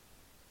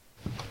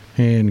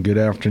And good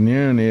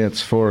afternoon.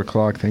 It's 4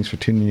 o'clock. Thanks for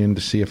tuning in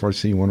to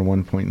CFRC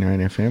 101.9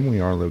 FM. We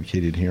are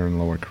located here in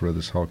Lower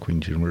Carruthers Hall,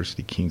 Queen's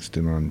University,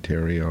 Kingston,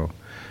 Ontario.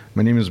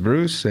 My name is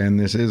Bruce, and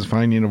this is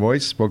Finding a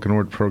Voice, spoken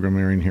word program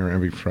airing here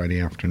every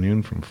Friday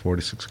afternoon from 4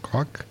 to 6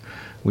 o'clock.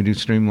 We do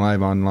stream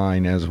live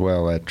online as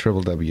well at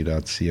www.cfrc.ca.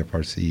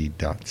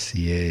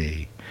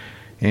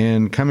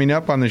 And coming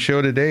up on the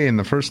show today in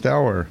the first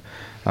hour,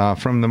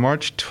 from the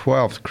March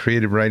 12th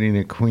Creative Writing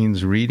at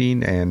Queen's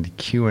Reading and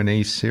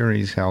Q&A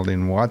series held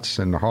in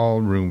Watson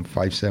Hall, room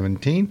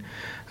 517,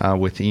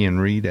 with Ian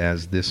Reid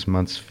as this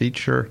month's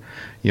feature.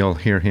 You'll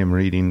hear him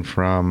reading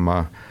from,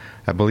 I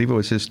believe it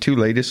was his two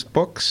latest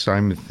books,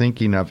 I'm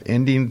Thinking of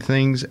Ending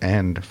Things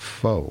and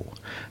Foe,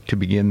 to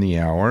begin the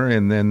hour.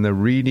 And then the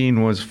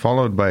reading was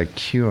followed by a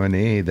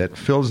Q&A that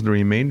fills the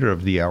remainder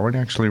of the hour and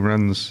actually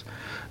runs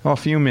a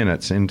few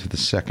minutes into the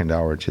second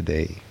hour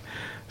today.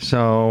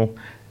 So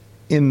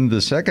in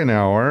the second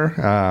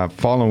hour,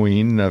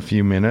 following a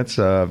few minutes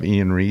of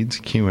Ian Reid's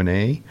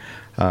Q&A,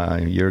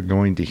 you're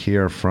going to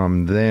hear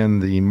from then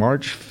the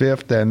March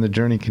 5th and the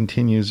Journey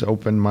Continues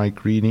open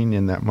mic reading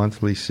in that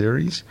monthly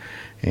series.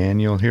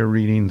 And you'll hear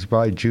readings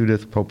by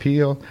Judith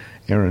Popeil,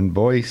 Aaron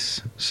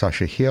Boyce,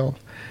 Sasha Hill,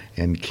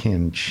 and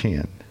Ken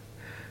Chin.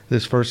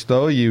 This first,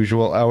 though,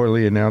 usual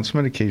hourly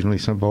announcement, occasionally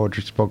some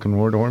poetry, spoken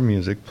word, or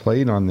music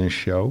played on this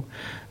show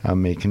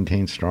may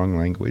contain strong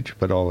language,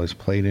 but all is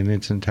played in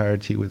its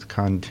entirety with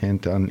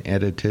content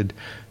unedited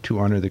to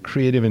honor the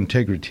creative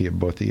integrity of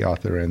both the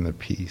author and the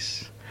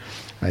piece.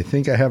 I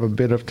think I have a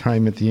bit of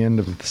time at the end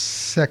of the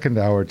second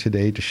hour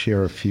today to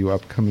share a few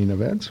upcoming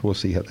events. We'll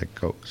see how that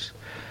goes.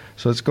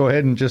 So let's go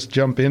ahead and just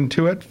jump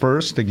into it.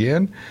 First,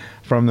 again,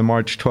 from the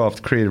March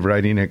 12th Creative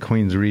Writing at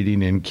Queen's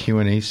Reading and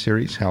Q&A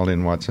series held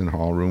in Watson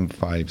Hall, room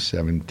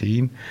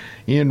 517.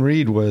 Ian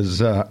Reid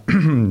was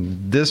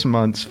this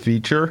month's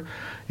feature,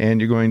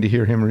 and you're going to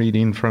hear him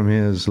reading from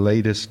his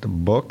latest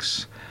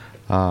books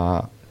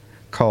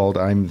called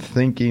I'm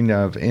Thinking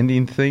of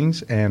Ending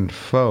Things and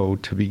Foe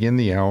to begin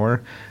the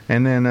hour,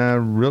 and then a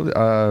really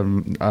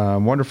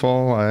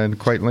wonderful and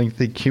quite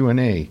lengthy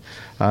Q&A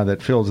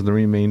that fills the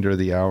remainder of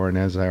the hour, and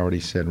as I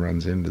already said,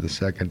 runs into the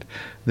second.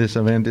 This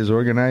event is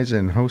organized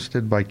and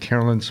hosted by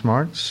Carolyn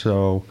Smart,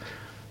 so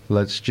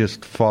let's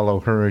just follow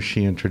her as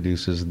she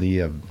introduces the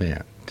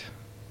event.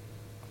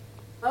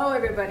 Hello,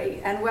 everybody,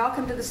 and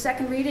welcome to the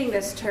second reading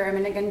this term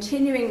in a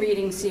continuing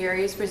reading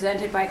series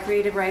presented by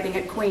Creative Writing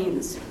at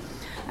Queen's.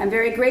 I'm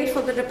very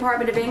grateful to the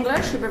Department of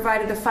English who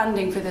provided the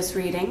funding for this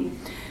reading.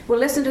 We'll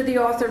listen to the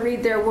author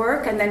read their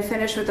work and then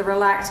finish with a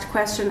relaxed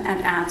question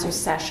and answer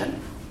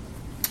session.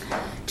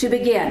 To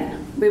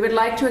begin, we would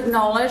like to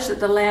acknowledge that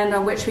the land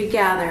on which we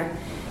gather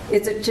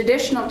is the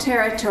traditional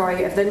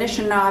territory of the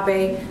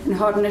Anishinaabe and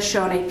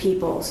Haudenosaunee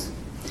peoples.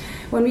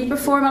 When we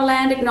perform a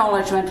land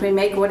acknowledgement, we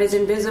make what is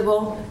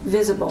invisible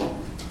visible.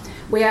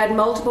 We add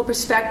multiple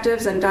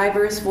perspectives and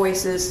diverse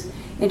voices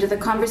into the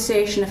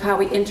conversation of how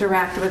we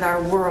interact with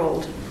our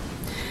world.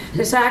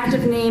 This act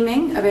of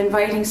naming, of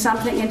inviting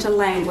something into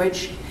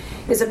language,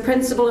 is a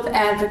principle of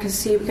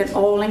advocacy we can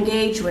all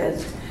engage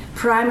with,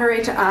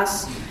 primary to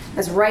us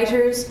as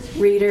writers,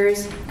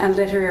 readers, and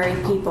literary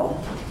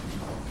people.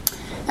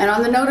 And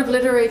on the note of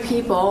literary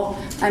people,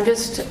 I'm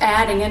just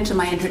adding into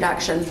my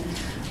introduction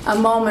a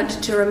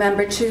moment to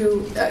remember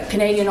two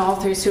Canadian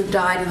authors who've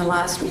died in the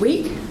last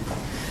week.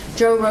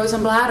 Joe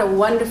Rosenblatt, a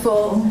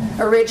wonderful,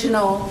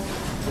 original,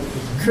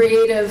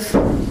 creative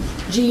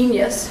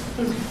genius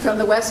from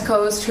the West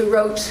Coast who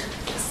wrote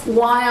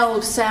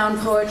wild sound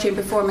poetry and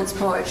performance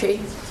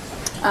poetry.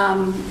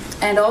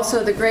 And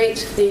also the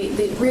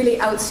really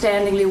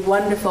outstandingly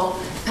wonderful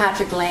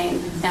Patrick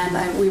Lane.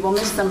 And we will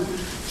miss them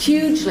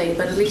hugely,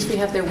 but at least we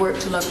have their work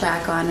to look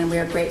back on, and we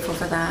are grateful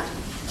for that.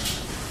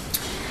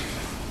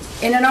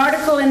 In an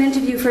article and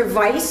interview for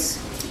Vice,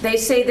 they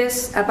say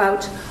this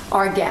about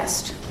our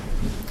guest.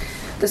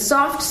 The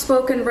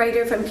soft-spoken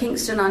writer from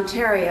Kingston,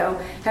 Ontario,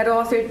 had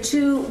authored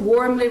two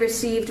warmly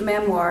received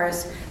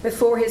memoirs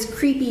before his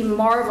creepy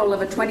marvel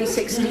of a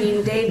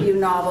 2016 debut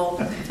novel,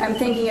 I'm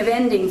Thinking of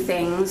Ending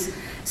Things,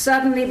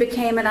 suddenly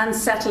became an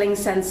unsettling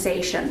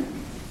sensation.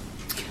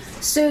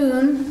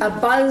 Soon, a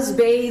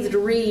buzz-bathed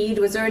read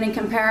was earning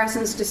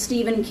comparisons to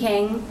Stephen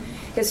King.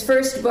 His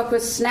first book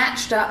was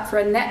snatched up for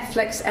a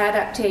Netflix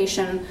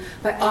adaptation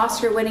by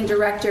Oscar-winning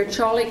director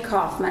Charlie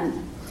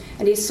Kaufman,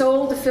 and he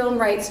sold the film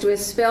rights to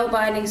his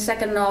spellbinding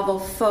second novel,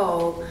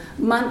 Foe,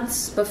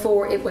 months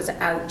before it was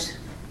out.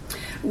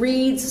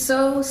 Reed's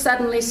so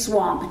suddenly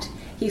swamped,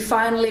 he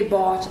finally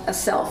bought a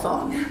cell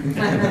phone.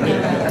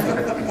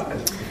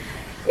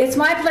 It's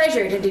my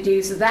pleasure to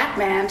introduce that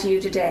man to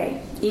you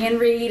today. Ian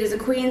Reid is a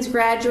Queen's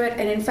graduate,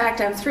 and in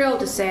fact, I'm thrilled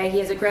to say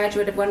he is a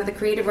graduate of one of the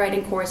creative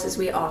writing courses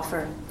we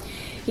offer.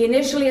 He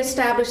initially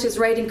established his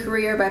writing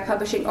career by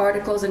publishing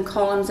articles and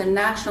columns in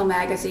national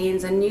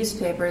magazines and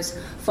newspapers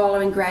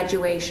following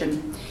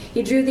graduation.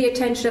 He drew the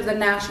attention of the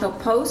National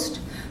Post,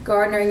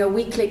 garnering a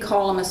weekly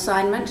column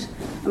assignment,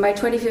 and by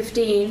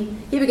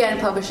 2015, he began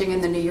publishing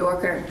in The New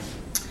Yorker.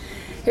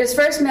 His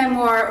first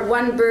memoir,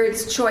 One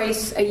Bird's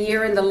Choice, A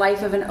Year in the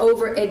Life of an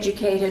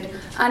Overeducated,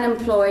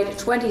 Unemployed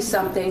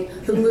 20-something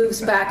Who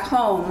Moves Back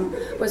Home,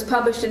 was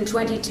published in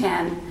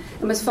 2010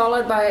 and was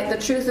followed by The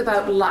Truth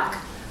About Luck,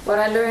 What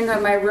I Learned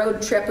on My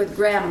Road Trip with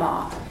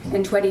Grandma,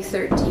 in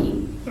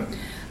 2013.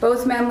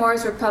 Both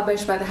memoirs were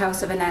published by the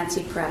House of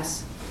Anansi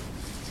Press.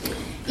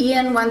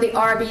 Ian won the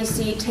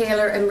RBC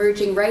Taylor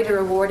Emerging Writer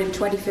Award in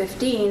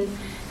 2015,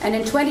 and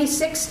in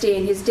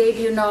 2016, his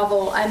debut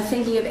novel, I'm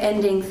Thinking of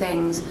Ending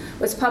Things,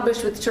 was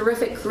published with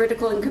terrific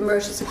critical and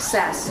commercial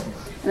success.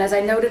 And as I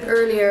noted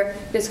earlier,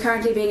 it is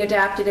currently being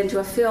adapted into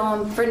a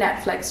film for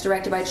Netflix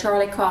directed by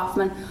Charlie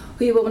Kaufman,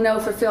 who you will know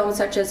for films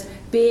such as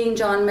Being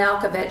John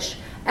Malkovich,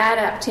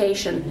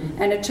 Adaptation,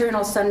 and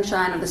Eternal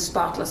Sunshine of the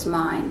Spotless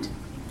Mind.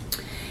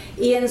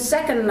 Ian's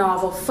second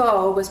novel,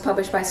 Foe, was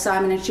published by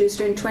Simon &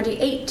 Schuster in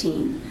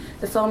 2018.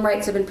 The film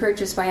rights have been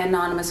purchased by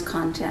Anonymous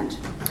Content.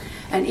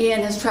 And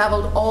Ian has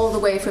traveled all the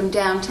way from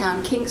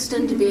downtown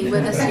Kingston to be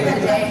with us here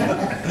today.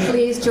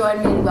 Please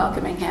join me in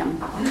welcoming him.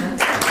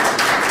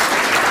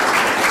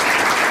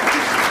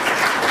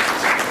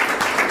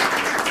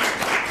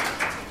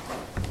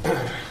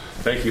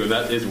 Thank you, and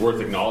that is worth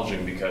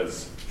acknowledging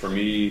because for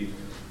me,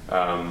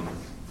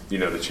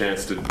 the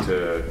chance to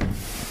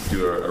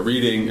do a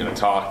reading and a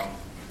talk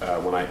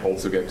when I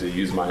also get to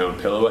use my own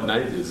pillow at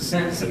night is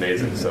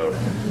amazing. So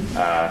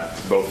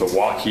both the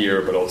walk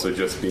here, but also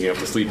just being able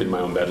to sleep in my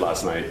own bed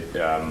last night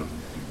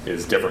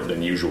is different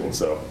than usual.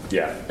 So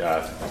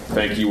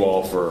thank you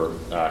all for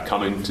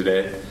coming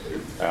today.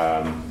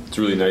 It's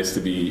really nice to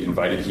be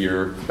invited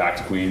here back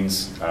to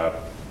Queen's,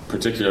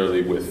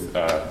 particularly with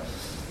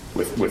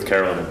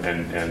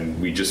Carolyn, and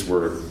we just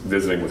were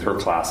visiting with her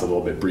class a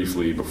little bit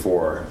briefly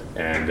before,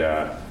 and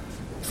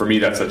for me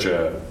that's such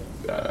a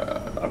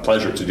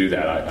pleasure to do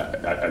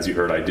that. As you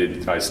heard,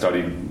 I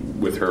studied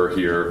with her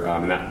here,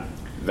 and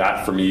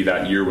that for me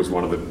that year was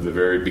one of the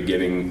very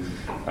beginning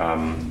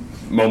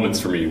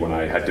moments for me when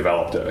I had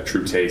developed a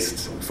true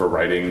taste for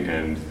writing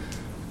and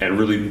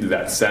really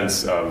that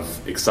sense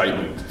of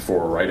excitement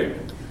for writing.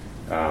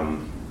 I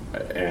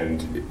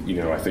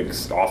think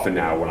often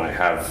now when I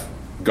have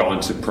gone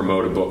to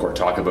promote a book or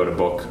talk about a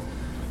book,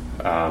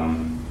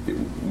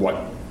 what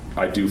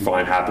I do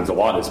find happens a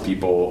lot is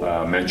people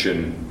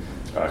mention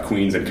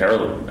Queen's and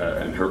Carolyn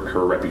and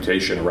her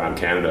reputation around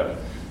Canada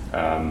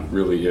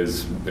really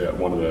is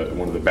one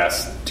of the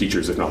best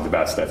teachers, if not the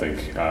best, I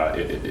think,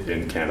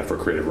 in Canada for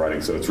creative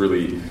writing. So it's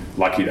really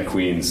lucky that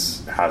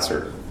Queen's has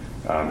her,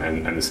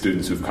 and the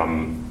students who've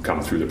come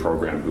through the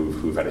program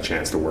who've had a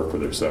chance to work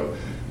with her. So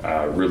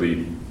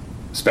really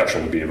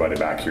special to be invited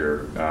back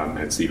here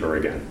and see her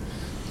again.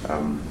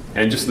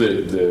 And just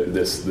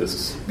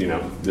this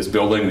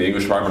building, the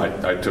English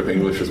department. I took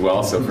English as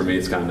well, so for me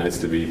it's kind of nice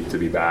to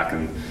be back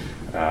and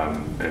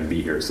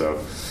be here. So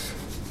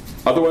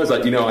otherwise, I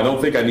don't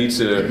think I need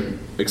to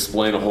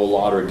explain a whole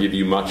lot or give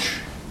you much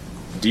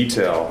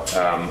detail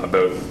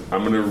about.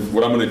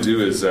 What I'm gonna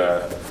do is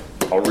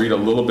I'll read a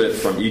little bit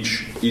from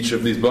each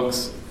of these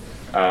books.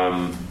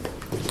 I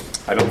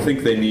don't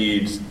think they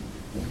need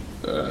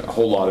a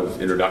whole lot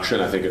of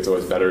introduction. I think it's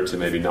always better to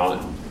maybe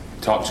not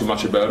talk too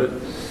much about it.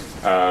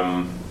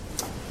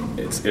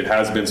 It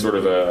has been sort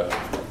of a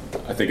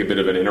bit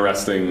of an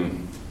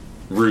interesting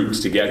route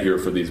to get here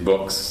for these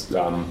books,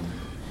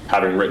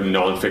 having written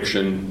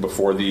nonfiction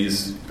before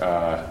these,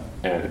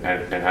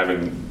 and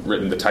having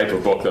written the type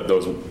of book that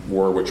those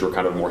were, which were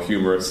kind of more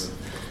humorous,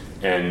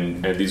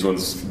 and these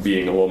ones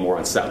being a little more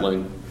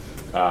unsettling.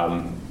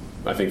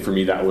 I think for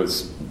me that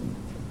was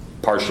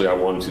partially I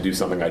wanted to do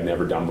something I'd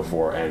never done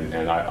before,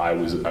 and I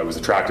was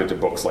attracted to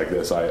books like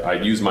this. I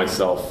use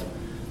myself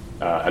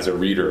as a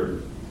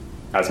reader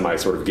as my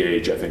sort of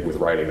gauge, I think, with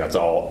writing. That's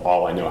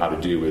all I know how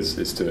to do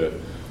is to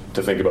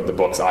think about the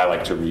books I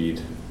like to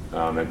read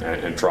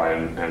and try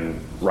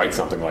and write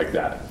something like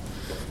that.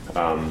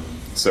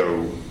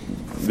 So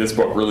this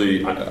book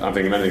really, I'm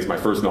thinking many things, my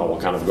first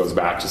novel kind of goes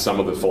back to some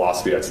of the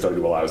philosophy I'd studied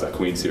while I was at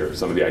Queen's here,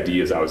 some of the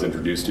ideas I was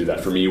introduced to that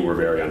for me were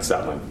very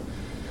unsettling.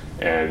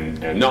 And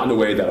not in a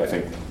way that I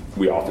think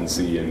we often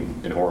see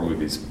in horror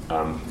movies,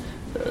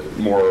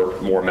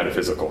 more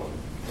metaphysical.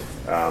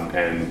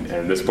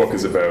 And this book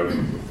is about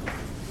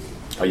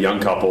a young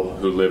couple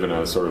who live in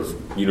a sort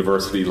of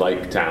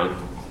university-like town,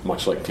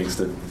 much like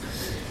Kingston,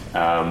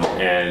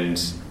 and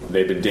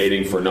they've been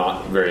dating for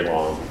not very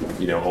long,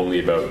 only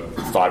about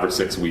 5 or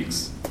 6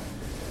 weeks,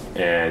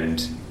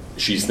 and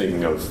she's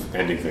thinking of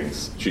ending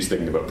things. She's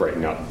thinking about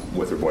breaking up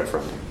with her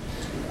boyfriend,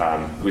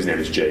 whose name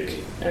is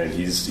Jake, and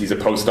he's a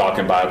postdoc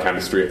in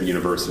biochemistry at the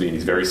university, and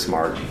he's very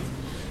smart,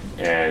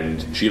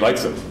 and she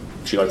likes him.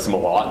 She likes him a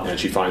lot, and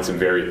she finds him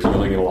very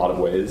appealing in a lot of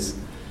ways.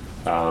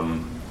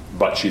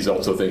 But she's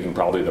also thinking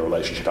probably the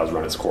relationship has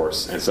run its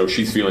course. And so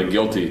she's feeling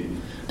guilty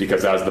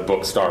because as the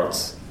book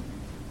starts,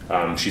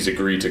 she's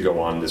agreed to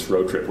go on this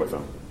road trip with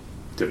him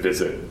to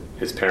visit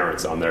his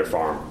parents on their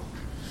farm.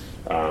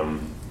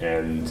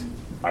 And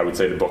I would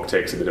say the book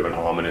takes a bit of an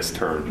ominous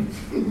turn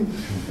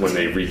when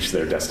they reach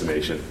their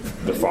destination,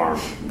 the farm.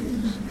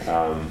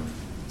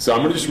 So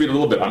I'm going to just read a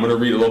little bit. I'm going to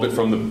read a little bit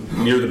from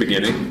near the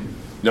beginning,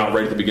 not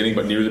right at the beginning,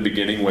 but near the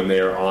beginning when they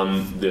are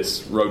on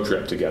this road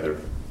trip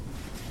together.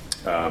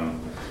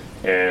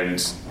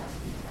 And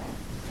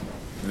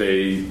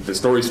the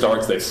story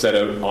starts, they set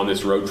out on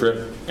this road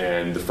trip,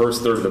 and the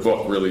first third of the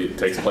book really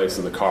takes place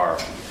in the car.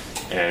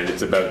 And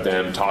it's about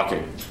them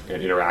talking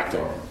and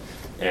interacting.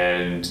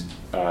 And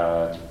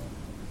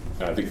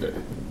I think that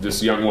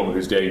this young woman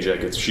who's dating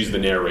Jake, she's the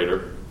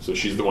narrator, so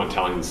she's the one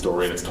telling the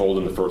story, and it's told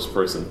in the first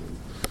person.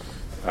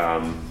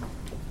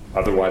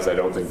 Otherwise, I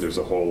don't think there's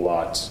a whole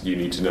lot you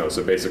need to know.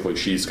 So basically,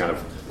 she's kind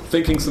of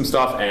thinking some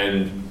stuff,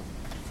 and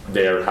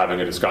they're having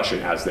a discussion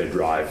as they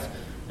drive,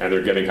 and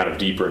they're getting kind of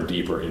deeper and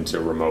deeper into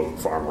remote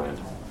farmland.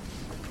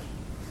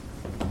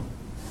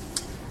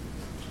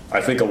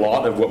 I think a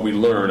lot of what we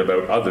learn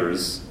about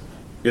others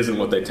isn't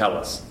what they tell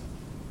us.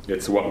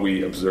 It's what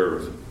we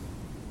observe.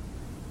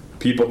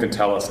 People can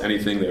tell us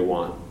anything they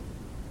want.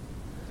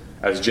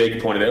 As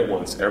Jake pointed out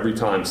once, every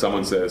time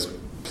someone says,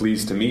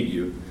 "Pleased to meet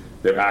you,"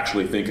 they're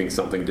actually thinking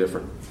something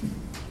different,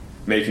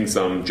 making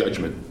some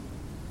judgment.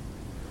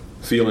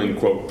 Feeling,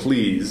 quote,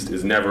 pleased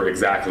is never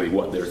exactly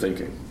what they're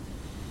thinking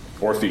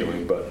or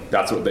feeling, but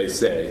that's what they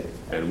say,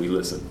 and we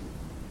listen.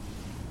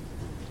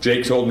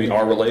 Jake told me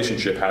our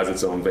relationship has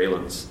its own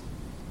valence.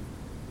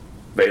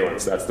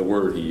 Valence, that's the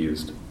word he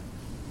used.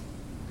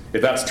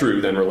 If that's true,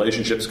 then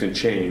relationships can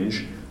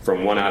change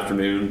from one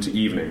afternoon to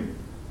evening,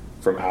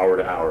 from hour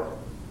to hour.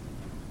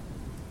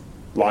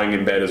 Lying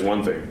in bed is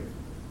one thing.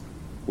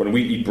 When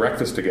we eat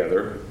breakfast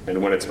together,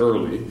 and when it's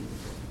early,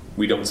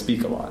 we don't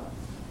speak a lot.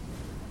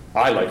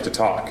 I like to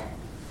talk,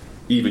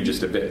 even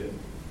just a bit.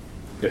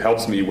 It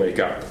helps me wake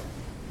up,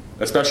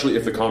 especially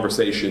if the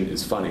conversation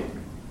is funny.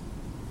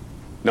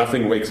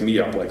 Nothing wakes me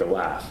up like a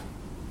laugh.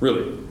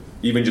 Really,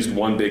 even just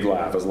one big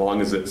laugh, as long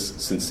as it's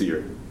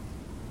sincere.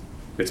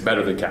 It's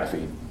better than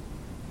caffeine.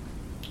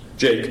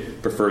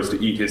 Jake prefers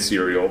to eat his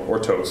cereal or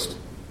toast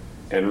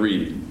and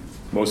read,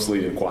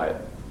 mostly in quiet.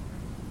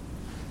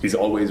 He's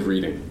always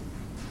reading.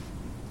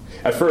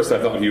 At first, I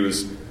thought he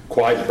was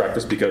quiet at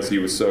breakfast because he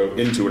was so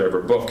into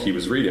whatever book he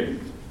was reading.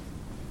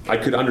 I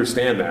could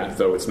understand that,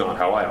 though it's not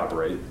how I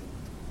operate.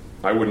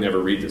 I would never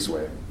read this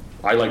way.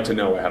 I like to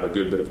know I have a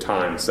good bit of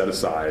time set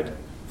aside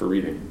for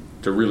reading,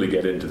 to really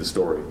get into the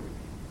story.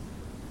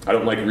 I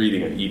don't like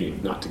reading and eating,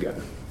 not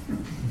together.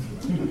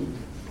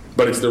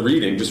 But it's the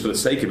reading, just for the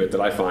sake of it,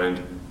 that I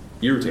find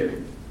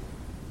irritating.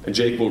 And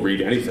Jake will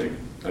read anything: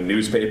 a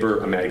newspaper,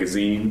 a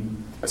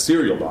magazine, a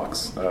cereal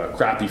box, a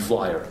crappy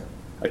flyer,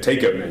 a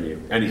takeout menu,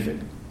 anything.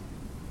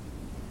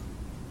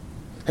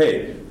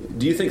 Hey,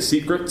 do you think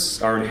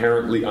secrets are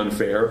inherently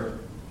unfair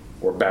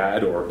or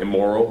bad or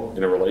immoral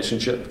in a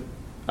relationship?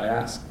 I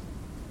ask.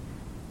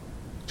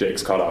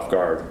 Jake's caught off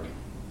guard.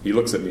 He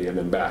looks at me and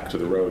then back to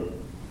the road.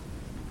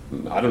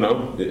 I don't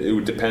know. It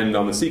would depend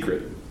on the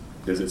secret.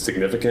 Is it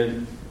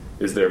significant?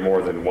 Is there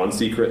more than one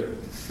secret?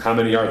 How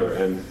many are there?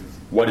 And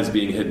what is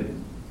being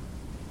hidden?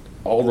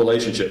 All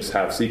relationships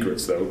have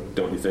secrets, though,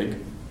 don't you think?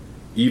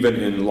 Even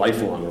in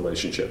lifelong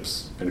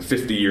relationships and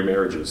 50-year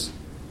marriages,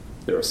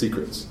 there are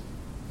secrets.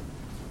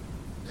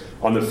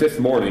 On the 5th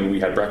morning we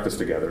had breakfast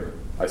together,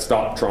 I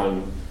stopped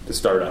trying to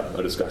start up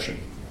a discussion.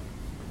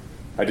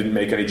 I didn't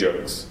make any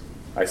jokes.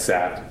 I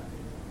sat.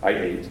 I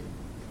ate.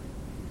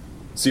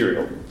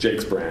 Cereal,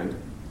 Jake's brand.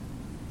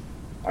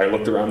 I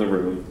looked around the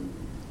room.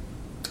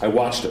 I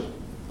watched him.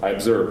 I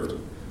observed.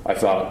 I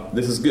thought,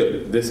 this is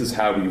good. This is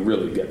how we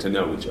really get to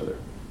know each other.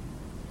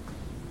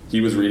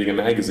 He was reading a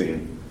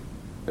magazine.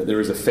 There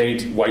was a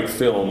faint white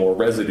film or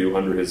residue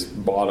under his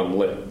bottom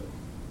lip,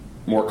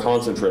 more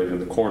concentrated in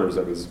the corners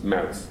of his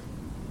mouth.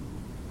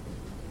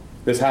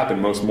 This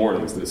happened most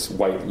mornings, this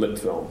white lip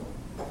film.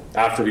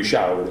 After he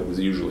showered, it was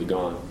usually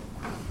gone.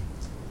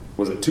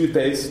 Was it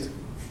toothpaste?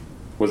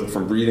 Was it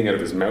from breathing out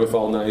of his mouth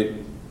all night?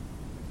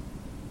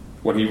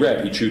 When he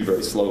read, he chewed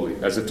very slowly,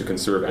 as if to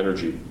conserve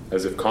energy,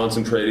 as if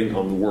concentrating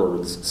on the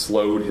words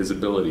slowed his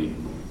ability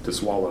to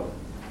swallow.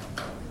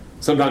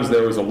 Sometimes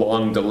there was a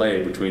long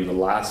delay between the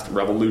last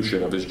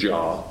revolution of his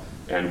jaw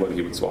and when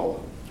he would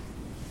swallow.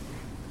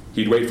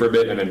 He'd wait for a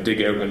bit and then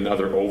dig out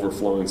another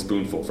overflowing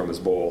spoonful from his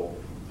bowl,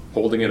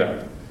 holding it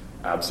up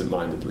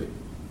absent-mindedly.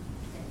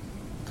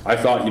 I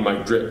thought he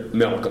might drip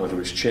milk onto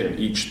his chin.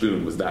 Each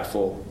spoon was that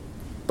full.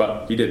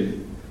 But he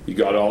didn't. He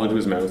got it all into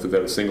his mouth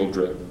without a single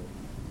drip.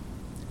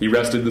 He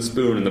rested the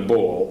spoon in the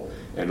bowl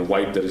and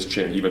wiped at his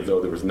chin, even though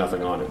there was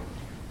nothing on it.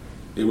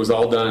 It was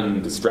all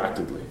done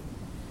distractedly.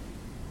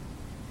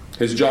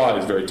 His jaw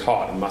is very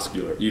taut and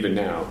muscular, even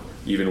now,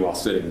 even while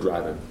sitting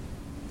driving.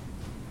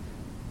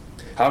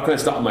 How can I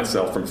stop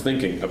myself from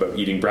thinking about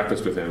eating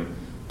breakfast with him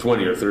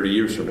 20 or 30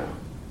 years from now?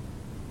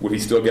 Would he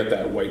still get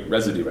that white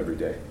residue every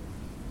day?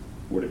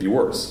 Would it be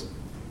worse?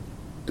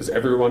 Does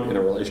everyone in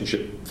a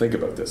relationship think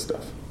about this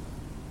stuff?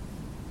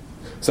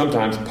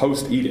 Sometimes,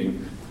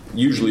 post-eating,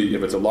 usually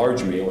if it's a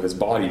large meal, his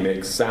body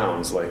makes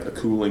sounds like a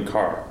cooling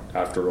car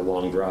after a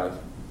long drive.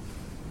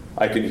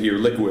 I can hear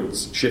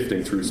liquids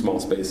shifting through small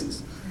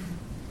spaces.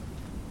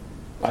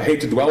 I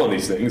hate to dwell on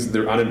these things.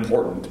 They're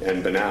unimportant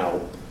and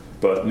banal,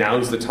 But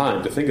now's the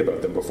time to think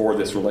about them before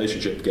this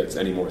relationship gets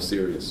any more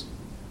serious.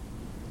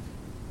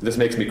 This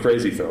makes me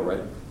crazy, Phil,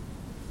 right?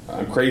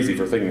 I'm crazy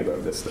for thinking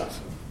about this stuff.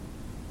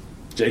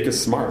 Jake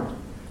is smart.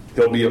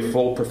 He'll be a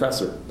full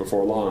professor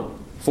before long.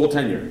 Full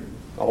tenure.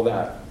 All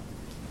that.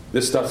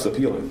 This stuff's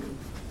appealing.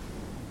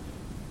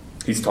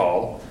 He's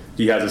tall.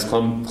 He has his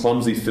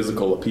clumsy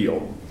physical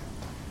appeal.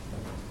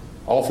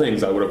 All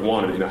things I would have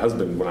wanted in a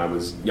husband when I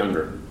was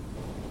younger.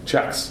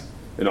 Checks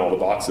in all the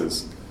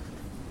boxes.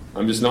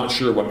 I'm just not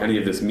sure what any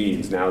of this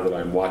means now that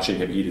I'm watching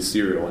him eat his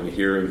cereal and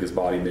hearing his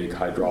body make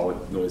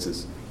hydraulic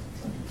noises.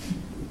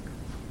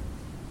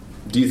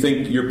 Do you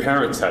think your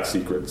parents have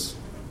secrets?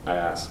 I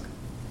ask.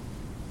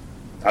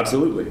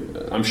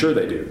 Absolutely. I'm sure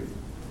they do.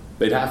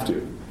 They'd have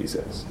to, he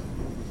says.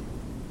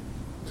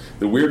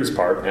 The weirdest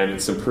part, and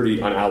it's some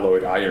pretty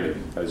unalloyed irony,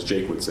 as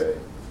Jake would say,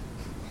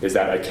 is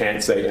that I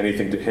can't say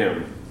anything to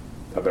him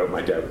about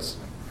my doubts.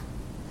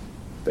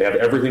 They have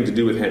everything to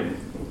do with him,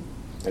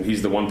 and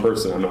he's the one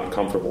person I'm not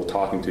comfortable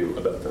talking to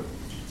about them.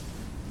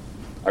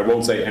 I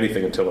won't say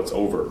anything until it's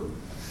over.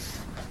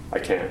 I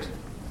can't.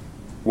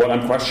 What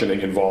I'm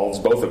questioning involves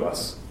both of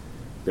us.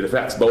 It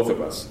affects both of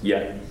us,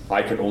 yet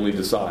I can only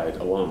decide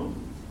alone.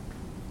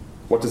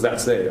 What does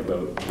that say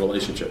about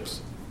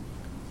relationships?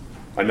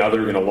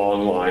 Another in a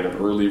long line of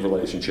early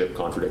relationship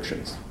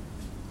contradictions.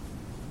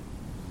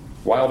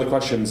 Why all the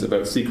questions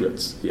about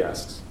secrets, he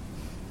asks.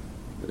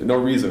 No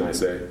reason, I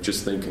say,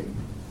 just thinking.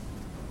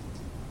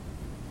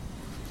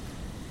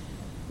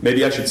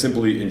 Maybe I should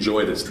simply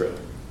enjoy this trip,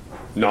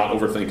 not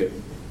overthink it,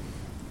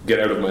 get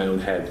out of my own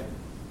head,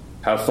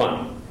 have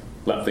fun,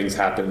 let things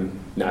happen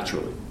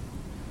naturally.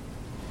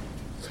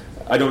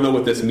 I don't know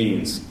what this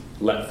means,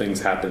 let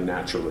things happen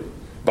naturally,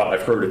 but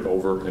I've heard it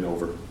over and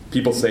over.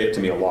 People say it to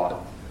me a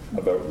lot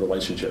about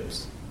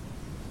relationships.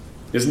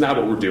 Isn't that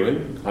what we're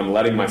doing? I'm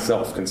letting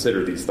myself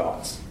consider these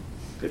thoughts.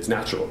 It's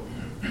natural.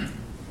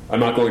 I'm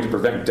not going to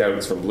prevent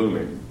doubts from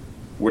blooming.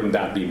 Wouldn't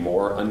that be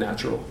more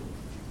unnatural?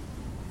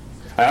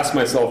 I ask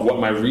myself what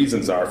my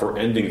reasons are for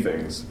ending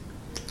things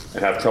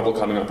and have trouble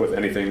coming up with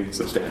anything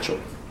substantial.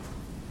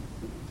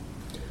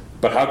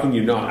 But how can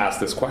you not ask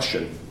this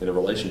question in a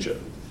relationship?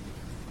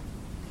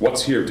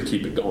 What's here to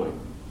keep it going?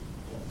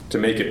 To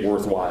make it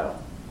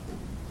worthwhile?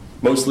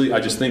 Mostly, I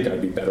just think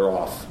I'd be better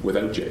off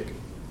without Jake.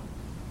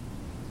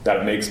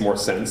 That makes more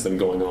sense than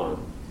going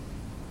on.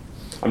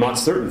 I'm not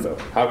certain, though.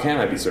 How can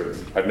I be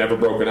certain? I've never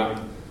broken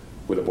up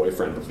with a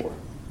boyfriend before.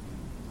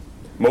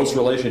 Most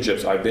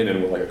relationships I've been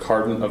in were like a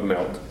carton of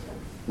milk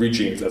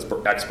reaching its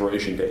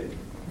expiration date.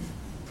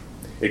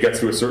 It gets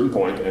to a certain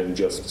point and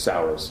just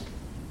sours.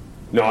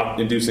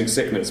 Not inducing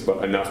sickness,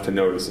 but enough to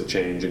notice a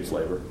change in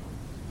flavor.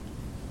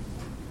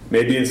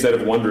 Maybe instead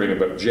of wondering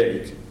about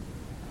Jake,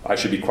 I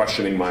should be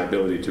questioning my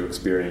ability to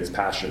experience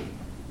passion.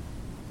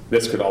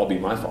 This could all be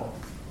my fault.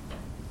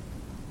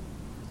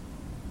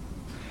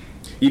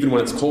 Even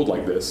when it's cold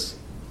like this,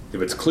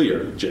 if it's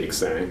clear, Jake's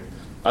saying,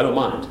 I don't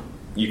mind.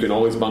 You can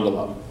always bundle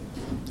up.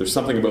 There's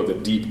something about the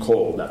deep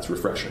cold that's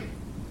refreshing.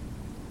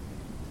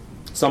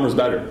 Summer's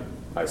better,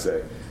 I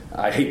say.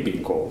 I hate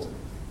being cold.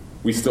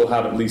 We still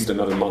have at least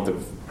another month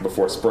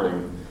before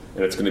spring,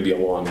 and it's going to be a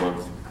long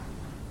month.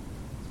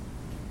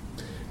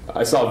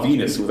 I saw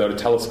Venus without a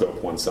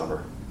telescope one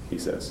summer, he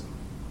says.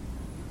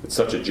 It's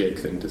such a Jake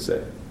thing to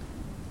say.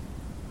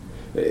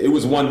 It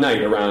was one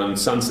night around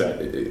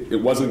sunset.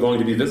 It wasn't going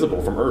to be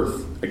visible from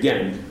Earth,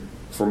 again,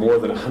 for more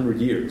than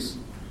 100 years.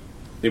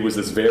 It was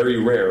this very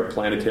rare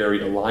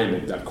planetary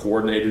alignment that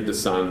coordinated the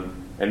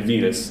sun and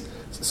Venus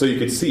so you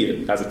could see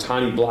it as a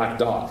tiny black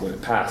dot when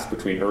it passed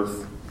between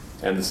Earth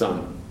and the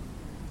sun.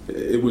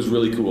 It was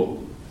really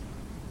cool.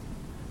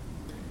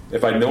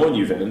 If I'd known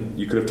you then,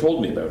 you could have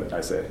told me about it,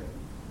 I say.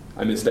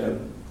 I missed out.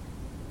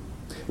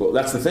 Well,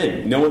 that's the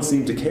thing. No one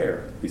seemed to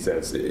care, he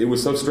says. It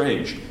was so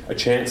strange. A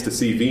chance to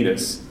see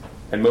Venus,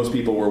 and most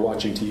people were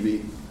watching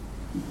TV.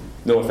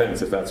 No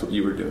offense if that's what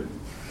you were doing.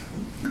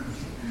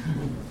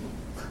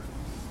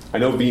 I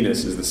know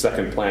Venus is the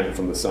second planet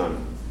from the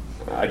sun.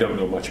 I don't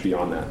know much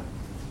beyond that.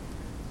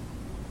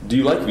 Do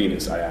you like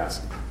Venus, I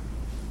ask.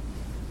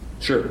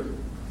 Sure.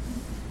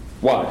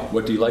 Why?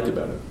 What do you like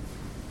about it?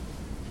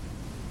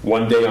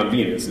 One day on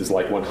Venus is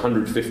like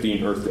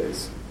 115 Earth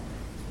days.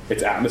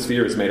 Its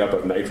atmosphere is made up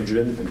of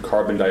nitrogen and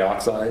carbon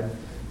dioxide,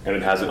 and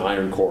it has an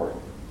iron core.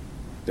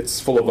 It's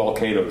full of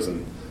volcanoes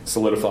and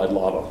solidified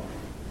lava.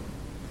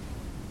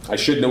 I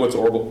should know its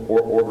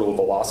orbital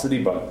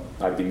velocity, but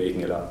I'd be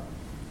making it up.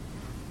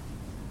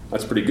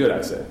 That's pretty good,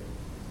 I say.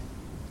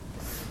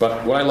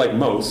 But what I like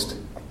most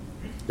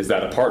is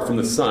that apart from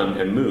the sun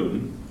and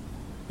moon,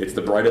 it's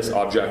the brightest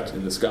object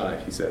in the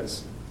sky, he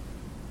says.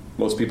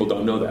 Most people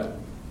don't know that.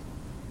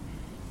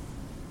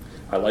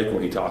 I like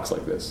when he talks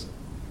like this.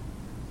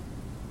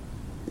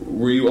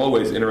 Were you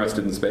always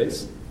interested in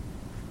space?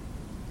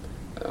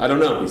 I don't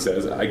know, he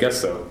says. I guess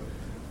so.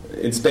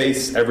 In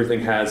space,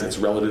 everything has its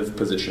relative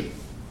position.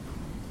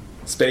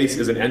 Space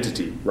is an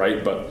entity,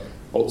 right? But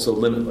also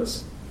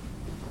limitless.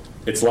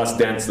 It's less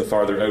dense the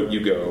farther out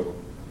you go,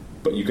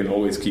 but you can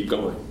always keep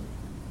going.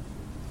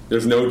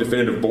 There's no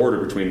definitive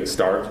border between the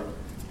start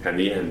and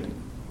the end.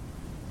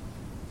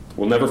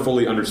 We'll never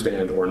fully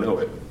understand or know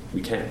it.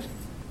 We can't.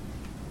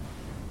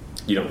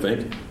 You don't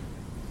think?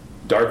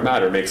 Dark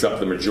matter makes up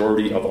the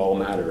majority of all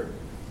matter,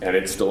 and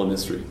it's still a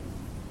mystery.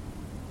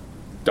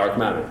 Dark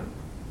matter.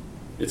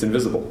 It's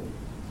invisible.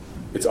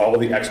 It's all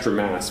the extra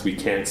mass we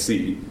can't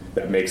see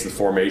that makes the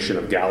formation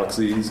of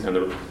galaxies and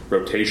the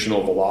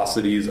rotational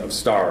velocities of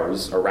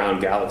stars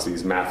around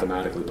galaxies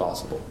mathematically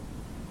possible.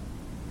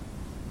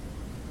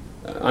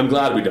 I'm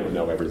glad we don't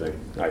know everything,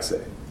 I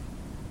say.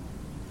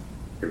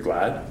 You're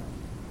glad?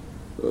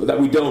 That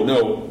we don't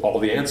know all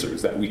the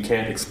answers, that we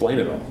can't explain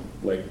it all,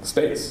 like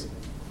space.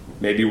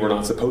 Maybe we're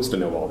not supposed to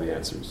know all the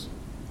answers.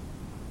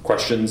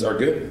 Questions are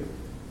good.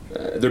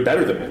 They're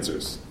better than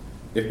answers.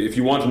 If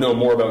you want to know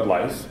more about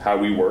life, how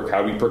we work,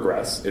 how we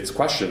progress, it's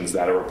questions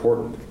that are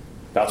important.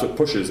 That's what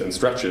pushes and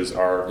stretches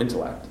our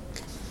intellect.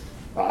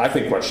 I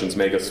think questions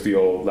make us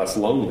feel less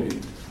lonely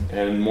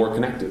and more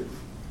connected.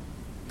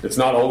 It's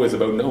not always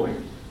about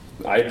knowing.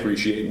 I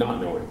appreciate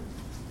not knowing.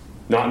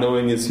 Not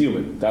knowing is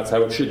human. That's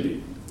how it should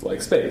be.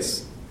 Like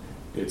space.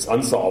 It's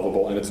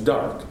unsolvable and it's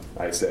dark,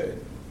 I say,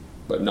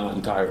 but not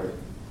entirely.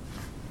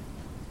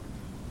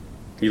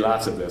 He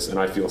laughs at this, and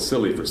I feel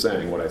silly for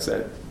saying what I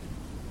said.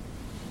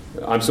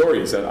 I'm sorry,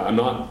 he said. I'm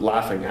not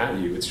laughing at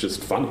you. It's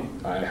just funny.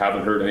 I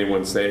haven't heard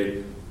anyone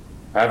say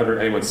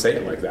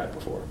it like that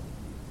before.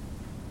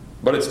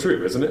 But it's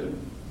true, isn't it?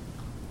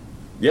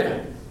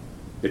 Yeah.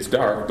 It's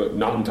dark, but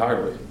not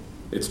entirely.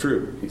 It's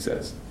true, he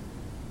says.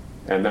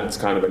 And that's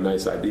kind of a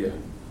nice idea.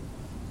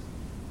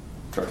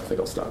 I think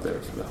I'll stop there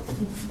for that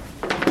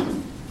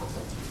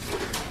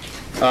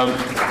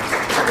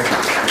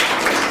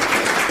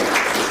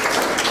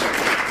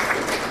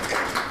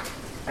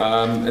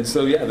one. And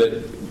so, yeah,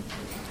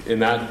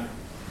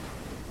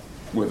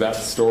 with that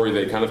story,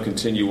 they kind of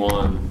continue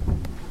on,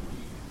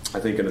 I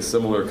think, in a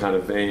similar kind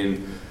of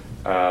vein,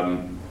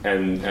 and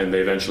they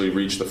eventually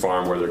reach the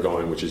farm where they're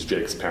going, which is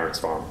Jake's parents'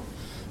 farm.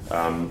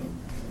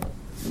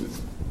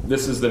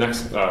 This is the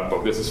next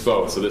book. This is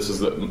Foe. So this is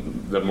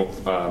the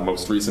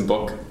most recent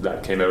book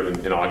that came out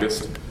in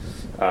August.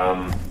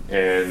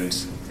 And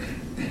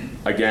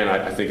again,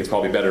 I think it's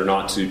probably better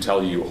not to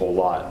tell you a whole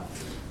lot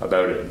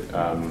about it.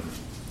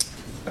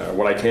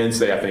 What I can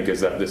say, I think, is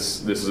that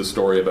this is a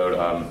story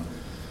about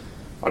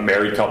a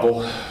married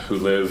couple who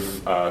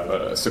live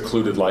a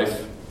secluded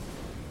life,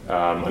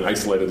 an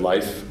isolated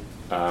life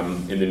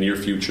in the near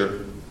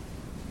future.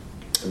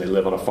 And they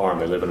live on a farm.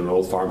 They live in an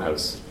old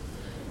farmhouse.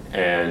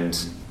 And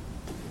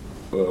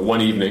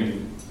one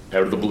evening,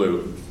 out of the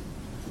blue,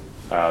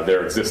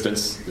 their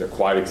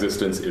quiet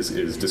existence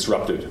is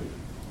disrupted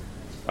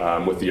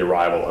with the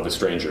arrival of a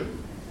stranger,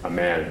 a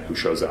man who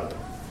shows up.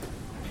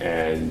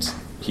 And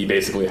he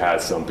basically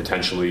has some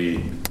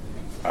potentially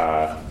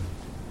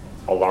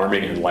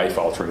alarming and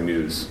life-altering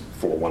news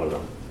for one of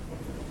them.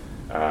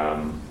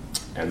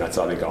 And that's,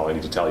 I think, all I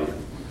need to tell you.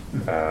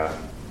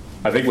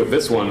 I think with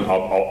this one,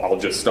 I'll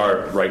just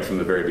start right from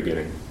the very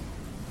beginning,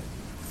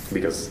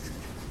 because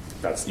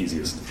that's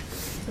easiest.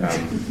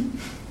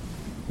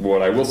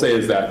 What I will say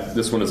is that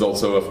this one is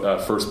also a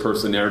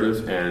first-person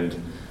narrative, and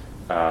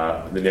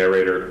the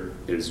narrator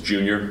is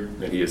Junior,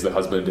 and he is the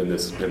husband in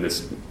this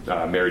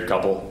married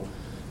couple,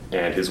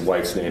 and his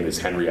wife's name is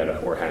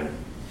Henrietta, or Hen.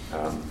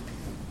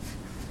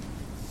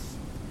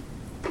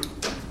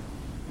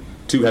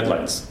 Two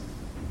headlights.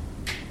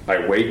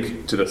 I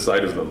wake to the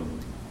sight of them.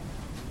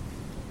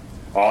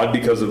 Odd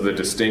because of the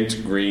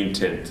distinct green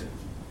tint,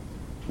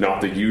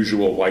 not the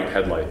usual white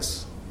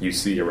headlights you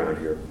see around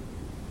here.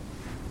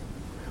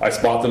 I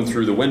spot them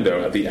through the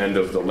window at the end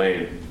of the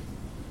lane.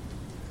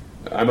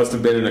 I must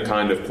have been in a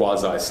kind of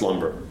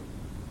quasi-slumber,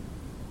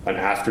 an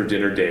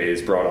after-dinner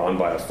daze brought on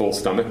by a full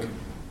stomach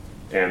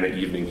and the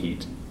evening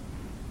heat.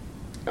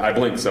 I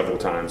blink several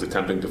times,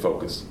 attempting to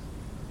focus.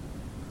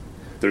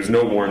 There's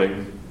no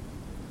warning,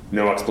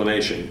 no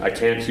explanation. I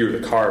can't hear the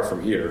car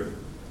from here.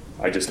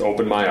 I just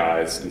open my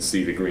eyes and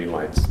see the green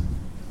lights.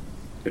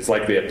 It's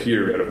like they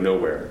appeared out of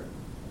nowhere,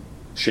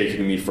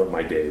 shaking me from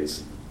my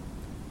daze.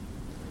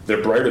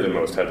 They're brighter than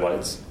most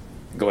headlights,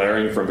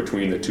 glaring from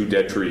between the two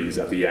dead trees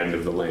at the end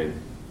of the lane.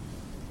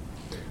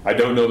 I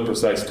don't know the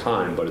precise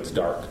time, but it's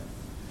dark.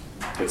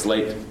 It's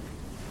late.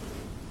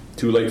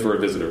 Too late for a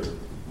visitor.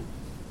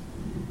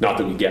 Not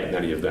that we get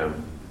many of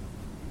them.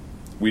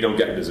 We don't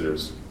get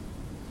visitors.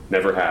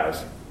 Never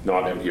have.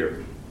 Not out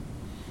here.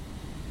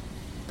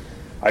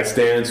 I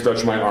stand,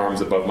 stretch my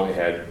arms above my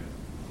head.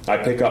 I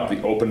pick up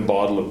the open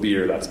bottle of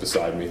beer that's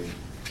beside me,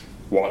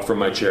 walk from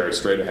my chair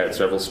straight ahead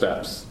several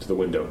steps to the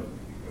window.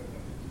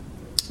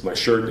 My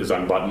shirt is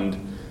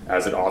unbuttoned,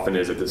 as it often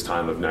is at this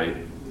time of night.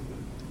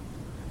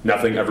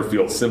 Nothing ever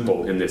feels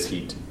simple in this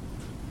heat.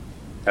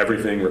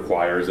 Everything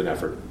requires an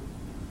effort.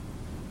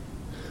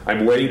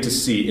 I'm waiting to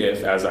see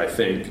if, as I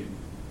think,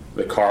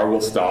 the car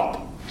will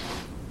stop,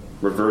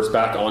 reverse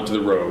back onto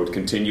the road,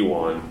 continue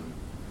on,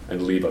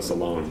 and leave us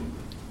alone,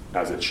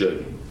 as it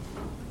should.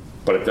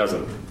 But it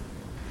doesn't.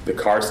 The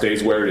car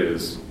stays where it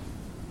is.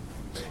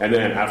 And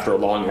then, after a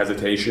long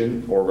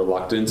hesitation, or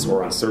reluctance,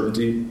 or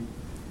uncertainty,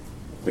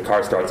 The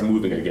car starts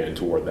moving again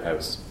toward the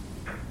house.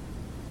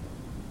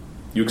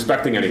 "You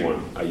expecting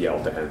anyone?" I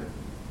yell to Hen.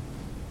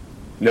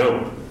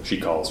 "No," she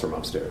calls from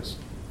upstairs.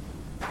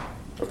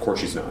 Of course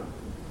she's not.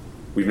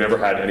 We've never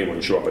had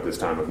anyone show up at this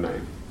time of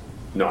night.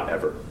 Not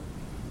ever.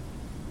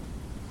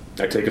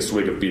 I take a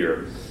swig of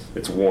beer.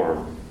 It's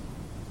warm.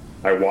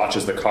 I watch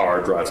as the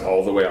car drives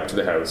all the way up to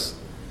the house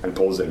and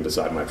pulls in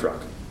beside my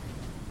truck.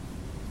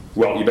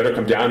 "Well, you better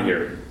come down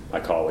here," I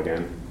call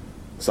again.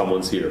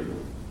 "Someone's here."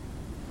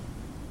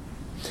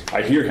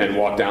 I hear Hen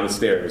walk down the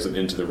stairs and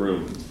into the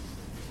room.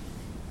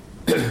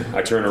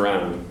 I turn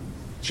around.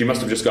 She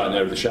must have just gotten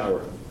out of the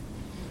shower.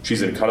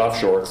 She's in cut-off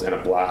shorts and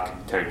a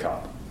black tank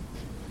top.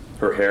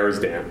 Her hair is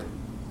damp.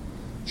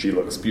 She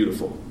looks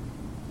beautiful.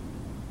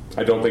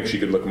 I don't think she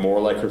could look more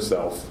like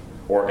herself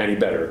or any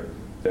better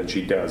than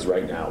she does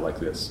right now like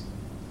this.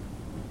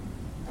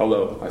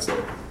 "Hello," I say.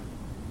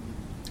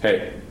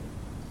 "Hey."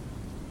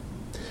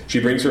 She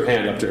brings her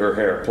hand up to her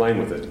hair, playing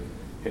with it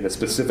in a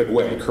specific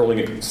way, curling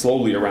it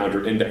slowly around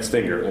her index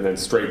finger and then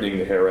straightening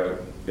the hair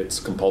out. It's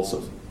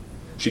compulsive.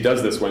 She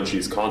does this when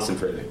she's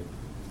concentrating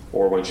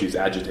or when she's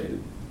agitated.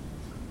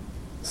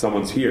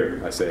 "Someone's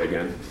here," I say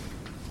again.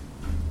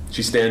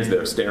 She stands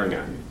there staring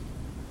at me.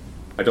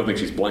 I don't think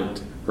she's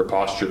blinked. Her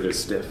posture is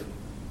stiff.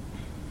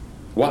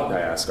 "What?" I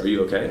ask. "Are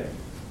you okay?"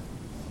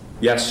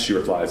 "Yes," she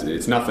replies.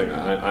 "It's nothing.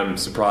 I'm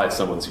surprised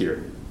someone's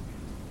here."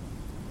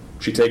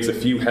 She takes a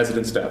few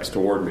hesitant steps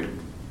toward me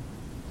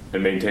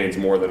and maintains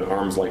more than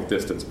arm's length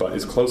distance, but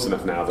is close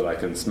enough now that I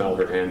can smell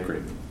her hand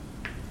cream.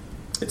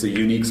 It's a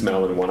unique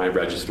smell and one I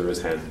register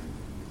as Hen.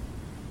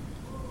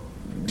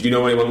 "Do you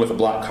know anyone with a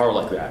black car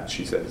like that?"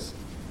 she says.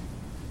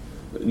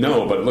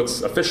 "No, but it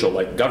looks official,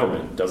 like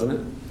government, doesn't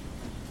it?"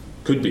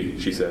 "Could be,"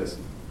 she says.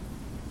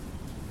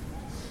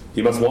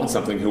 "He must want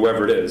something,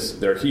 whoever it is.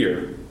 They're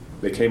here.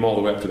 They came all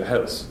the way up to the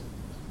house."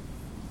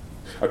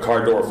 A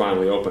car door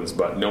finally opens,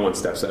 but no one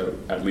steps out,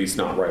 at least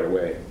not right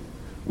away.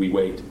 We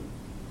wait.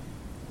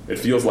 It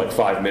feels like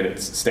 5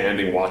 minutes,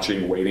 standing,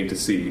 watching, waiting to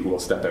see who will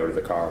step out of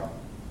the car.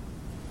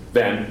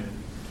 Then,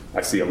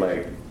 I see a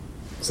leg.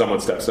 Someone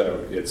steps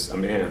out. It's a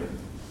man.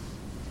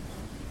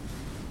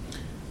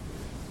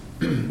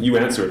 "You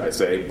answered," I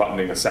say,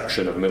 buttoning a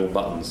section of middle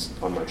buttons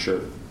on my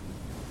shirt.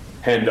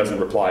 Hen doesn't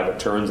reply, but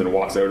turns and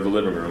walks out of the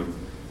living room,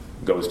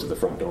 goes to the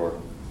front door.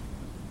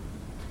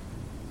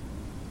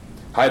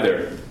 "Hi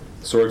there.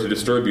 Sorry to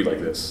disturb you like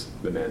this,"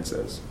 the man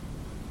says.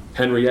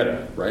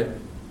 "Henrietta, right?"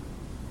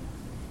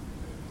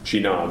 She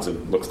nods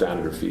and looks down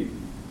at her feet.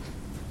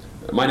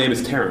 "My name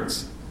is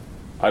Terrence.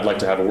 I'd like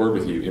to have a word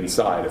with you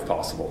inside, if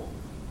possible.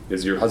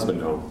 Is your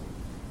husband home?"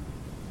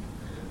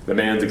 The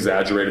man's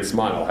exaggerated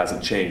smile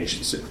hasn't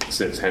changed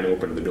since Hen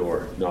opened the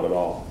door. Not at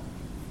all.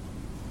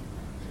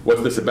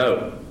 "What's this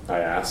about?" I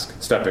ask,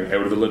 stepping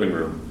out of the living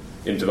room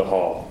into the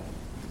hall.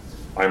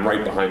 I'm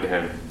right behind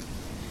Hen.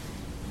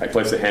 I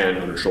place a hand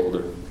on her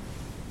shoulder.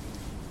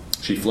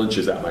 She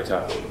flinches at my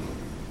touch.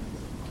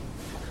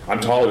 I'm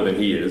taller than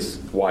he is,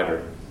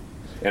 wider,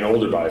 and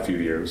older by a few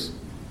years.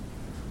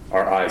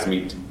 Our eyes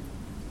meet.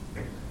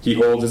 He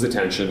holds his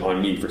attention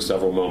on me for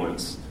several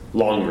moments,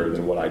 longer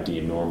than what I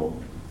deem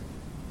normal.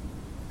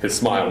 His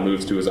smile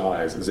moves to his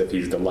eyes as if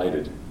he's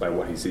delighted by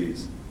what he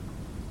sees.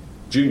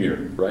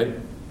 "Junior, right?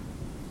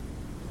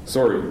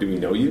 Sorry, do we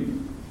know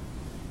you?"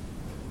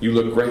 "You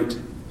look great,"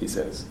 he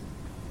says.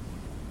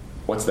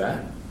 "What's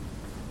that?"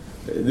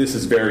 This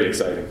is very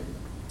exciting.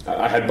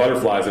 I had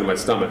butterflies in my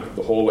stomach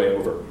the whole way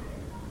over.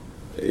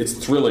 It's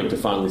thrilling to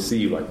finally see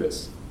you like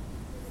this.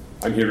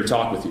 I'm here to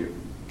talk with you.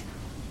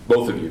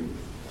 Both of you.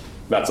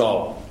 That's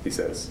all, he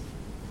says.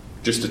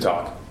 Just to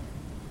talk.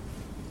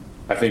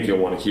 I think you'll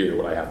want to hear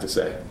what I have to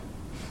say.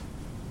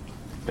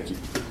 Thank you.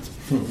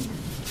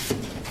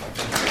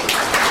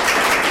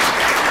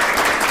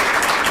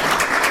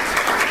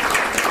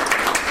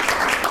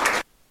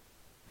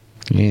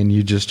 And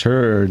you just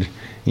heard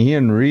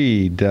Ian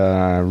Reid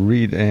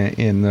read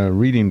in the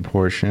reading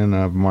portion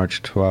of the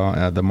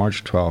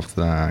March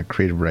 12th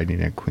Creative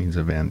Writing at Queen's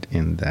event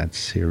in that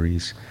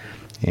series.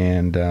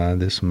 And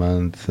this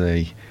month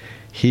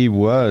he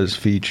was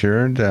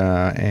featured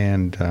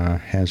and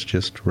has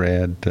just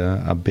read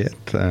a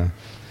bit,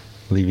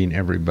 leaving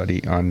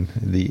everybody on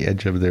the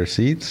edge of their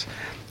seats.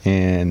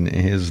 And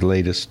his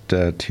latest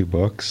two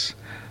books,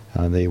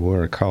 they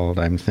were called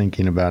I'm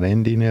Thinking About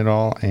Ending It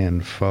All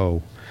and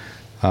Foe.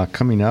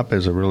 Coming up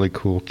is a really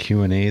cool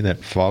Q&A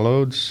that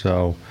followed,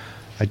 so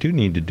I do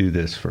need to do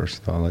this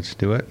first, though. Let's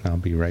do it, and I'll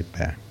be right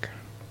back.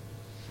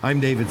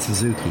 I'm David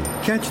Suzuki.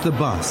 Catch the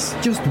bus.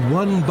 Just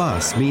one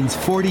bus means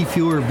 40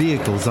 fewer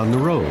vehicles on the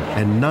road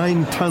and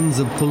 9 tons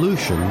of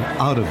pollution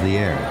out of the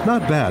air.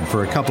 Not bad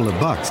for a couple of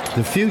bucks.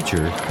 The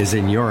future is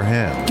in your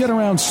hands. Get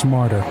around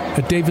smarter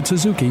at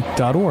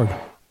davidsuzuki.org.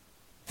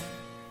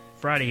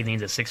 Friday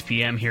evenings at 6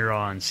 p.m. here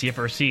on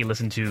CFRC,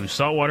 listen to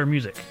Saltwater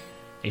Music,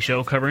 a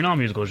show covering all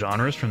musical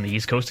genres from the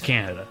East Coast of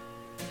Canada.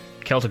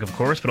 Celtic, of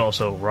course, but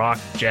also rock,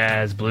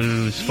 jazz,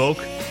 blues, folk,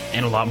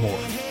 and a lot more.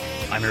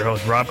 I'm your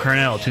host, Rob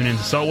Carnell. Tune in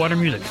to Saltwater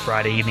Music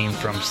Friday evenings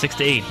from 6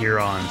 to 8 here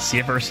on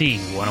CFRC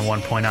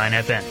 101.9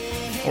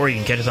 FM. or you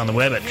can catch us on the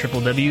web at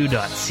www.cfrc.ca.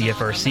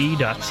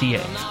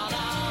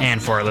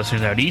 And for our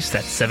listeners out east,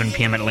 that's 7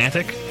 p.m.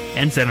 Atlantic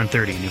and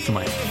 7:30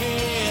 Newfoundland.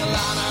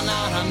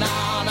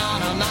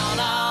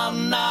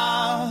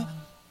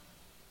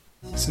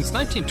 Since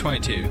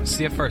 1922,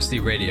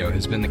 CFRC Radio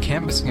has been the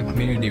campus and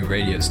community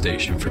radio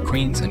station for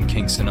Queens and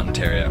Kingston,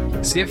 Ontario.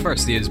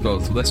 CFRC is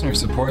both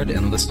listener-supported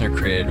and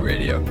listener-created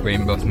radio,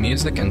 bringing both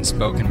music and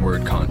spoken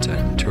word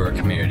content to our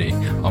community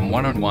on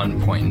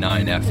 101.9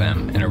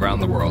 FM and around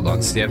the world on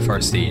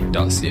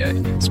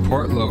CFRC.ca.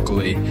 Support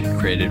locally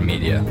created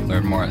media.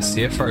 Learn more at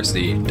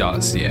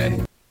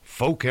CFRC.ca.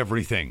 Folk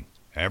Everything,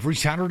 every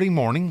Saturday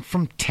morning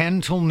from 10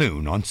 till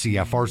noon on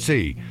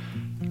CFRC.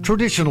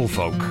 Traditional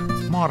folk,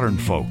 modern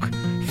folk,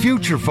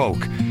 future folk,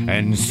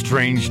 and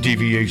strange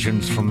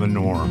deviations from the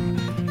norm.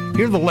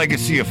 Hear the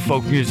legacy of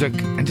folk music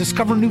and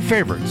discover new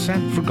favorites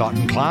and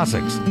forgotten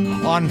classics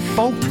on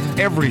Folk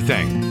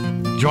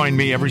Everything. Join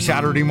me every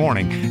Saturday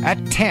morning at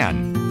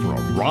 10 for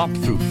a romp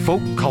through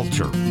folk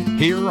culture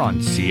here on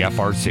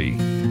CFRC.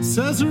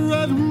 Says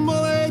Red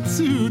Molly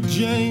to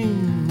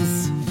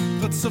James,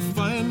 that's a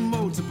fine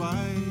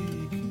motorbike.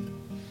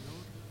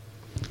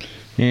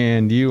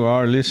 And you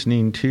are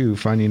listening to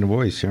Finding a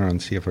Voice here on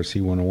CFRC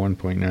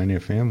 101.9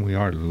 FM. We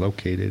are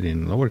located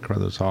in Lower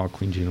Carruthers Hall,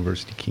 Queen's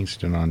University,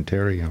 Kingston,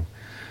 Ontario.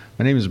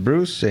 My name is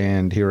Bruce,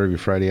 and here every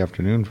Friday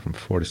afternoon from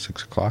 4 to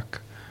 6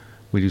 o'clock.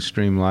 We do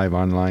stream live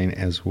online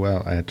as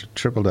well at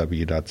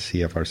www.cfrc.ca.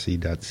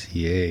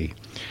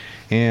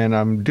 And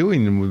I'm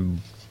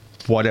doing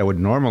what I would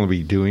normally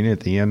be doing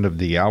at the end of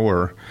the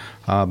hour,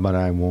 but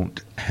I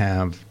won't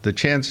have the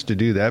chance to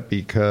do that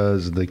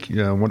because the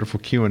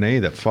wonderful Q&A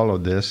that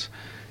followed this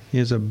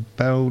is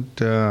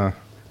about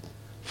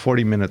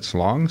 40 minutes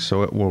long,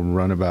 so it will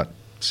run about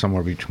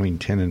somewhere between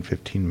 10 and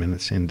 15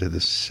 minutes into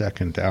the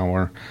second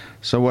hour.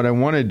 So what I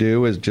want to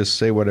do is just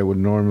say what I would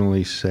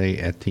normally say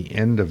at the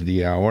end of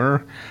the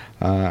hour.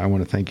 I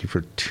want to thank you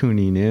for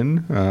tuning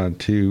in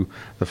to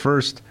the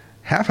first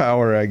half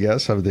hour, I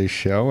guess, of this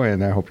show,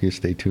 and I hope you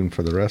stay tuned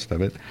for the rest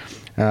of it.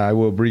 I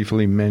will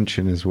briefly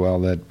mention as well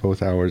that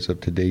both hours of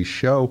today's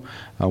show,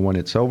 when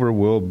it's over,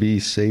 will be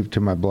saved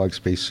to my blog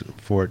space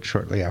for it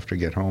shortly after I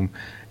get home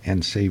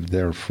and saved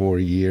there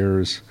for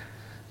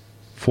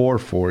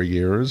 4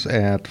 years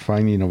at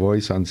Finding a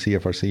Voice on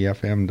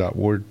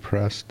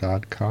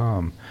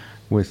cfrcfm.wordpress.com.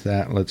 With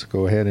that, let's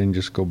go ahead and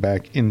just go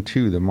back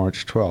into the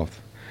March 12th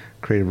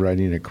Creative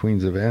Writing at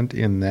Queens event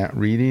in that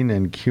reading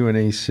and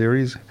Q&A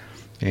series,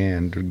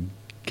 and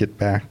get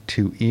back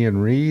to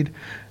Ian Reid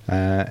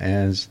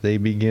as they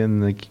begin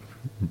the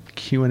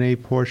Q&A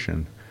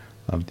portion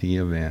of the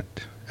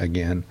event.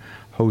 Again,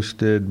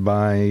 hosted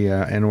by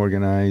and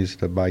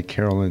organized by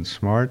Carolyn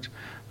Smart,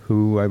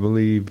 who I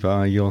believe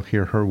you'll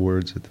hear her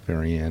words at the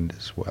very end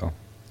as well.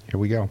 Here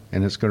we go,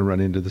 and it's going to run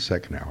into the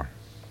second hour.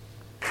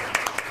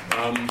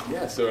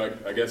 So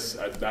I guess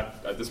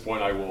at this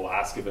point I will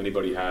ask if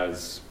anybody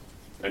has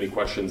any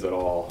questions at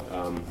all,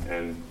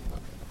 and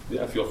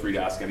feel free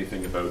to ask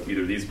anything about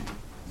either these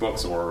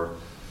books or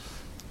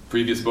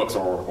previous books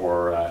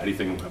or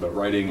anything about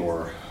writing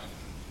or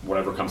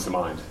whatever comes to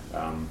mind.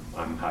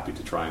 I'm happy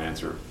to try and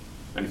answer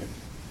anything.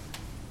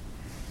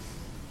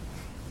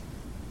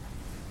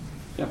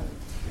 Yeah.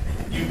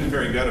 You've been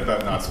very good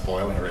about not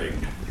spoiling,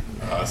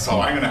 so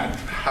I'm going to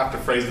have to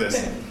phrase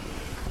this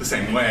the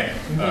same way.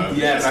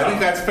 Yes. I think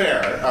that's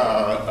fair.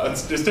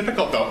 It's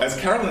difficult, though. As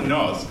Carolyn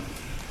knows,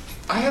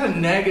 I had a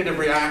negative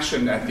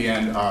reaction at the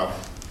end of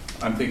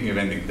I'm Thinking of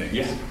Ending Things.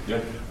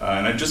 Yeah.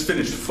 And I just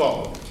finished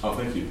Foe. Oh,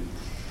 thank you.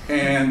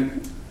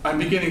 And I'm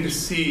beginning to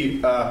see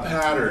a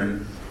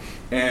pattern,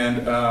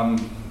 and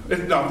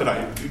it's not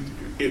that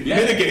it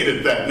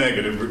mitigated that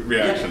negative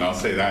reaction, I'll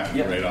say that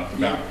right off the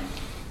bat.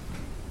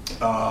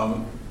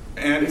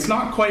 And it's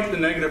not quite the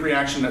negative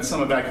reaction that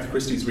some of Agatha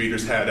Christie's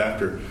readers had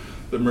after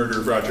the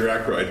murder of Roger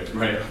Ackroyd.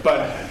 Right.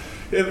 But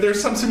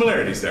there's some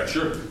similarities there.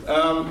 Sure.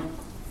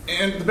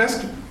 And the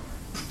best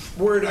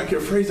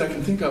phrase I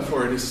can think of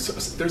for it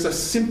is there's a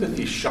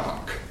sympathy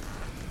shock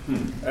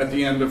at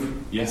the end of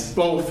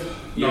both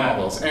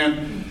novels.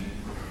 And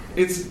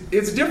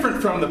it's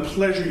different from the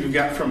pleasure you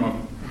get from a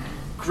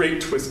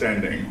great twist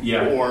ending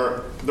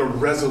or the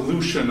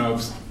resolution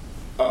of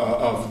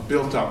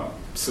built-up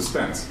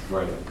suspense.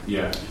 Right,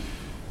 yeah.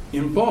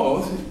 In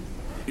both,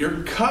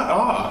 you're cut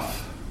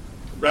off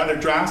rather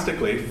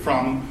drastically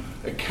from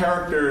a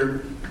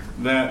character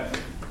that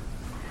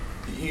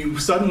you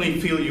suddenly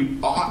feel you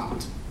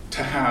ought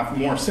to have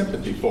more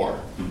sympathy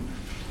for.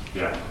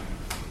 Yeah.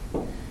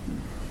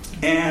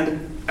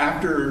 And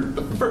after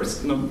the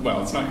first,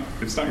 it's not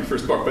your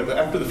first book, but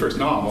after the first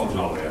novel,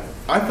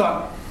 I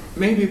thought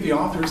maybe the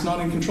author is not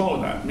in control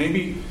of that.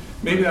 Maybe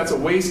that's a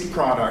waste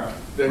product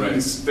that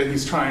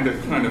he's trying to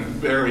kind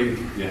of bury.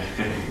 Yeah.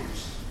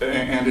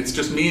 And it's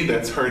just me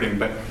that's hurting,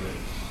 but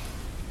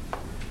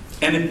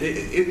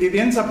it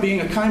ends up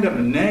being a kind of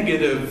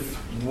negative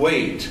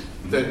weight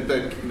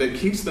that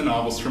keeps the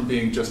novels from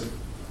being just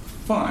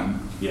fun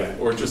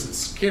or just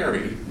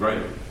scary.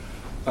 Right.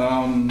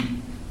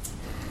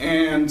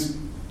 And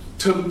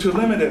to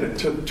limit it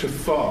to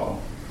Foe,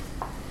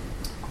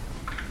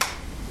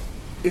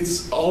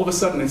 it's all of a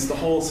sudden it's the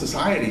whole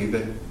society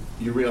that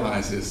you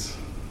realize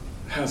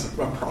has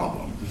a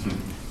problem.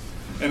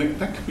 And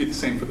that could be the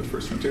same for the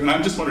first one too. And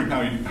I'm just wondering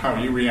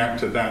how you react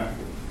to that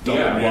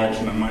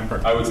reaction on my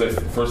part. I would say,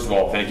 first of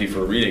all, thank you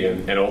for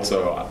reading, and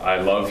also I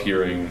love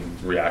hearing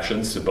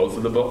reactions to both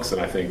of the books,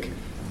 and I think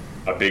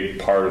a big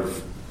part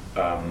of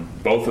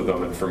both of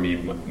them, and for me,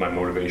 my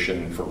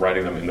motivation for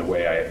writing them in the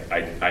way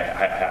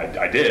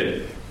I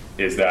did,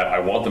 is that I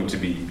want them to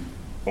be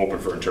open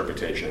for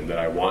interpretation, that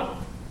I want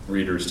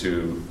readers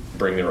to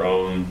bring their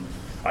own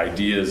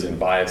ideas and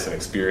bias and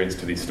experience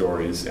to these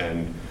stories,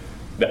 and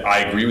I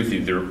agree with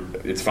you.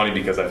 It's funny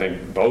because I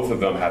think both of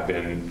them have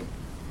been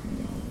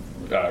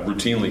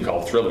routinely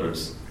called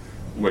thrillers,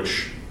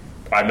 which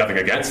I have nothing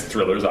against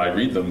thrillers. I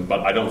read them,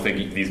 but I don't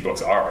think these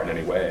books are in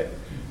any way.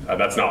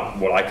 That's not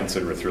what I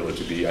consider a thriller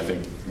to be. I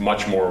think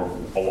much more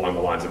along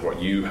the lines of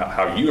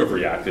how you have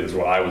reacted is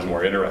what I was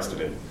more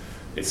interested in.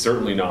 It's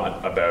certainly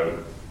not about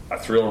a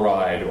thrill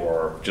ride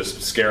or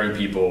just scaring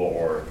people,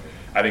 or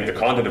I think the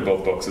content of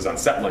both books is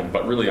unsettling,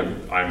 but really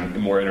I'm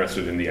more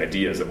interested in the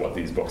ideas of what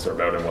these books are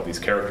about and what these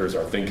characters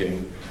are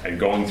thinking and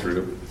going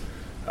through.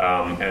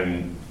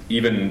 And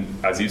even,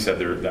 as you said,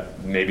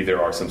 maybe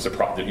there are some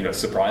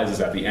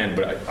surprises at the end,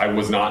 but I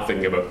was not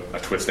thinking about a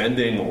twist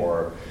ending,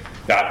 or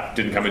that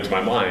didn't come into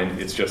my mind.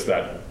 It's just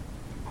that,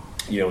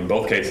 in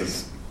both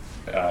cases,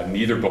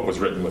 neither book was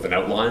written with an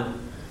outline,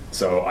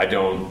 so I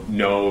don't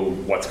know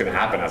what's going to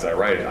happen as I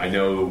write it. I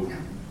know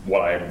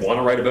what I want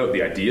to write about,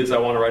 the ideas I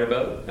want to write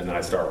about, and then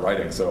I start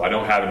writing. So I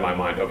don't have in my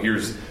mind, I'm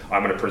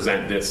going to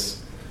present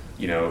this,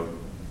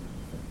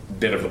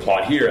 bit of the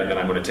plot here, and then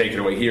I'm going to take it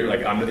away here. I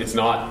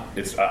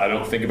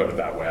don't think about it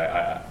that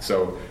way.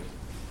 So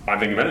I'm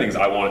thinking of many things.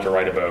 I wanted to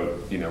write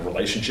about,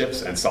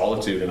 relationships and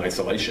solitude and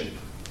isolation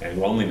and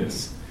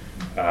loneliness.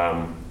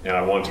 And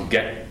I wanted to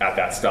get at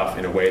that stuff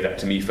in a way that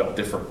to me felt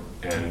different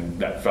and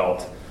that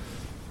felt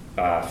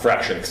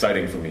fresh and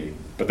exciting for me.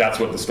 But that's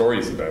what the story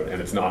is about,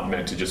 and it's not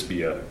meant to just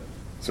be a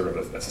sort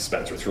of a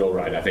suspense or thrill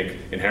ride. I think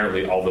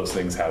inherently all those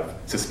things have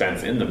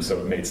suspense in them, so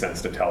it made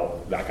sense to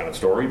tell that kind of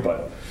story.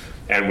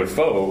 And with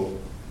Foe,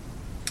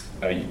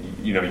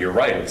 you're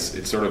right.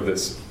 It's sort of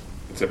this.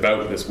 It's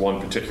about this one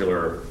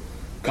particular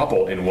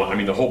couple in one. I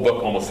mean, the whole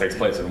book almost takes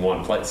place in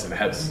one place, in a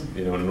house,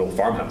 in an old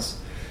farmhouse.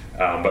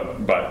 But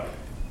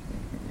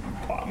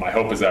my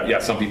hope is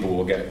that some people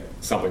will get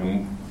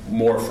something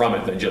more from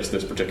it than just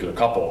this particular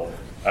couple.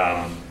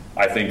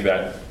 I think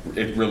that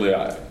it really.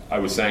 I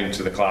was saying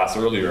to the class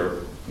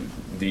earlier,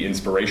 the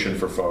inspiration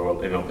for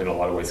Foe in a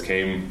lot of ways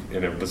came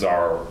in a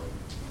bizarre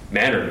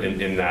manner.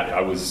 In that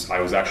I was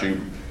actually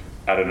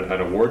at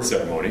an award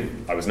ceremony.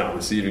 I was not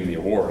receiving the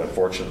award,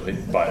 unfortunately,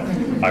 but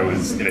I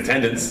was in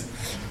attendance,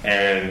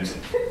 and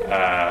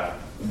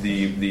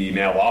the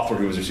male author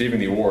who was receiving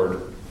the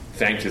award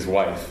thanked his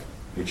wife,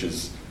 which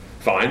is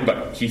fine,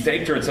 but he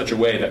thanked her in such a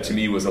way that to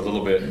me was a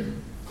little bit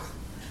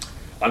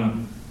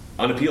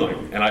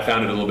unappealing, and I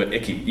found it a little bit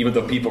icky, even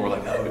though people were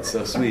like, "Oh, it's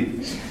so sweet."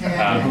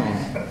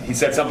 He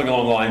said something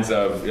along the lines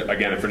of,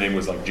 again, if her name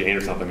was like Jane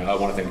or something, I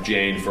want to thank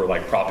Jane for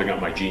propping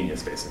up my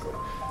genius, basically.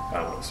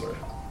 Sorry.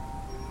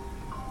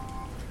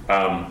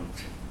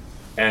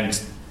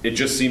 And it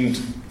just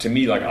seemed to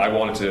me like I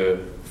wanted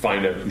to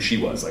find out who she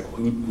was, like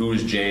who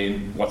is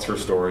Jane, what's her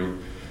story.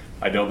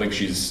 I don't think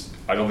she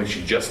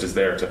just is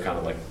there to kind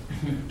of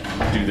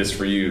do this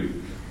for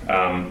you.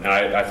 And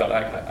I thought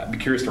I'd be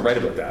curious to write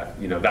about that,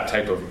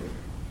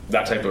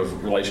 that type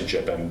of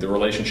relationship, and the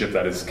relationship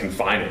that is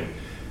confining,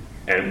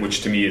 and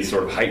which to me is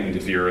sort of heightened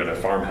if you're in a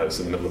farmhouse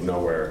in the middle of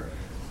nowhere,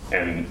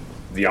 and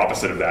the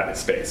opposite of that is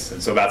space.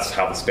 And so that's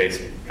how the space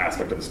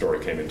aspect of the story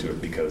came into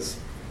it, because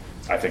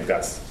I think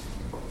that's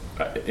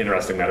an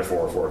interesting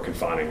metaphor for a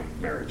confining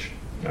marriage.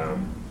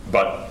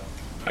 But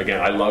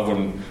again, I love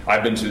when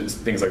I've been to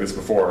things like this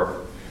before,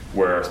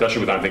 where,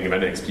 especially with I'm Thinking of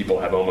Endings, people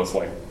have almost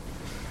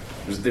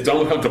it's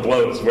almost come to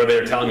blows where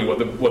they're telling me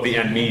what the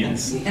end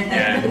means,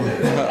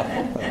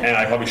 and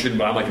I probably shouldn't,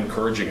 but I'm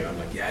encouraging it. I'm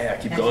like, yeah,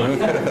 keep going,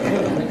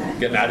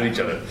 get mad at each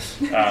other.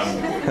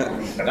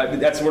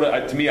 That's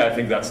what to me. I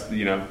think that's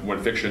when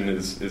fiction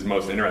is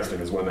most interesting,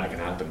 is when that can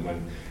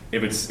happen.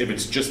 If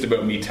it's just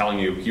about me telling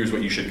you, here's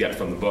what you should get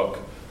from the book,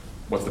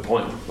 what's the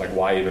point?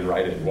 Why even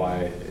write it?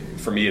 Why?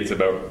 For me, it's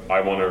about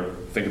I want to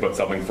think about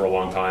something for a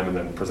long time and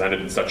then present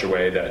it in such a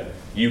way that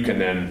you can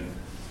then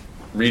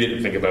read it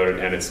and think about it,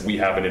 and we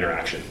have an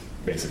interaction,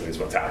 basically, is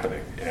what's happening.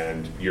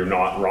 And you're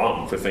not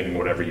wrong for thinking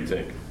whatever you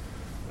think.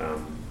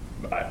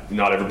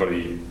 Not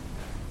everybody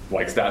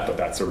likes that, but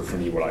that's sort of, for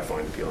me, what I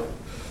find appealing.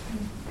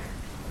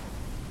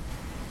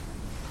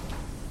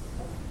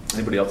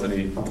 Anybody else,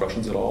 any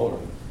questions at all? Or?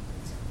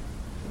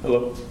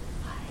 Hello?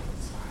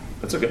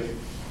 That's okay.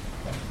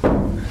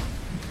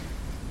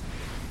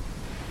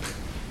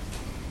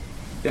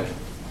 Yeah.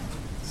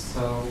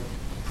 So,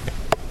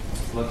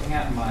 looking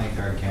at my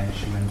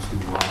gargantuan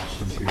to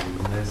watch and to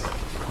read list,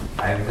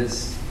 I have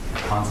this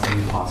constant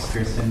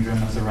imposter syndrome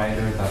as a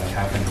writer, that I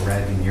haven't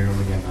read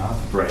nearly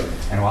enough. Right.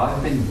 And while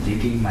I've been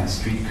digging my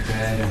street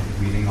cred and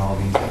reading all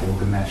these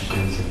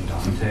Gilgameshes and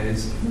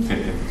Dantes,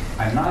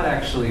 I'm not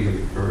actually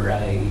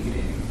writing.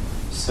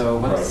 So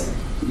what's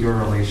your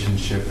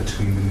relationship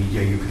between the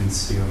media you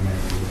consume and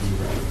what you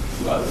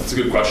write? That's a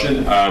good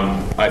question.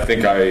 I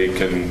think I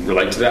can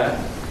relate to that.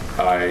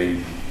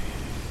 I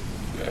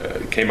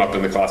came up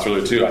in the class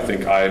earlier too. I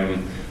think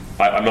I'm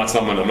not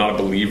a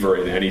believer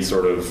in any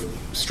sort of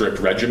strict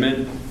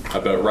regimen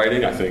about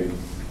writing. I think,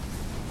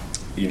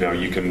 you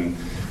can,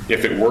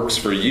 if it works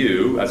for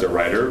you as a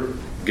writer,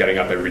 getting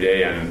up every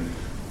day and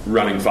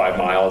running 5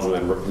 miles and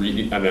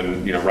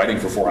then writing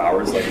for 4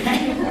 hours, like,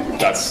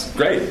 that's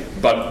great.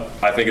 But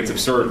I think it's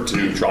absurd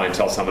to try and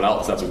tell someone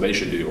else that's what they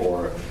should do,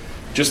 or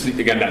just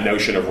again that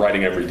notion of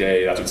writing every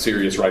day. That's what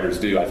serious writers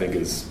do. I think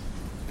is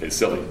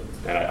silly,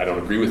 and I don't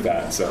agree with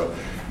that. So.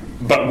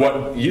 But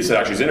what you said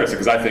actually is interesting,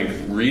 because I think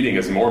reading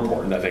is more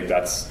important. I think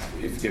that's,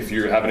 if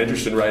you have an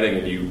interest in writing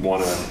and you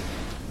want to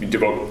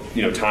devote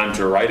time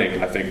to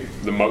writing, I think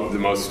the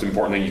most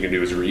important thing you can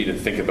do is read and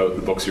think about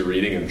the books you're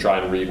reading and try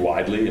and read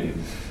widely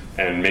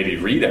and maybe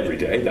read every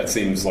day. That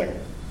seems like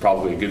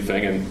probably a good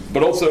thing.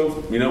 But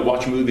also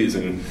watch movies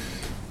and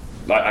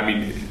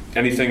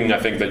anything I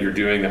think that you're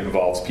doing that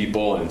involves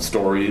people and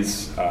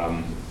stories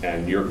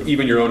and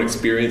even your own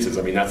experiences.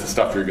 That's the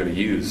stuff you're going to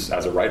use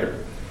as a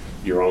writer.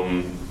 Your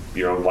own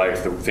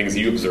life, the things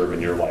you observe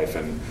in your life,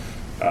 and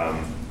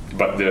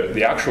but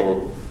the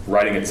actual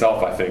writing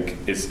itself, I think,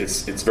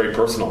 it's very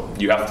personal.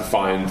 You have to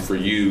find for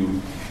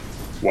you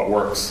what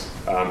works,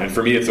 and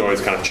for me, it's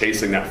always kind of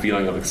chasing that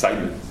feeling of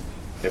excitement.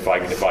 If I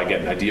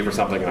get an idea for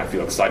something and I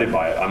feel excited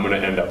by it, I'm going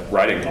to end up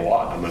writing a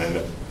lot.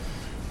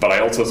 But I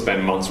also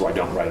spend months where I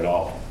don't write at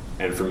all.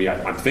 And for me,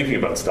 I'm thinking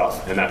about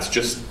stuff, and that's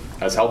just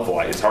as helpful.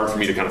 It's hard for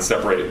me to kind of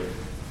separate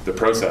the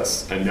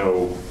process and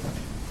know.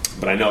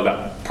 But I know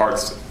that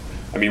parts.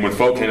 When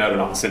Folk came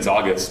out since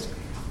August,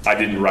 I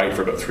didn't write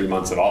for about 3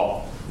 months at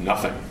all.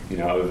 Nothing,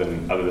 other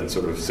than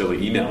sort of silly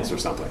emails or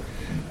something.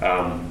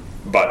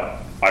 But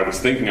I was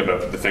thinking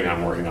about the thing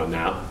I'm working on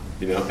now,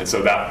 and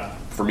so that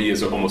for me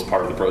is almost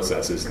part of the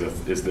process. Is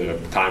the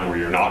time where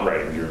you're not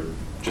writing, you're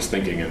just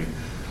thinking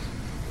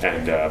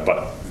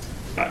but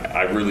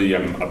I really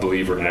am a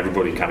believer in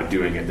everybody kind of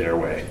doing it their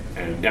way,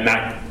 and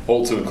that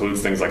also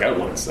includes things like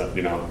outlines.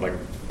 Like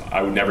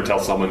I would never tell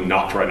someone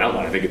not to write an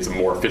outline. I think it's a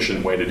more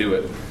efficient way to do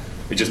it.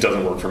 It just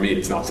doesn't work for me.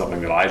 It's not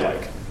something that I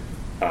like.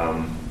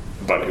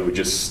 But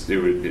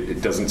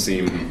it doesn't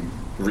seem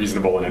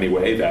reasonable in any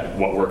way that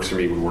what works for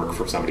me would work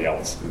for somebody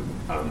else.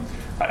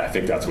 I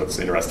think that's what's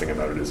interesting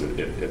about it, is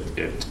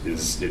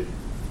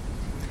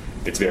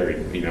it's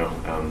varied,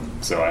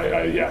 So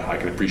I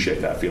can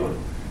appreciate that feeling.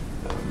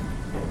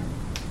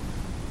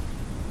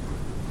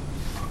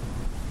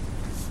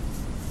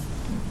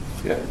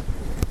 Yeah.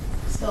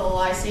 So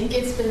I think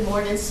it's been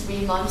more than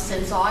 3 months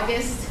since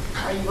August.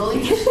 Are you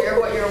willing to share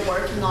what you're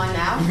working on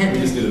now? Let me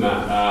just do the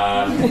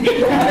math.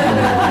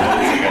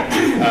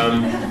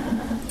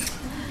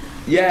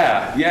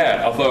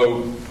 Yeah.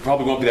 Although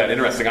probably won't be that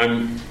interesting.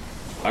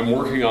 I'm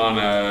working on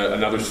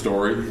another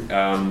story,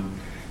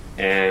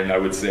 and I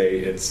would say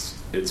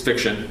it's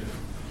fiction.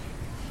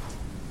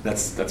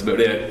 That's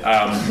about it.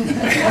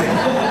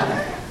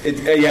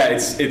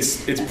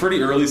 It's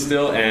pretty early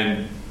still,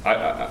 and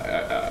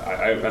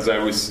I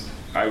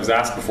was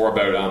asked before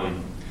about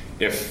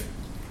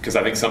because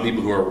I think some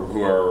people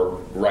who are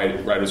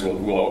writers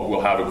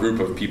will have a group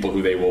of people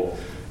who they will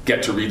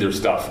get to read their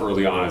stuff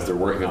early on as they're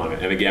working on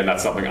it. And again,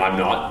 that's something I'm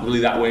not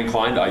really that way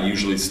inclined. I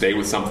usually stay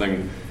with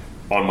something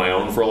on my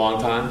own for a long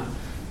time,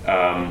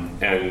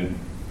 and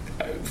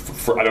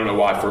I don't know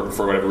why,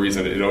 for whatever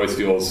reason, it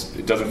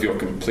doesn't feel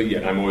complete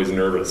yet. I'm always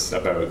nervous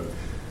about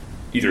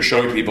either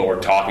showing people or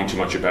talking too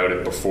much about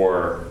it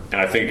before. And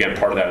I think again,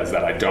 part of that is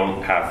that I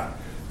don't have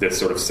this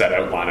sort of set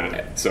outline.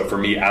 And so for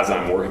me, as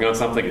I'm working on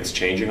something, it's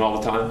changing all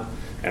the time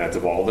and it's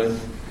evolving.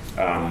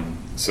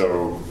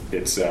 So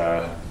it's,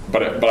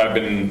 but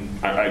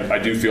I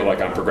do feel like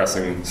I'm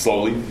progressing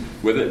slowly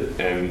with it.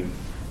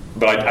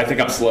 But I think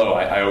I'm slow.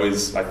 I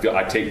waste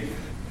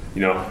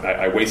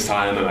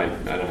time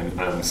and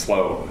I'm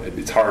slow.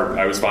 It's hard.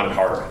 I always find it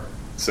harder.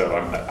 So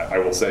I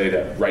will say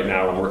that right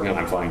now I'm working on,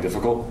 I'm finding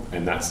difficult,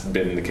 and that's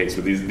been the case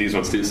with these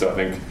ones too. So I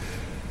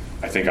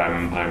think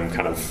I'm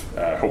kind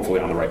of hopefully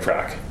on the right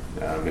track.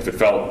 If it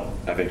felt,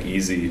 I think,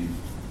 easy,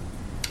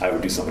 I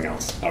would do something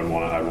else. I would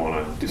want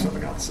to do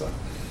something else. So.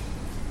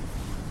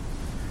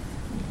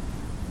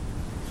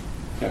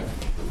 Yeah.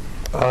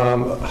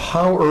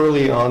 How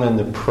early on in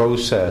the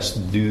process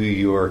do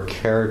your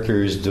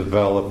characters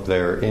develop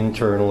their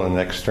internal and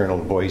external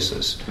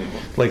voices?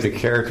 Mm-hmm. Like the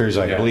characters,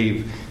 I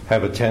believe,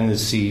 have a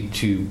tendency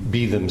to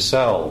be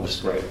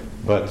themselves. Right.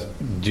 But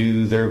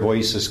do their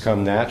voices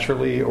come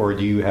naturally, or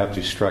do you have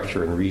to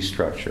structure and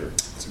restructure?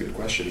 That's a good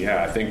question.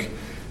 Yeah, I think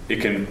it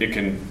can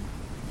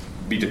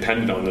be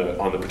dependent on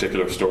the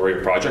particular story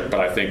or project, but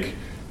I think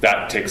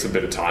that takes a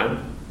bit of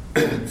time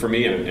for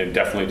me, and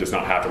definitely does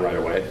not happen right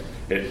away.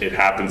 it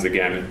happens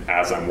again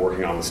as I'm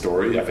working on the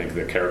story. I think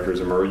the characters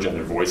emerge and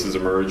their voices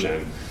emerge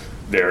and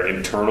their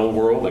internal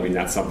world. I mean,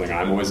 that's something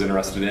I'm always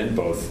interested in.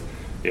 Both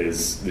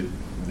is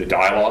the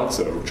dialogue,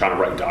 so trying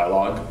to write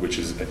dialogue, which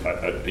is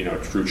a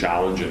true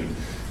challenge, and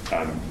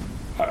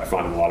I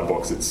find in a lot of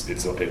books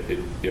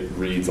it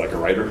reads like a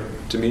writer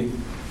to me,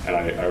 and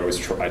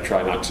I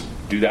try not to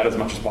do that as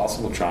much as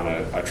possible.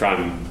 I try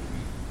and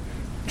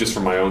just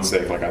for my own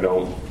sake, like I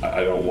don't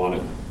want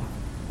it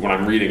when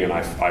I'm reading and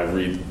I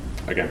read,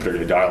 again,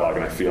 particularly dialogue,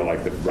 and I feel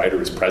like the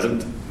writer is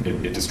present,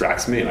 it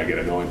distracts me and I get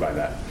annoyed by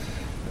that.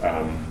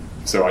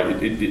 So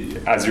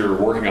as you're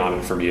working on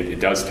it, for me, it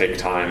does take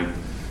time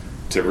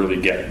to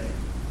really get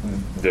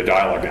the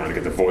dialogue down, to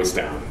get the voice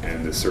down,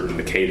 and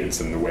the cadence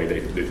and the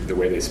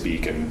way they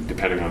speak, and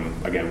depending on,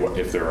 again, what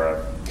if they're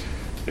a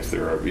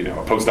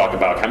postdoc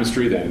about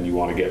chemistry, then you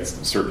want to get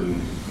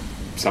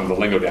some of the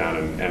lingo down,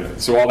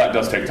 and so all that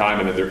does take time,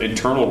 and then their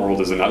internal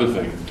world is another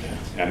thing.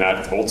 And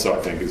that also,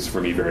 I think, is for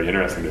me very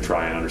interesting to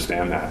try and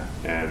understand that.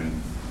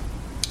 And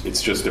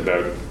it's just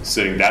about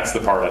sitting. That's the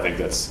part I think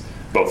that's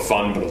both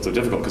fun but also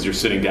difficult, because you're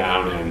sitting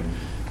down and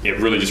it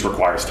really just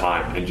requires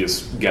time and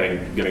just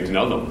getting to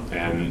know them.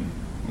 And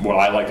what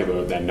I like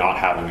about them not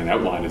having an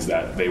outline is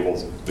that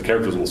the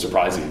characters will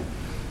surprise you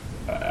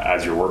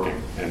as you're working,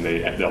 and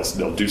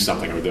they'll do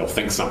something or they'll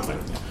think something.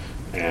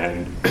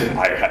 And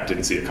I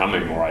didn't see it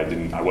coming, or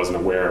I wasn't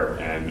aware,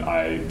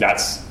 and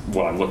that's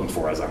what I'm looking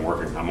for as I'm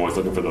working. I'm always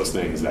looking for those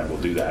things that will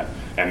do that,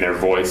 and their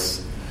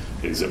voice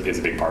is a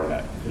big part of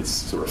that. It's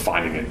sort of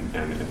finding it,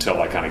 and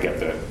until I kind of get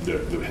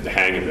the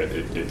hang of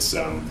it, it's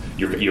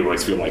you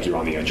always feel like you're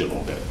on the edge a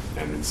little bit,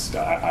 and it's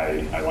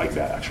I like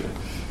that actually.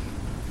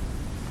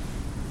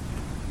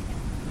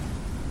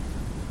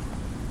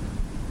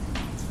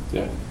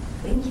 Yeah.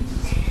 Thank you.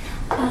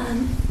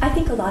 I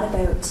think a lot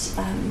about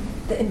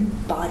the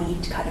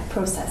embodied kind of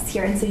process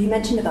here. And so you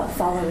mentioned about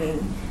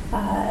following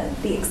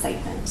the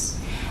excitement.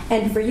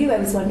 And for you, I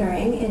was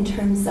wondering, in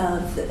terms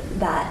of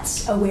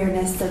that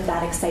awareness of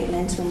that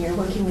excitement when you're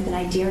working with an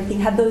idea or thing,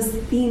 have those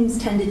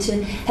themes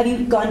have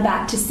you gone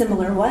back to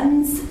similar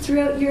ones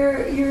throughout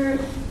your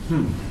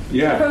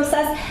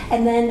process?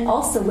 And then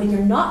also, when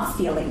you're not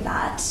feeling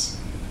that,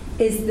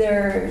 is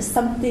there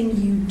something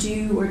you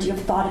do, or do you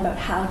have thought about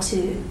how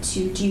do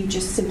you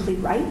just simply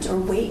write or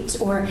wait,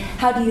 or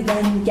how do you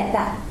then get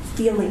that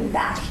feeling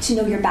back, to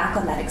know you're back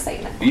on that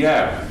excitement?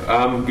 Yeah,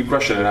 good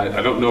question. And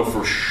I don't know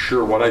for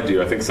sure what I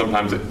do. I think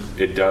sometimes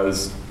it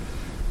does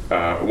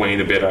wane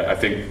a bit. I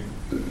think,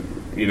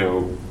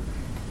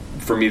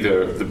 for me,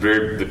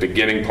 the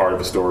beginning part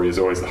of a story is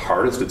always the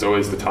hardest. It's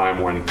always the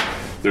time when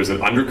there's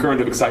an undercurrent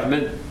of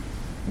excitement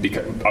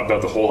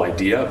about the whole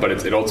idea, but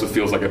it also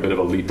feels like a bit of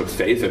a leap of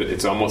faith.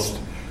 It's almost,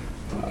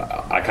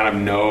 I kind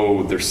of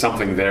know there's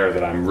something there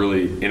that I'm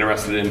really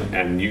interested in,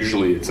 and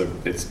usually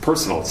it's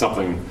personal. It's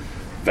something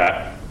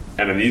that,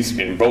 and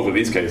in both of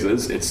these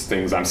cases, it's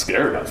things I'm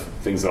scared of,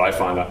 things that I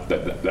find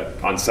that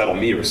unsettle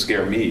me or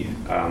scare me,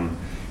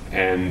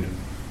 and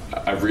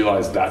I've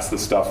realized that's the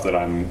stuff that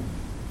I'm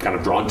kind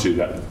of drawn to.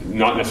 That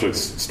not necessarily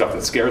stuff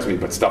that scares me,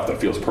 but stuff that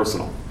feels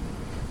personal.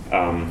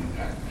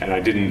 And I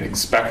didn't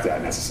expect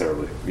that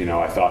necessarily.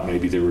 I thought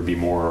maybe there would be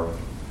more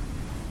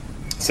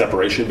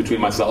separation between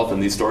myself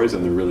and these stories,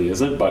 and there really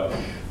isn't. But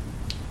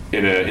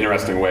in an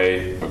interesting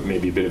way,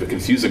 maybe a bit of a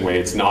confusing way,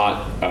 it's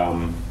not.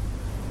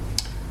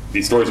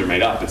 These stories are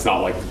made up. It's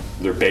not like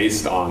they're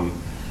based on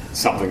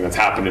something that's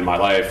happened in my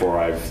life, or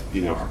I've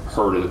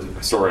heard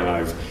a story,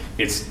 and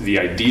it's the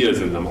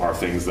ideas in them are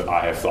things that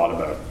I have thought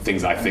about,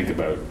 things I think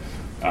about,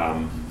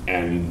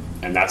 and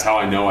that's how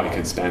I know I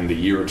can spend a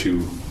year or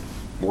two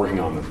working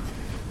on them.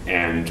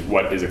 And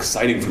what is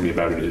exciting for me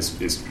about it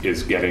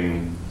is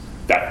getting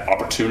that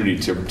opportunity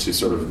to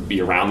sort of be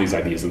around these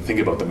ideas and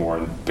think about them more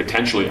and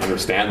potentially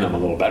understand them a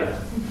little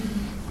better.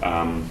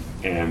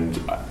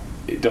 And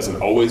it doesn't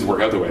always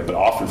work out that way, but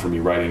often for me,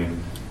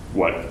 writing,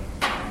 what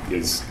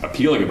is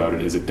appealing about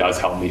it is it does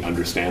help me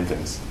understand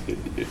things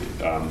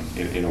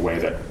in a way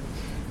that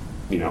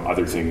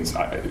other things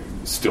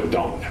still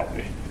don't help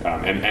me.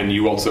 And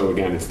you also,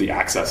 again, it's the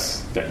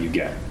access that you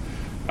get.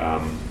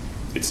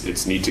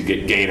 It's neat to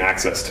gain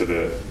access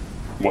to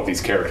what these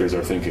characters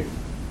are thinking,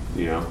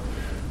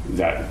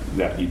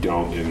 that you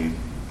don't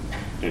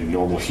in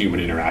normal human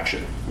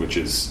interaction, which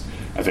is,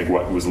 I think,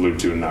 what was alluded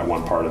to in that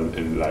one part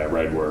that I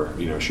read where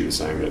she was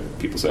saying that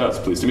people say, "Oh, it's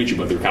pleased to meet you,"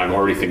 but they're kind of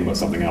already thinking about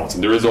something else.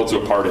 And there is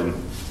also a part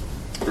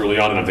early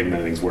on, and I'm thinking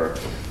of things where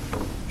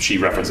she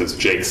references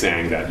Jake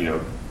saying that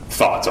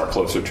thoughts are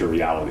closer to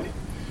reality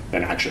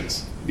than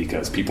actions,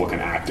 because people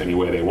can act any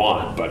way they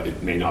want, but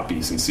it may not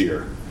be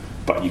sincere.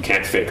 But you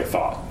can't fake a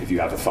thought. If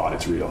you have a thought,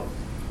 it's real.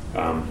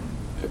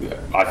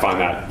 I find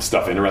that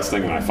stuff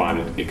interesting, and I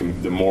find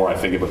the more I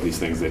think about these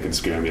things, they can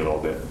scare me a little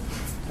bit.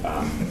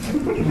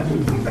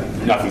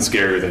 Nothing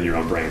scarier than your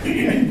own brain,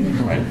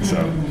 right?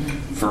 So,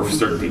 for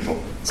certain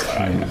people. So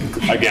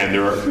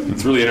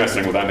it's really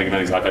interesting with ending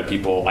events. I've had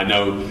people, I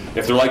know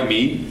if they're like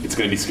me, it's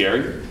going to be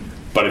scary.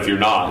 But if you're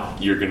not,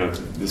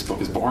 this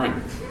book is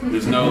boring.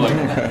 There's no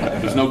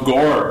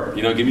gore.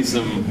 Give me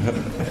some.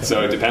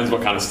 So it depends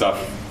what kind of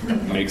stuff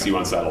makes you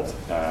unsettled.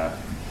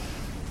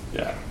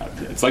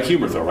 It's like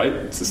humor, though, right?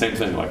 It's the same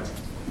thing. Like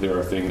there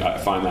are things I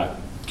find that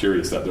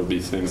curious that there'll be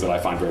things that I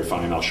find very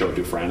funny, and I'll show it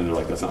to a friend, and they're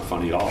like, "That's not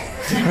funny at all."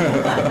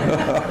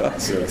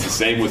 So it's the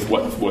same with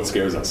what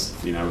scares us.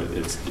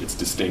 It's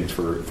distinct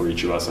for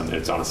each of us, and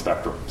it's on a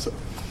spectrum. So.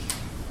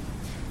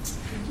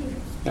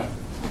 Yeah.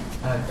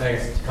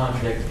 Thanks. To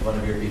contradict one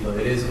of your people,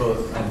 it is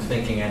both I'm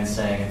thinking and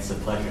saying it's a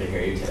pleasure to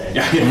hear you today.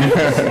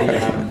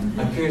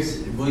 I'm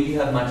curious, will you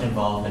have much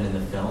involvement in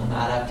the film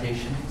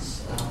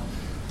adaptations?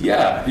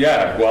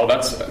 Yeah. Well,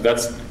 that's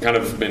kind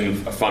of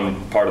been a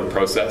fun part of the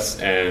process.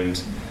 And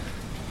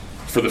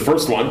for the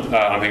first one,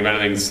 I'm thinking about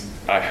things.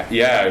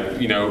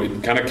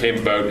 It kind of came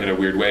about in a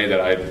weird way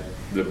that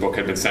the book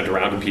had been sent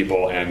around to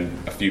people, and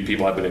a few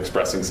people had been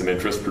expressing some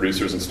interest,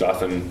 producers and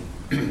stuff, and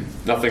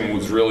nothing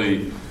was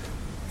really,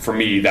 for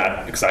me,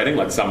 that exciting.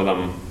 Like some of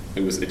them,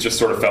 it just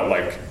sort of felt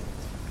like,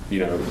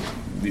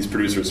 these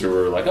producers who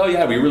were like, "Oh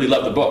yeah, we really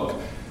love the book,"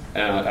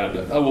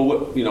 and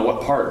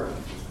what part?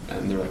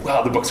 And they're like,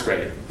 "Wow, the book's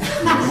great."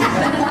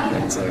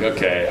 It's like,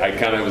 okay, I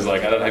kind of was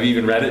like, have you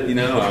even read it?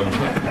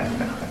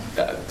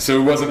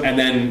 So it wasn't. And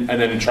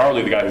then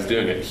Charlie, the guy who's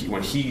doing it,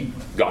 when he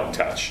got in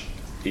touch,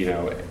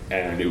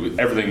 and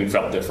everything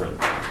felt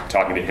different.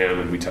 Talking to him,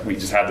 and we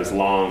just had this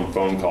long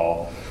phone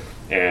call,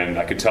 and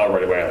I could tell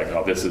right away, like,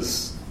 oh, this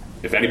is.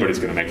 If anybody's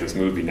going to make this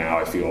movie now,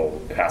 I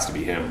feel it has to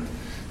be him.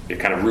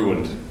 It kind of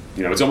ruined.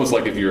 It's almost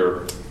like if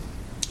you're,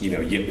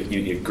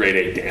 you grade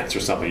 8 dance or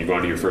something. You're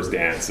going to your first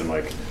dance, and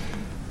like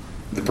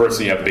the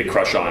person you have a big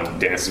crush on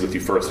dances with you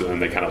first, and then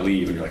they kind of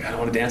leave, and you're like, I don't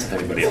want to dance with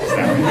anybody else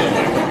now.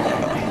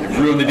 You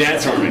ruined the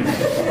dance for me.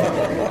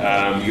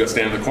 You go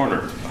stand in the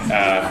corner.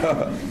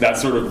 That's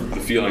sort of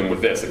the feeling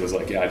with this. It was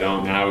like, I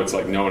don't. Now it's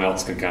like no one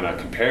else can kind of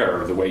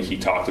compare the way he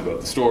talked about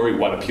the story,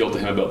 what appealed to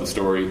him about the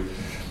story,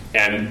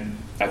 and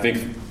I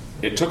think.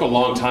 It took a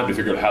long time to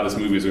figure out how this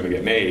movie was going to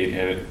get made,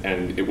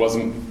 and it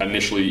wasn't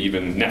initially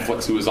even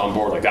Netflix who was on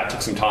board. Like that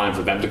took some time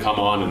for them to come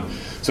on, and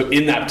so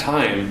in that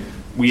time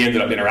we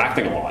ended up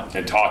interacting a lot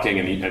and talking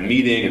and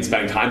meeting and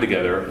spending time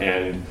together,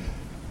 and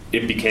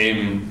it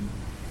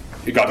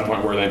got to the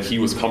point where then he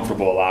was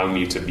comfortable allowing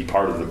me to be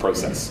part of the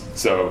process.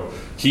 So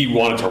he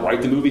wanted to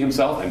write the movie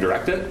himself and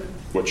direct it,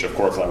 which of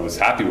course I was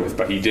happy with,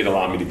 but he did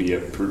allow me to be a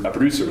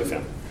producer with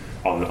him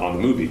on the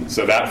movie.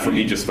 So that for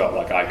me just felt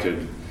like I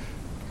could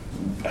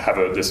have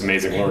this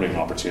amazing learning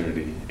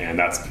opportunity, and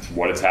that's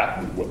what's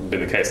been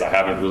the case. I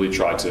haven't really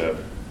tried to,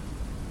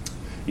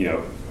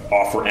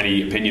 offer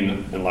any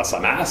opinion unless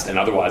I'm asked, and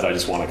otherwise I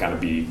just want to kind of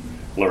be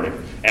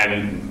learning.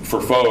 And for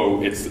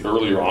Foe, it's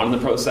earlier on in the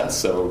process,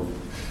 so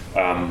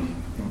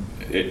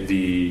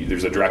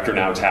there's a director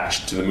now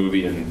attached to the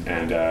movie,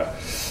 and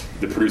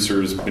the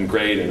producer's been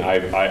great, and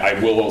I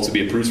will also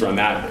be a producer on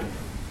that.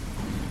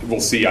 We'll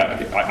see.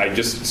 I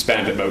just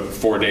spent about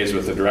 4 days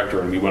with the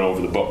director, and we went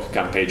over the book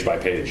kind of page by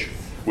page,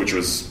 which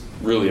was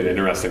really an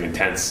interesting,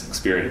 intense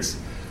experience.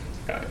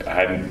 I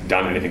hadn't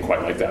done anything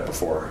quite like that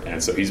before,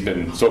 and so he's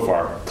been so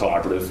far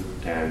collaborative,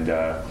 and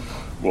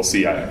we'll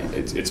see.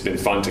 It's been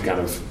fun to kind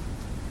of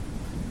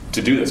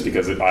to do this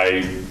because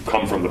I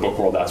come from the book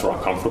world. That's where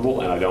I'm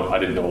comfortable, and I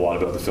didn't know a lot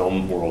about the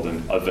film world,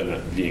 and other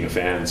than being a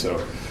fan, so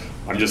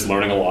I'm just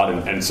learning a lot.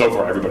 And so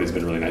far, everybody's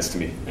been really nice to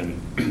me, and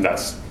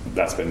that's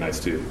been nice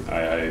too.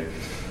 I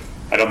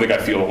don't think I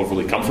feel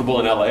overly comfortable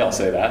in LA, I'll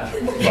say that,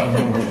 but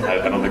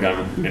I don't think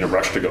I'm in a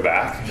rush to go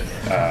back,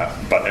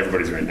 but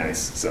everybody's very nice,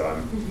 so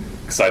I'm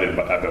excited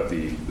about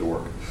the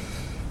work.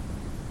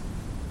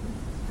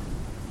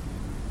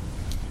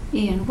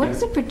 Ian, what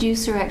does a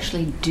producer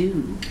actually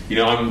do?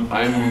 I'm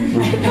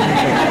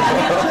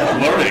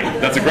learning.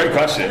 That's a great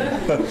question,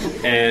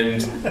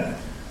 and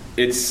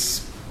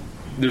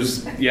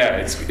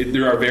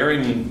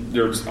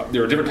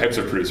there are different types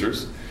of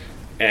producers,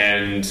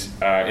 and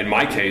in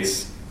my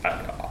case,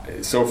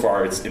 so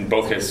far it's in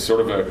both cases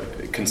sort of a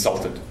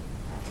consultant.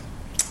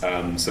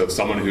 So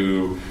someone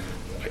who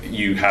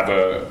you have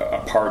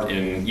a part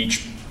in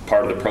each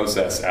part of the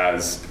process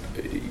as.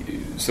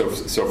 So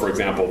for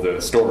example,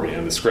 the story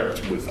and the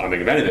script with On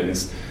Think of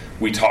Anythings,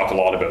 we talked a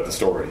lot about the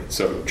story.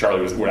 So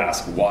Charlie would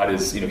ask, what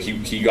is,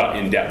 he got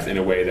in depth in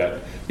a way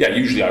that,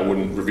 usually I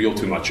wouldn't reveal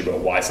too much about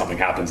why something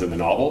happens in the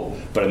novel,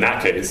 but in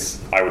that case,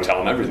 I would tell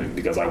him everything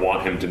because I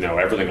want him to know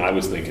everything I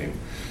was thinking.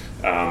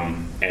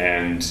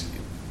 And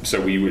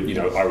so we would,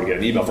 I would get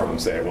an email from him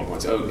and say at one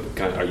point,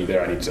 are you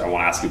there? I want to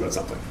ask you about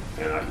something.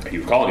 And he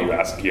would call and he would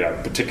ask, he had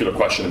a particular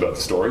question about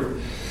the story,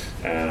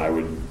 and I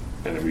would.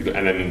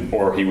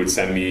 Or he would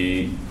send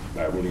me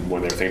when they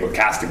were thinking about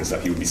casting and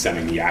stuff. He would be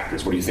sending me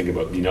actors. What do you think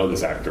about?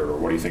 This actor? Or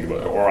what do you think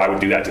about? Or I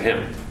would do that to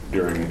him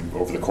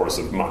over the course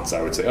of months.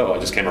 I would say, I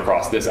just came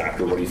across this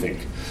actor. What do you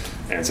think?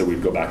 And so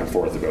we'd go back and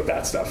forth about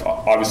that stuff.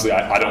 Obviously,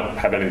 I don't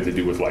have anything to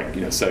do with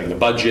setting the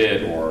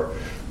budget or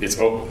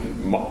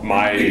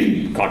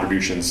my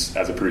contributions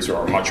as a producer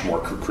are much more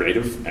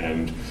creative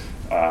and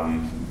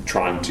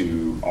trying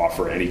to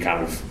offer any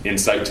kind of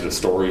insight to the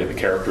story and the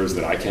characters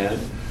that I can.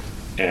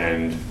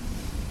 And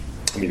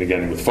I mean,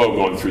 again, with Fo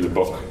going through the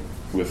book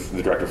with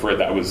the director for it,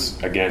 that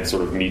was, again,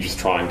 sort of me just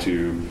trying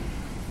to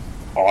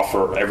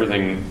offer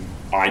everything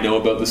I know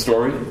about the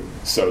story,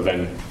 so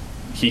then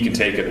he can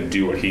take it and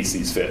do what he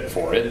sees fit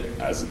for it,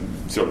 as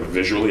sort of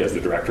visually as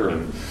the director.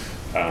 And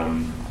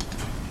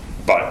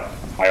but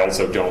I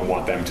also don't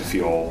want them to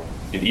feel,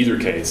 in either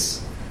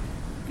case,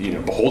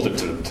 beholden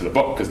to the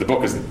book, because the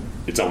book is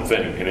its own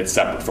thing and it's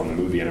separate from the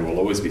movie, and it will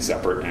always be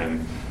separate.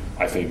 And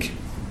I think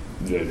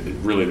the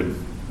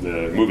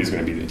movie is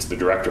going to be, it's the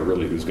director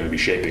really who's going to be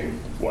shaping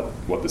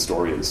what the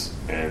story is.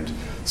 And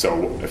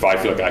so if I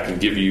feel like I can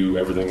give you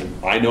everything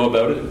I know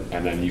about it,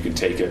 and then you can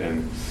take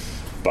it,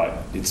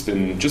 but it's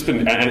been it's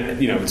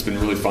been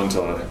really fun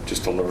to learn.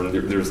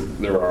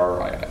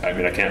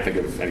 I can't think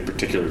of any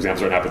particular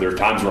examples right now, but there are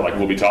times where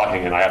we'll be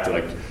talking and I have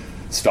to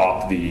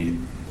stop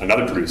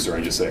another producer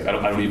and just say, I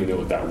don't even know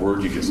what that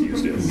word you just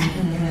used is.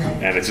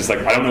 And it's just I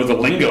don't know the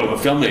lingo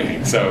of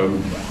filmmaking. So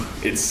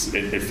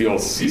it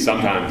feels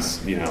sometimes,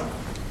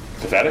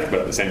 pathetic, but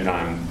at the same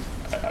time,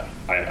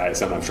 I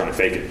sometimes try and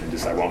fake it and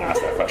I won't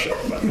ask that question.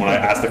 But when I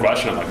ask the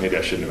question, I'm like, maybe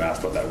I shouldn't have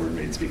asked what that word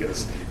means,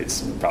 because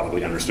it's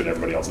probably understood.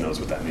 Everybody else knows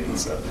what that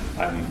means. So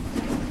I'm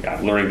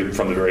learning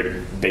from the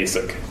very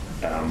basic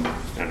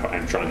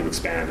and trying to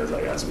expand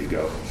as we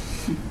go.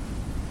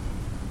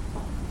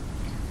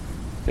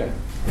 Yeah.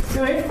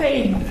 So if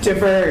they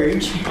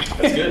diverge...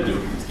 That's good.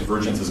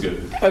 Divergence is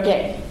good.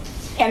 Okay.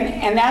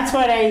 And that's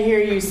what I hear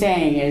you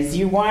saying, is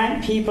you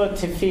want people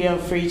to feel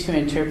free to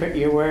interpret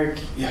your work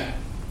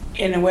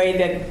in a way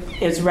that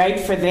is right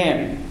for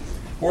them.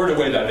 Or in a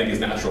way that I think is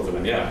natural for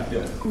them, yeah.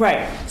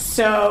 Right.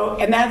 So,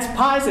 and that's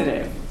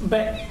positive.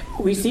 But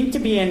we seem to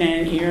be in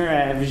an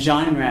era of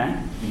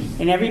genre,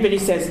 and everybody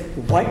says,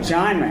 what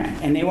genre?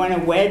 And they want to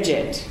wedge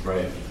it.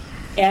 Right.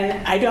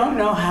 And I don't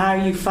know how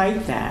you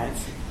fight that.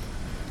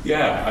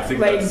 Yeah, I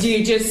think do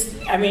you just,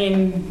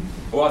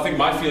 well, I think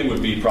my feeling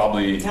would be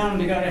probably... Tell them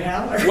to go to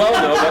hell? Well,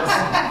 no,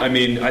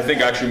 I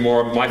think actually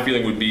more, my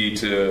feeling would be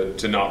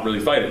to not really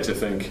fight it, to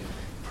think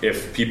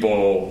if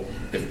people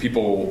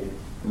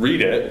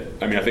read it,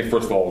 I think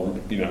first of all,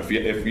 if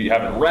you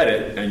haven't read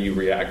it and you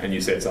react and you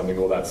say something,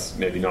 well, that's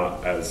maybe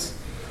not as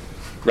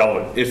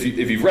relevant. If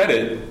you've read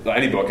it,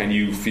 any book, and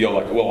you feel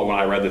like, well, when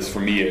I read this, for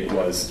me it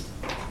was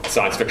a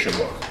science fiction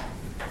book,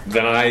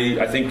 then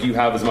I think you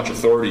have as much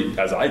authority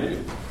as I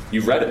do.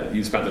 You've read it,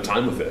 you've spent the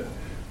time with it.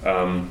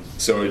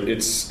 So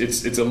it's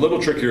a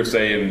little trickier,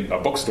 say, in a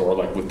bookstore,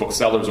 like with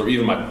booksellers, or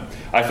even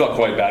I felt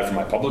quite bad for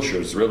my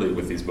publishers, really,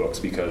 with these books,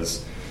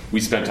 because we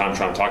spent time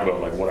trying to talk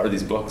about, what are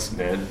these books,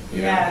 man?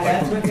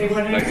 That's what they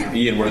want to know.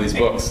 Ian, what are these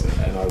books?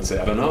 And I would say,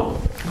 I don't know.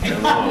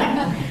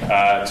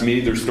 To me,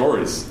 they're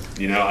stories,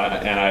 and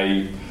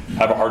I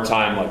have a hard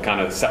time, kind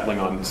of settling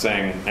on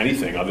saying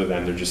anything other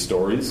than they're just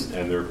stories,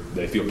 and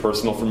they feel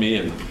personal for me.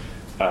 And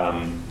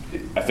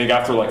I think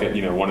after,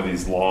 one of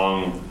these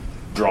long,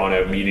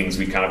 drawn-out meetings,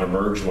 we kind of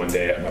emerged one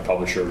day at my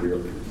publisher. We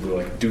were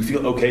like, do you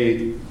feel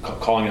okay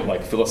calling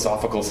it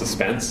philosophical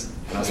suspense?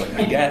 And I was like,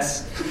 I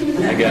guess.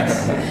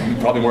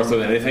 Probably more so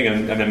than anything.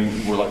 And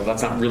then we're like,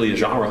 that's not really a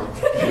genre.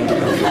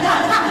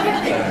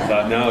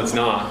 No, it's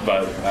not.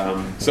 But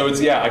so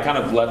it's, I kind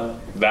of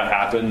let that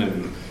happen,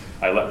 and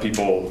I let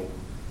people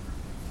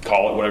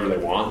call it whatever they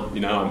want.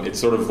 It's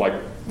sort of like,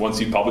 once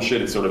you publish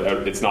it, it's sort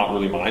of, it's not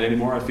really mine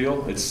anymore, I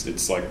feel.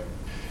 It's like,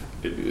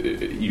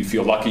 you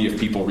feel lucky if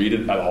people read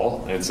it at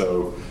all, and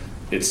so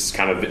it's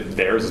kind of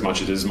theirs as much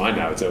as it is mine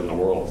now. It's out in the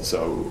world.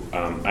 So,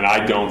 and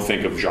I don't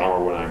think of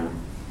genre when I'm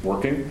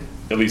working,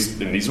 at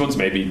least in these ones.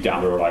 Maybe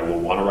down the road I will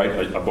want to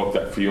write a book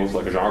that feels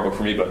like a genre book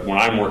for me, but when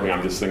I'm working,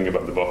 I'm just thinking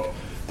about the book,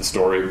 the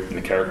story, and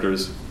the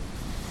characters,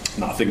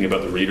 not thinking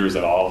about the readers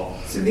at all.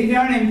 So they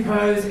don't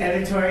impose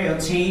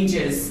editorial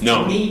changes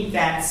to meet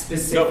that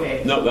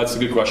specific... No, that's a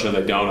good question.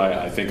 They don't.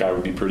 I think I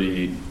would be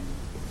pretty...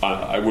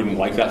 I wouldn't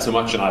like that so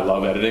much, and I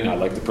love editing. I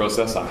like the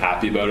process. I'm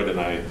happy about it, and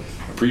I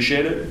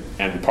appreciate it.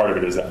 And part of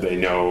it is that they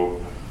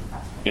know,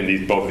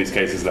 in both of these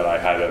cases, that I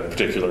had a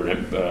particular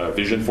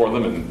vision for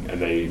them,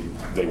 and they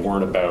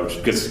weren't about...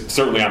 Because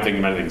certainly I'm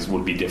thinking many things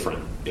would be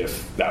different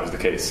if that was the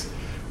case.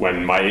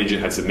 When my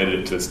agent had submitted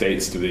it to the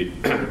States, to the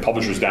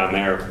publishers down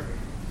there,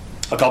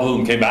 a couple of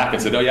them came back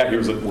and said, oh yeah,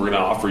 we're going to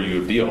offer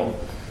you a deal,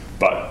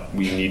 but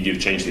we need you to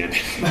change the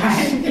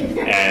ending.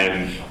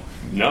 And...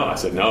 No, I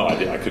said no.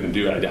 I couldn't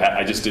do it.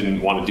 I just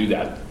didn't want to do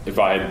that. If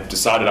I had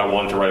decided I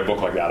wanted to write a book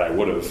like that, I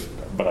would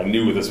have. But I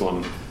knew with this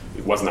one,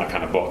 it wasn't that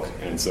kind of book,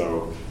 and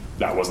so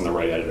that wasn't the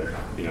right editor.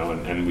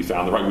 And we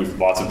found the right.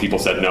 Lots of people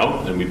said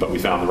no, but we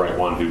found the right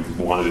one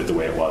who wanted it the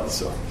way it was.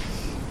 So.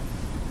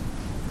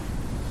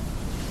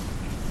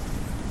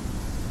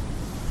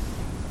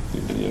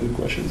 Any other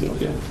questions?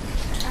 Yeah.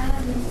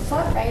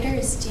 What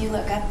writers do you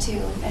look up to,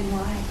 and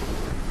why?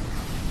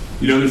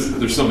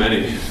 There's so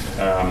many.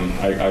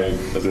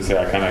 As I say,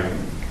 I kind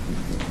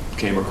of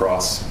came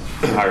across.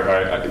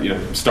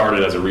 I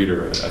started as a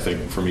reader. I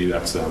think for me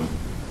that's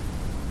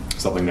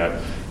something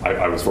that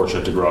I was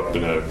fortunate to grow up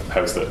in a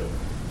house that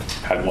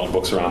had a lot of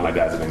books around. My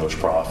dad's an English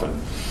prof,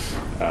 and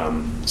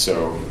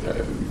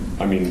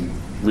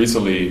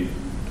recently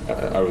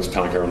I was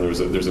telling Carolyn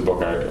there's a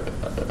book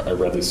I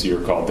read this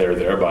year called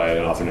There by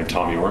an author named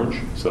Tommy Orange.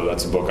 So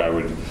that's a book I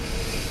would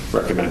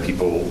recommend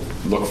people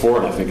look for,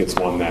 and I think it's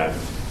one that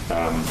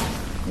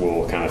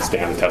will kind of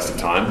stand the test of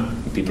time.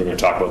 People are going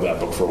to talk about that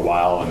book for a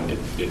while, and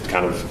it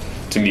kind of,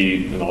 to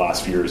me, in the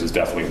last few years, is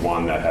definitely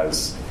one that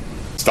has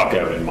stuck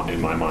out in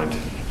my mind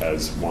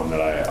as one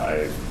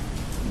that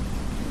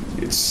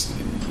it's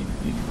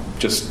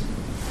just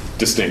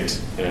distinct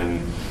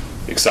and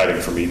exciting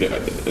for me.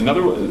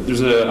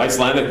 There's an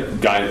Icelandic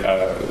guy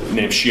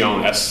named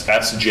Sjon,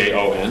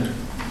 S-J-O-N,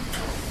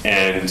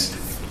 and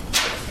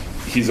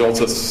he's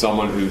also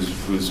someone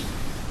who's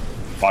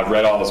I've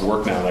read all his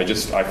work now, and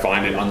I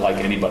find it unlike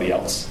anybody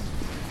else,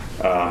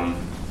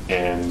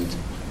 and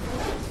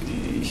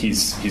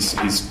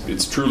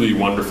it's truly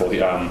wonderful.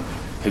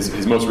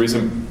 His most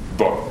recent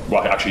book,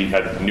 well, actually he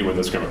had a new one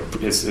that's coming.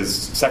 His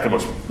second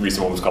most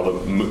recent one was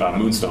called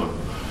Moonstone,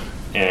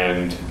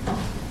 and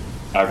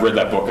I've read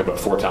that book about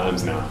 4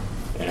 times now,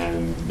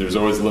 and there's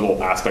always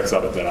little aspects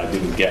of it that I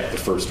didn't get the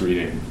first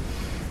reading.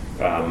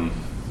 I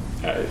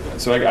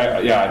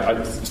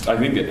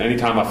think that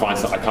anytime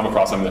I come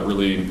across something that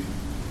really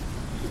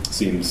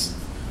seems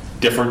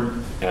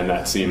different and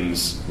that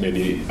seems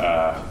maybe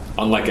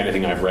unlike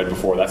anything I've read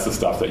before, that's the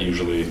stuff that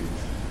usually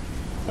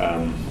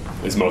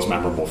is most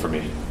memorable for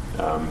me.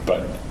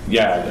 But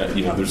yeah,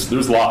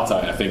 there's lots.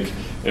 I think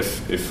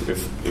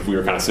if we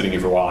were kind of sitting here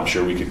for a while, I'm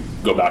sure we could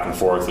go back and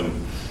forth,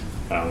 and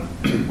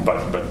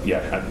but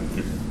yeah,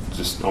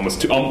 just almost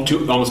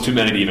too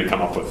many to even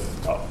come up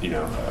with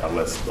a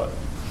list. But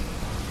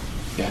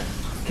yeah.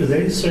 Do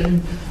they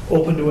seem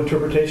open to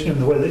interpretation in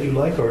the way that you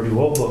like, or do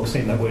all books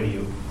seem that way to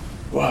you?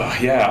 Well,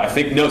 yeah, I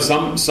think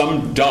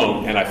some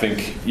don't, and I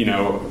think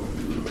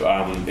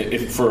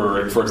if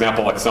for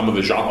example, like a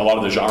lot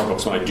of the genre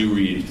books, when I do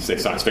read, say,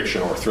 science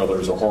fiction or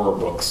thrillers or horror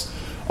books,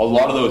 a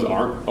lot of those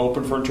aren't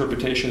open for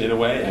interpretation in a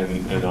way,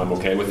 and I'm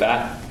okay with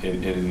that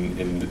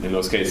in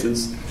those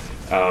cases.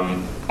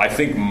 I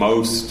think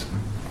most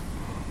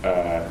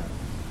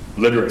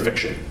literary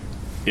fiction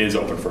is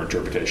open for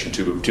interpretation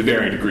to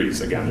varying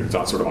degrees. Again, it's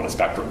not sort of on a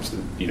spectrum,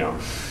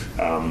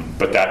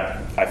 but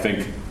that, I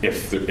think,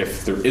 if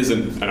there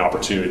isn't an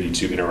opportunity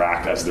to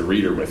interact as the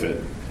reader with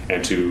it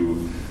and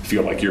to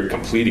feel like you're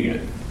completing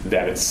it,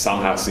 that it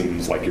somehow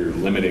seems like you're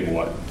limiting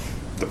what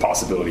the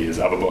possibility is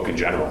of a book in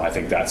general. I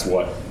think that's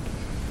what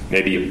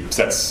maybe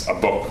sets a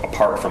book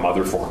apart from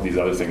these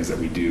other things that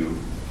we do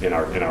in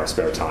our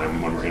spare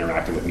time when we're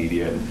interacting with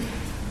media. And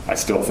I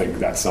still think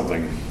that's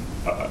something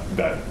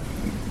that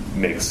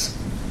makes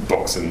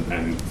books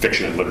and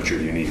fiction and literature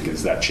unique,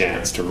 is that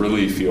chance to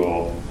really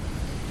feel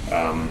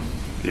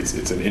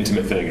it's an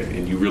intimate thing,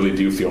 and you really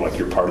do feel like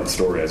you're part of the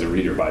story as a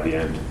reader by the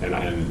end.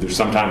 And there's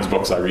sometimes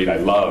books I read I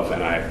love,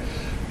 and I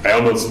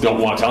almost don't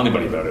want to tell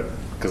anybody about it,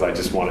 because I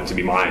just want it to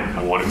be mine.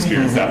 I want to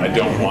experience that. I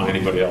don't want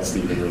anybody else to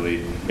even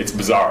really. It's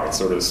bizarre. It's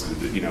sort of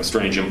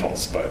strange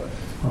impulse, but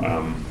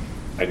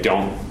I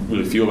don't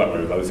really feel that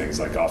way with other things.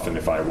 Like often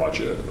if I watch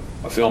a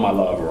film I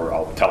love, or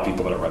I'll tell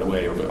people about it right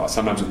away, or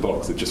sometimes with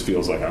books, it just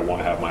feels like I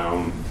want to have my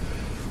own.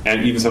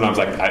 And even sometimes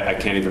I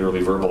can't even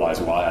really verbalize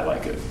why I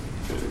like it.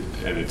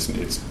 And it's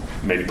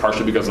maybe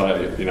partially because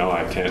I'm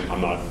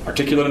not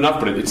articulate enough,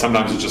 but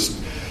sometimes it's just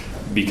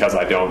because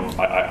I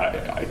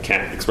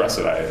can't express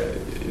it.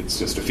 It's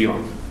just a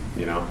feeling,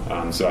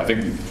 So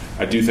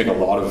I do think a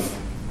lot of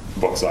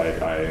books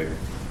I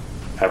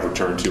have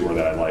returned to, or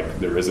that I like,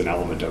 there is an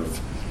element of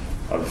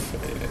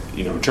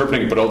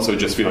interpreting it, but also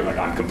just feeling like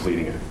I'm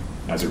completing it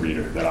as a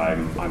reader, that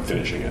I'm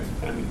finishing it,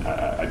 and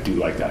I do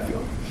like that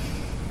feeling.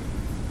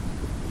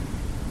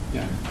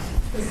 Yeah.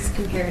 This is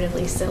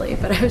comparatively silly,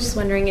 but I was just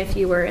wondering if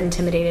you were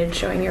intimidated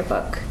showing your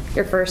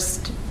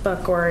first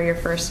book or your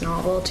first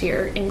novel to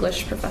your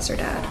English professor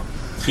dad.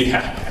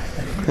 Yeah.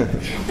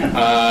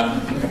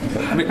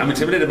 I'm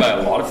intimidated by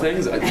a lot of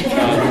things. I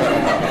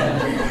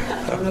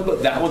don't know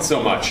about that one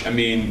so much.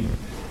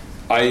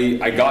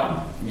 I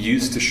got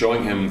used to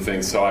showing him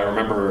things, so I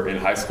remember in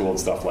high school and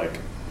stuff,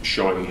 like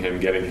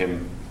getting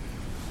him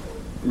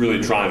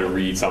really trying to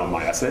read some of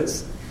my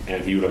essays.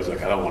 And he would always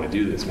like, I don't want to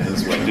do this, man.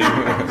 This is what I do.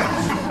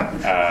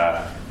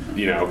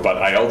 But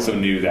I also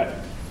knew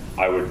that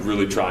I would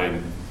really try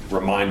and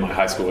remind my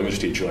high school English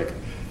teacher, like,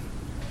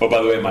 oh, by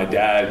the way, my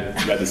dad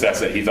read this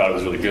essay. He thought it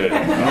was really good.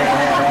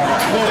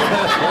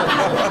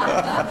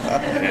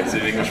 And it's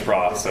an English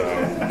prof, so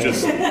I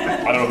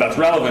don't know if that's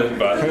relevant,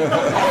 but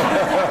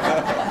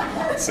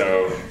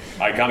so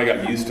I kind of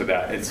got used to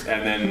that.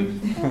 And then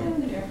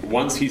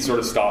once he sort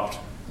of stopped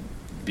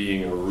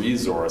being a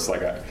resource,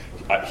 like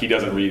he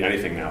doesn't read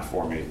anything now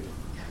for me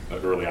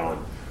early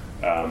on.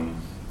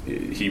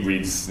 He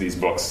reads these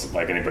books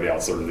like anybody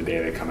else, sort of the day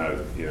they come out,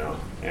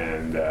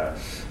 and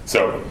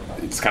so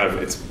it's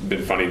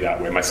been funny that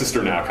way. My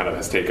sister now kind of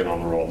has taken on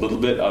the role a little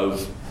bit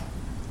of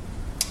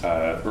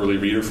early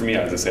reader for me.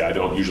 As I say, I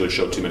don't usually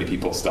show too many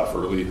people stuff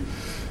early.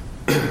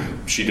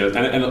 She does,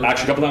 and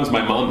actually a couple times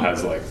my mom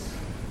has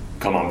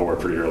come on board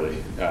pretty early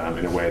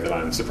in a way that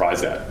I'm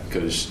surprised at,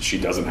 because she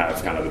doesn't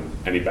have kind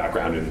of any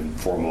background in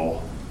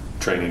formal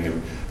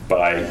training,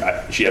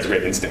 but she has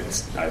great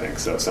instincts, I think.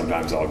 So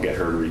sometimes I'll get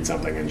her to read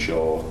something and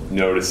she'll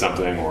notice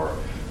something,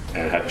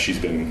 she's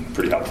been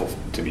pretty helpful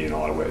to me in a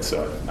lot of ways.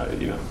 So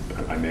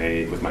I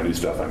may, with my new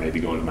stuff, I may be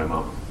going to my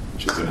mom,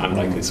 which is an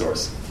unlikely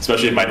source,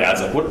 especially if my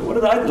dad's like, what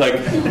did I like?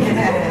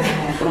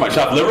 What am I,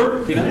 chopped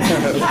liver? You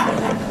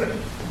know?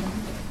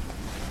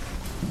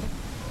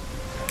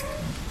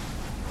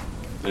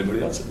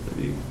 Anybody else?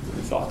 Any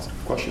thoughts,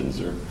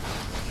 questions, or?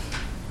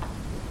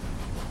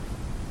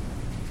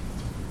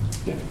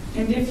 Yeah.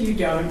 And if you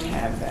don't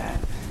have that,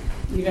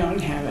 you don't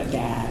have a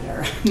dad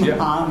or a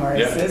mom or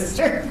a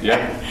sister.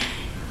 Yeah.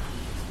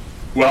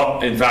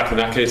 Well, in fact, in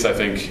that case, I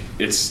think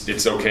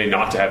it's okay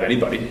not to have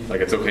anybody.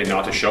 Like, it's okay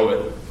not to show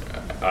it.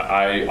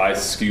 I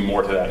skew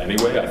more to that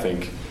anyway. I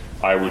think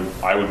I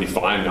would be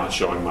fine not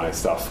showing my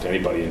stuff to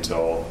anybody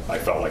until I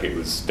felt like it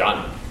was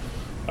done.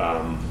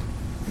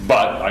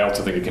 But I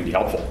also think it can be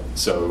helpful.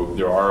 So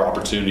there are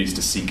opportunities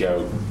to seek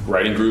out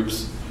writing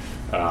groups,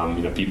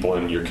 people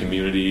in your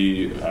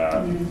community,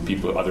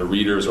 people, other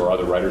readers or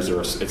other writers.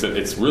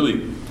 It's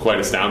really quite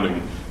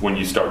astounding when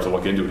you start to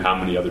look into it, how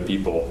many other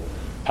people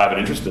have an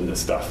interest in this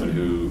stuff and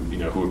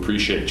who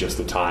appreciate just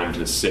the time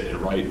to sit and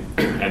write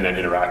and then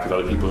interact with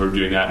other people who are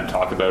doing that and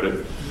talk about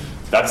it.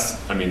 That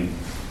for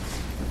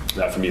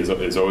me is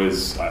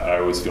always, I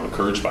always feel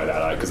encouraged by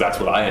that, because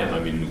that's what I am. I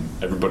mean,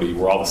 everybody,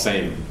 we're all the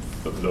same.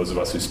 Those of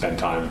us who spend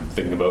time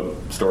thinking about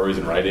stories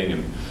and writing,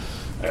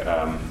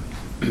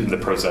 and the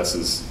process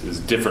is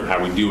different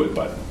how we do it,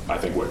 but I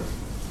think what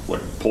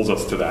pulls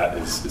us to that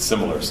is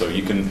similar. So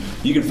you can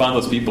find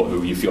those people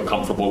who you feel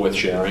comfortable with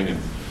sharing,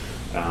 and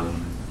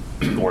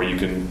or you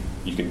can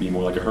be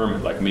more like a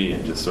hermit like me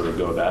and just sort of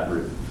go that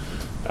route,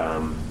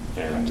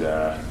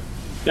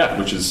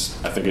 which is,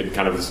 I think it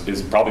kind of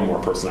is probably more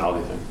a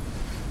personality thing,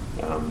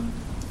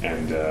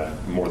 and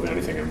more than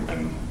anything,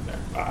 and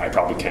I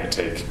probably can't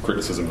take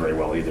criticism very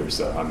well either,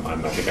 so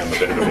I think I'm a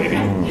bit of a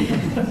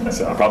baby.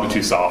 So I'm probably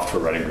too soft for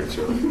writing groups,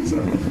 really. So.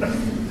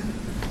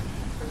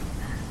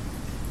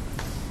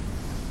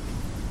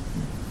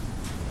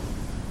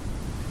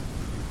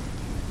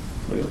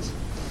 What else?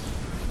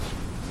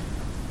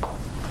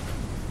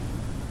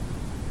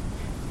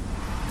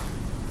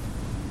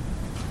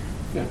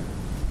 Yeah.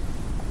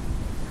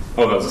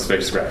 Oh, that was a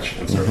space scratch.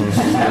 I'm sorry.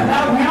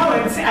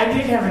 I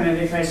did have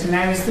another question.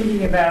 I was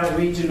thinking about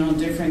regional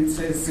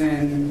differences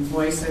in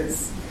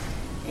voices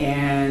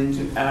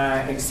and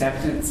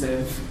acceptance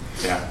of,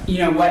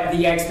 what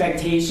the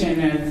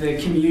expectation of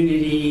the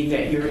community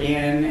that you're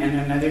in and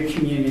another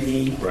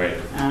community. Right.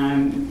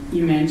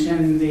 You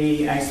mentioned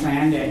the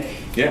Icelandic.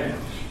 Yeah.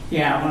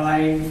 Yeah. Well,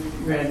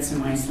 I've read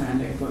some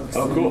Icelandic books.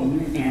 Oh, cool.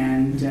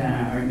 And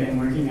I've been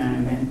working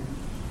on them.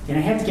 And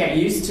I had to get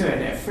used to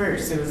it at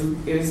first. It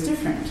was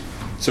different.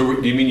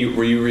 So do you mean you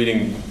weren't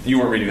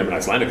reading them in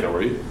Icelandic though,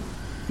 were you?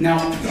 No.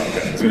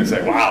 Okay. I was going to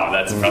say, wow,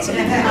 that's impressive.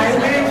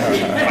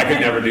 I could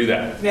never do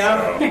that.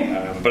 No.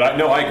 So, but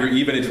I agree.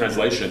 Even in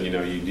translation, you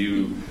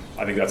do.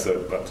 I think that's a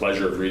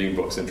pleasure of reading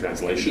books in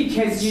translation.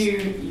 Because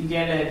you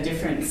get a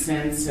different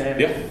sense of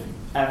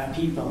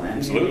people and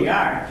Absolutely. who they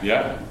are.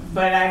 Yeah.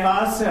 But I've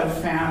also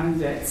found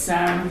that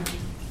some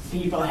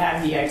people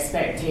have the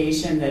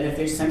expectation that if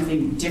there's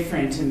something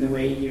different in the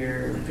way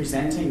you're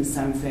presenting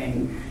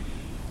something,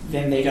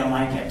 then they don't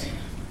like it.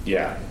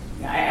 Yeah.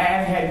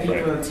 I've had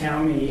people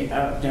tell me,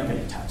 "Oh, nobody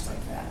talks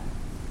like that."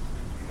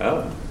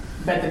 Oh.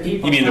 But the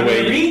people from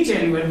the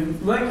region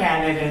would look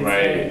at it and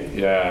say,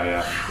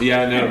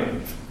 Yeah,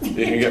 no.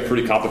 It can get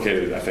pretty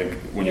complicated, I think,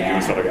 when you're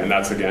doing stuff like that. And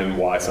that's, again,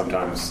 why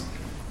sometimes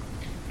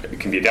it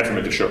can be a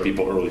detriment to show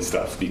people early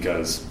stuff,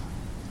 because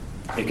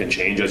it can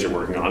change as you're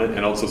working on it.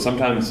 And also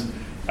sometimes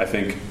I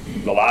think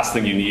the last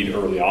thing you need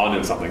early on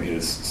in something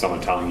is someone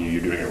telling you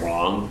you're doing it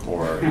wrong,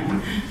 or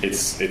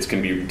it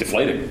can be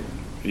deflating.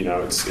 It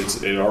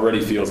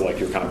already feels like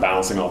you're kind of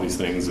balancing all these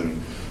things,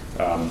 and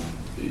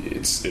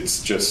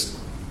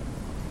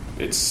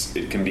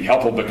it can be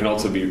helpful, but it can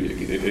also be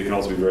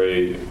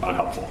very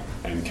unhelpful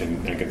and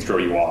can throw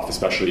you off,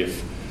 especially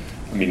if,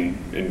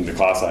 in the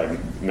class I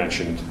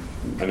mentioned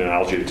an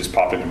analogy that just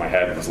popped into my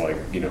head. It was like,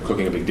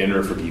 cooking a big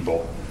dinner for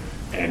people,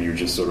 and you're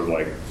just sort of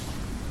like,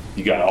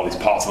 you got all these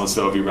pots on the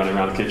stove, you're running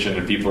around the kitchen,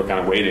 and people are kind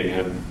of waiting,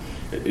 and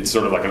it's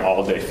sort of like an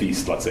all-day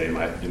feast, let's say,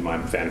 in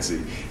my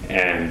fantasy.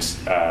 And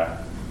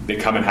they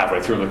come in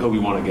halfway through and like, oh, we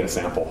want to get a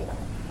sample.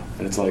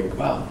 And it's like,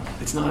 well,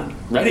 it's not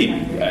ready.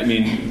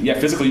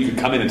 Physically you could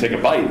come in and take a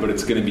bite, but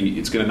it's going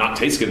to not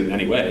taste good in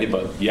any way.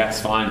 But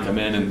yes, fine, come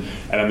in, and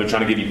then they're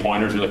trying to give you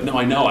pointers. You're like, no,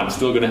 I know, I'm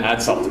still going to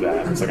add salt to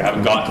that. It's like, I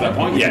haven't gotten to that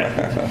point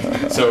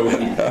yet. So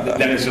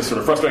then it's just sort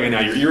of frustrating, and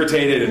now you're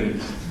irritated,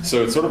 and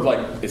so it's sort of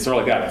like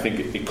that. I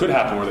think it could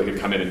happen where they could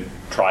come in and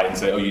try and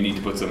say, oh, you need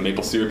to put some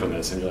maple syrup in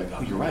this, and you're like,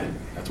 oh, you're right,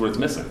 that's what it's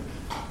missing.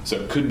 So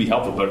it could be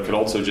helpful, but it could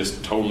also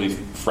just totally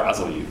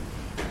frazzle you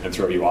and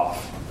throw you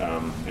off,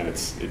 and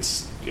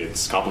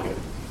it's complicated.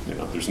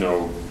 There's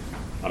no,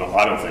 I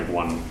don't think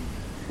one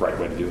right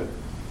way to do it.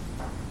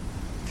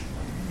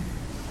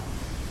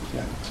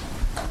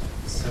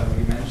 So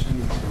you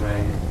mentioned to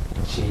write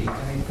Jake,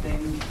 I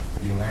think.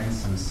 You learned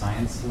some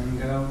science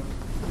lingo.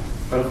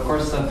 But of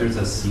course there's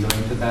a ceiling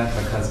to that,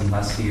 because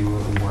unless you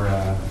were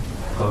a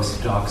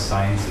postdoc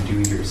science to do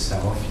it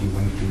yourself, you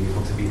wouldn't be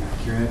able to be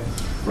accurate.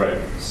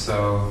 Right.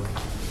 So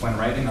when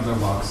writing other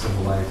walks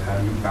of life, how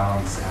do you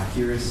balance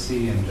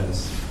accuracy and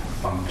just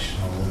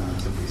functional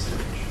amounts of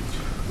research?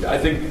 I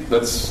think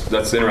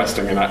that's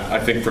interesting, and I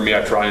think for me,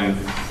 I try and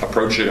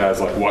approach it as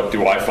like, what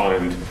do I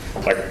find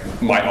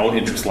like my own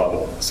interest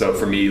level? So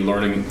for me,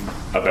 learning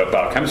about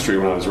biochemistry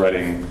when I was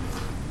writing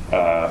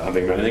I'm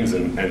thinking about things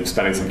and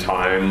spending some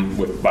time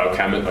with a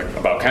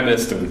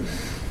biochemist, and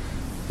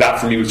that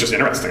for me was just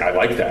interesting. I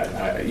like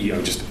that,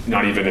 just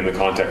not even in the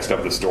context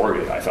of the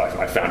story. I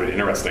found it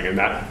interesting, and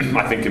that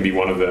I think can be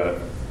one of the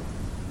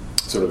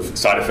sort of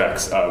side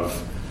effects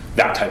of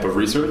that type of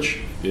research,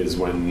 is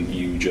when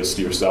you just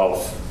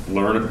yourself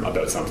learn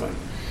about something.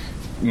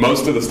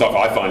 Most of the stuff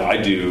I find I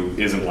do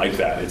isn't like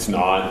that.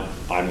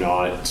 I'm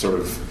not sort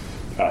of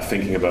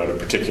thinking about a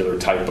particular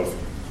type of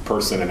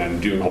person and then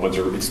doing a whole bunch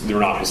of, they're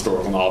not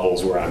historical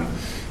novels where I'm,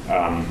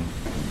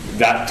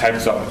 that type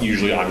of stuff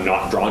usually I'm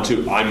not drawn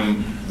to.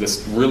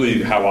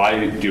 Really how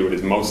I do it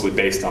is mostly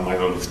based on my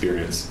own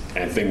experience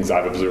and things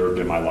I've observed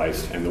in my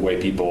life and the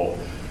way people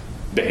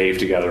behave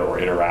together or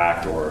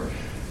interact, or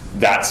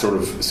that sort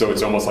of, so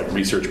it's almost like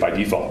research by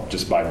default,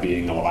 just by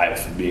being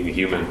alive, being a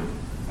human.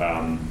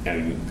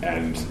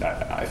 And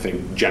I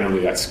think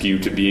generally I skew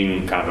to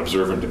being kind of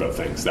observant about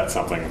things. That's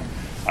something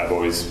I've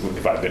always,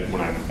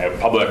 when I'm out in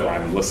public or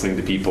I'm listening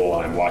to people,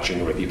 I'm watching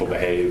the way people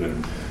behave,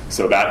 and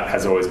so that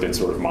has always been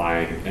sort of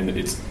and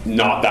it's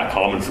not that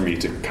common for me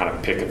to kind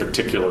of pick a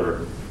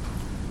particular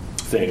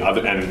thing.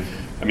 And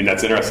I mean,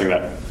 that's interesting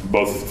that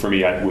both for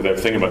me, with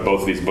everything about both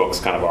of these books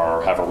kind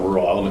of have a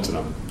rural element to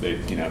them. They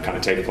kind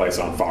of take place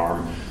on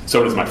farm.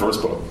 So does my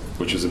first book,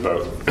 which is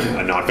about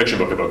a nonfiction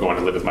book about going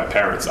to live with my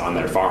parents on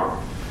their farm.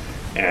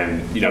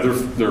 And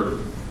they're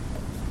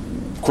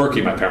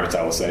quirky, my parents,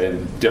 I will say,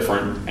 and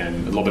different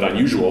and a little bit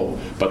unusual,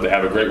 but they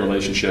have a great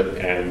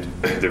relationship and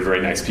they're very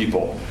nice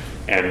people.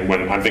 And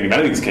when I'm Thinking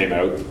About Things came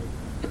out,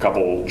 a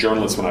couple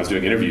journalists, when I was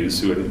doing interviews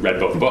who had read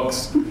both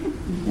books,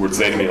 would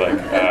say to me like,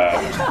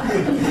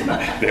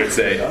 they would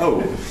say,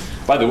 "Oh,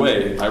 by the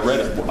way, I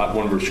read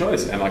one of your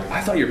choice, and like,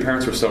 I thought your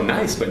parents were so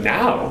nice, but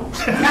now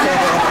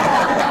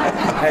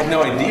I had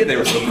no idea they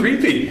were so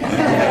creepy."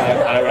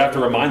 And I would have to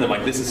remind them,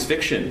 like, this is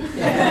fiction.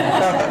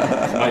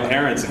 My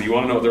parents, if you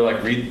want to know what they're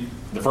like, read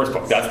the first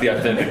book. That's the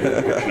authentic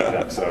version of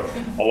them. So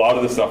a lot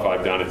of the stuff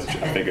I've done, I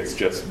think it's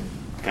just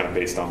kind of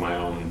based on my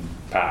own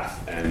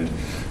path, and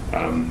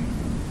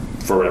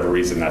for whatever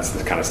reason, that's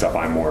the kind of stuff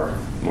I'm more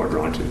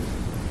drawn to.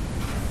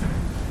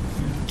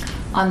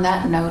 On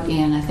that note,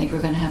 Ian, I think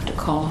we're going to have to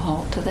call a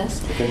halt to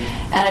this. Okay.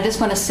 And I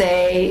just want to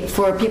say,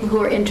 for people who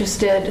are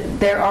interested,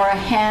 there are a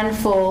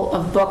handful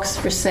of books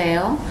for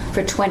sale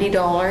for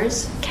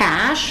 $20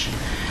 cash.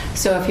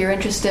 So if you're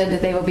interested,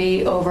 they will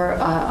be over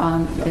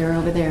they're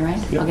over there, right?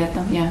 Yep. I'll get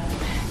them, yeah.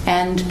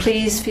 And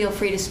please feel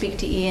free to speak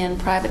to Ian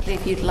privately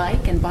if you'd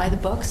like, and buy the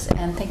books.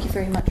 And thank you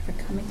very much for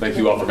coming. Thank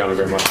you all for coming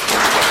very much.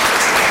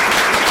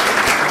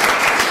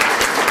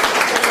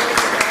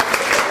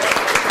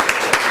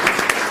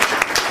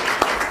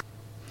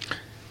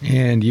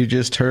 And you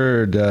just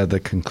heard the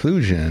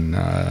conclusion.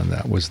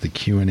 That was the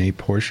Q&A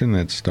portion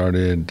that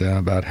started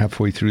about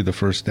halfway through the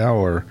first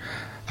hour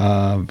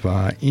of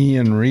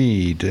Ian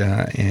Reid.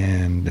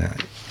 And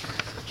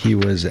he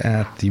was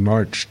at the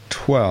March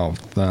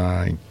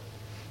 12th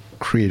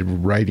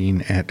Creative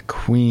Writing at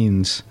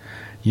Queen's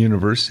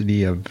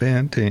University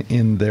event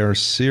in their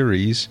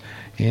series.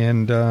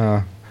 And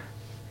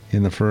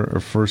in the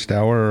first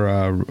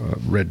hour,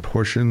 read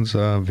portions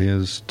of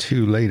his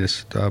two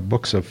latest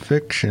books of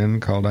fiction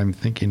called I'm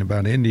Thinking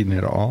About Ending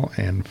It All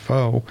and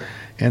Foe.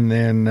 And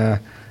then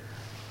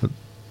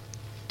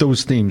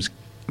those themes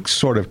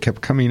sort of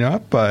kept coming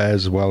up,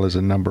 as well as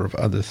a number of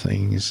other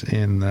things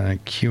in the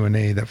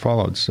Q&A that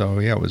followed. So,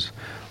 yeah, it was a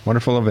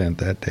wonderful event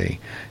that day.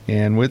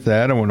 And with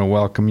that, I want to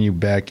welcome you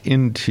back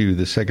into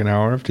the second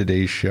hour of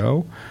today's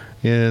show.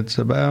 It's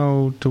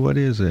about, what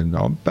is it?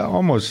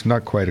 Almost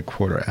not quite a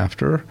quarter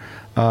after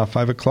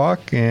 5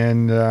 o'clock,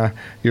 and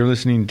you're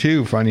listening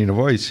to Finding a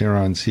Voice here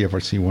on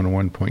CFRC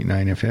 101.9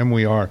 FM.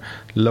 We are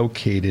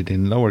located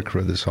in Lower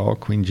Carruthers Hall,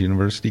 Queen's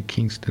University,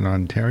 Kingston,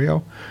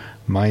 Ontario.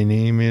 My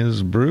name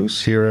is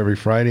Bruce, here every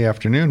Friday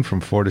afternoon from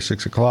 4 to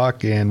 6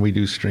 o'clock, and we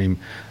do stream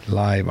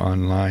live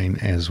online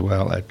as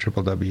well at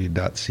www.cfrc.ca.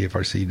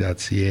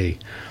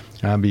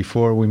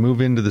 Before we move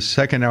into the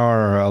second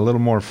hour a little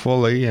more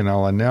fully, and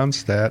I'll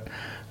announce that,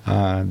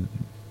 I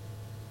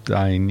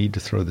need to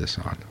throw this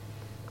on.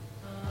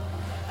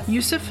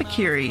 Yusuf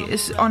Fakiri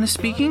is on a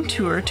speaking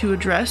tour to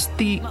address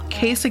the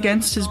case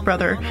against his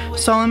brother,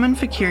 Solomon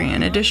Fakiri,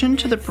 in addition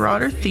to the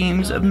broader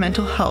themes of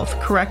mental health,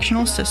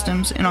 correctional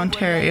systems in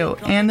Ontario,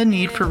 and the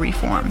need for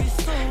reform.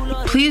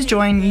 Please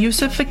join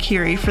Yusuf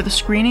Fakiri for the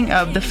screening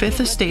of the Fifth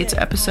Estate's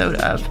episode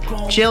of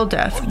Jail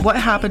Death, What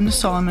Happened to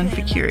Solomon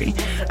Fakiri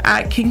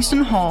at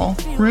Kingston Hall,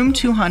 Room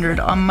 200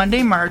 on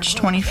Monday, March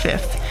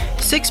 25th,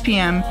 6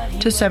 p.m.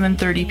 to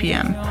 7:30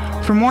 p.m.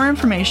 For more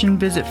information,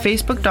 visit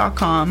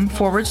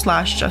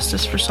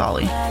facebook.com/Justice for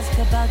Solly.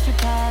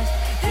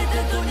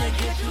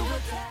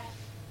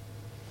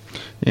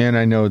 And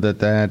I know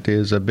that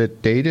is a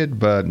bit dated,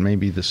 but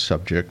maybe the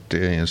subject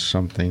is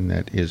something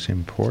that is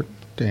important,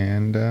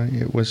 and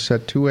it was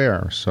set to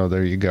air. So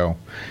there you go.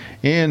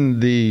 In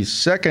the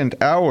second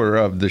hour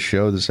of the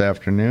show this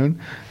afternoon,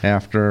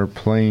 after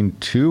playing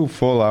 2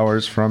 full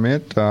hours from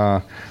it,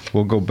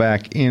 we'll go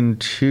back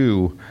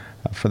into,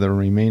 for the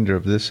remainder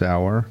of this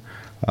hour,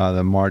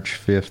 the March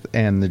 5th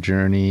and the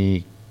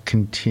Journey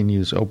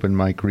Continues open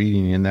mic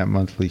reading in that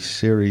monthly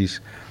series.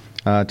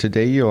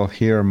 Today you'll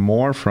hear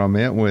more from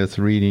it with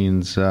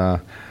readings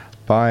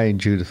by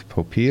Judith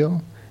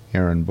Popeil,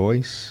 Aaron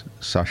Boyce,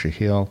 Sasha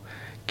Hill,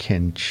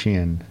 Ken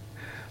Chin.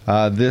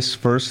 This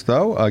first,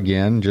 though,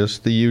 again,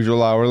 just the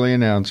usual hourly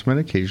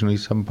announcement. Occasionally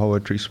some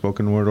poetry,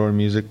 spoken word, or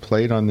music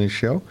played on this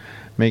show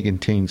may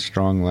contain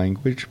strong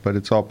language, but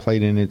it's all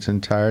played in its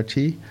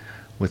entirety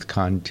with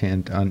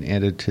content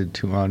unedited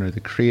to honor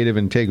the creative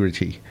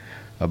integrity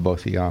of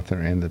both the author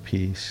and the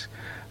piece.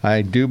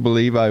 I do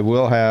believe I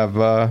will have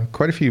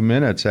quite a few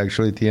minutes,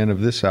 actually, at the end of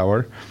this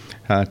hour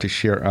to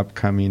share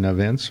upcoming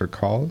events or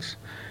calls.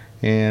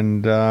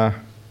 And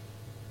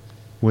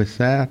with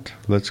that,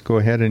 let's go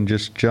ahead and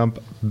just jump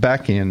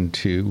back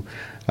into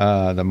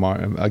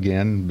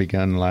again,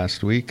 begun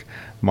last week,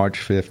 March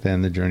 5th,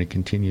 and the Journey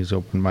Continues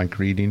open mic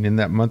reading in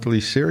that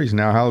monthly series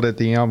now held at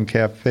the Elm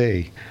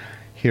Cafe.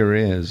 Here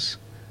is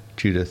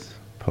Judith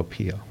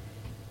Popeil.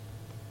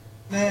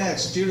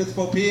 Next, Judith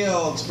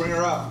Popeil. Let's bring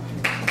her up.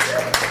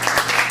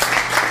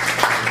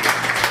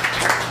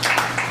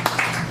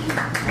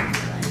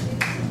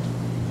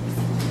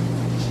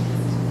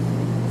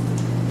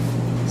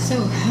 So, I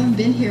haven't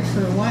been here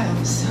for a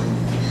while, so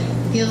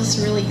it feels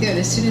really good.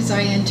 As soon as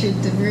I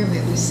entered the room,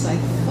 it was like,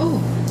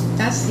 oh,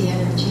 that's the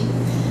energy.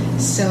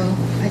 So,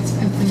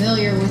 I'm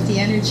familiar with the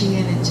energy,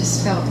 and it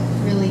just felt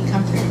really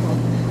comfortable.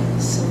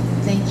 So,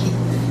 thank you.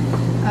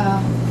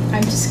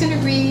 I'm just going to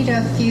read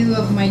a few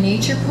of my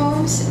nature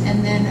poems,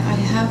 and then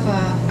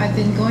I've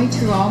been going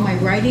through all my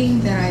writing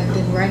that I've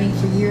been writing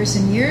for years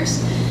and years,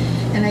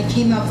 and I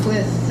came up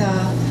with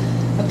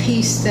a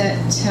piece that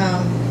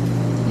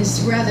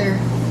is rather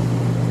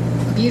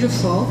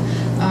beautiful.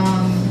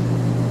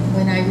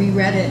 When I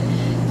reread it,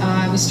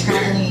 I was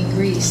traveling in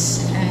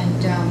Greece,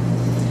 and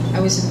I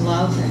was in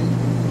love and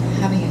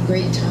having a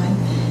great time,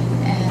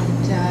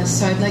 and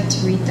so I'd like to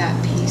read that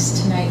piece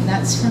tonight, and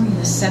that's from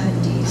the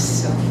 70s.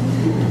 So.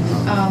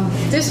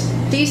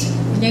 These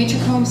nature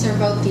poems are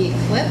about the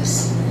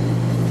eclipse.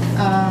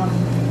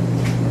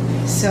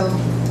 So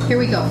here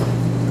we go.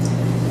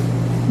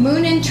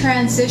 Moon in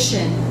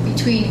transition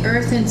between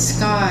earth and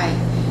sky,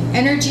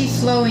 energy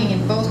flowing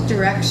in both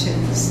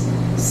directions,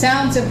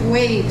 sounds of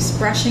waves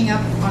brushing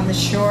up on the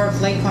shore of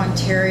Lake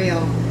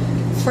Ontario,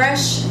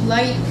 fresh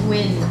light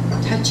wind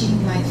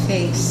touching my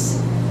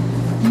face,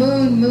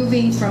 moon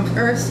moving from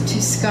earth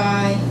to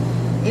sky,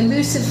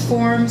 elusive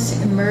forms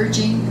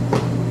emerging.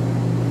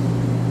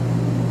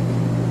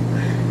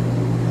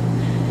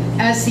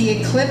 As the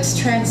eclipse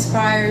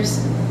transpires,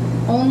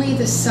 only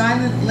the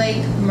silent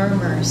lake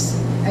murmurs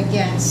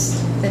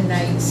against the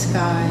night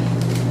sky.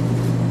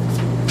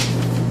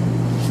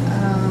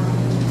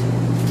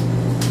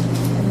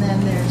 And then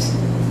there's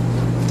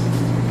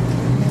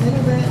a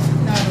little bit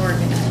not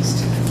organized.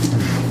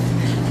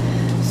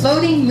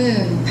 Floating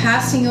moon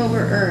passing over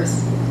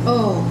Earth.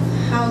 Oh,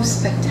 how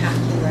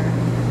spectacular.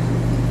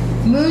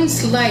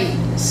 Moon's light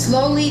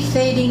slowly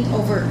fading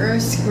over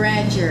Earth's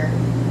grandeur.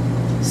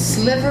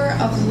 Sliver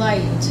of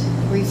light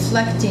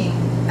reflecting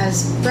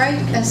as bright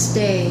as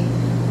day,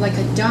 like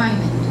a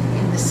diamond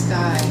in the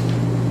sky.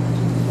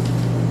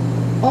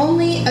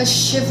 Only a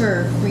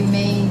sliver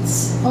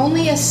remains,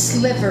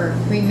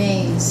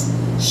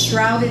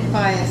 shrouded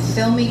by a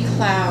filmy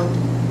cloud.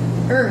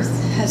 Earth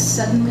has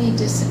suddenly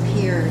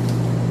disappeared,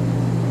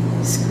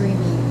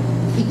 screaming,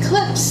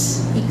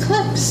 "Eclipse!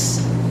 Eclipse!"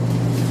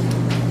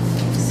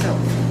 So,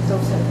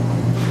 those are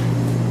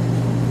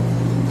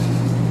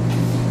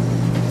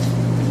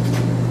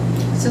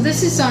So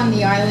this is on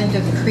the island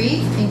of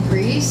Crete in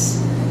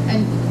Greece,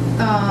 and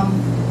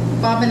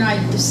Bob and I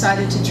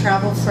decided to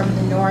travel from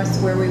the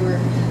north, where we were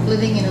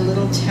living in a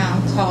little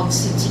town called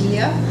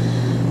Sitia,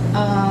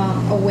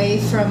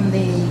 away from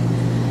the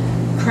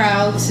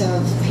crowds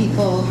of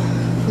people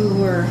who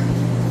were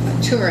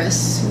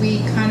tourists. We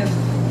kind of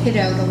hid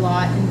out a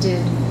lot and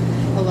did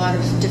a lot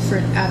of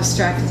different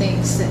abstract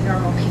things that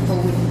normal people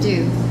wouldn't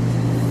do,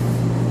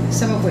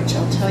 some of which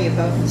I'll tell you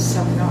about and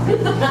some not.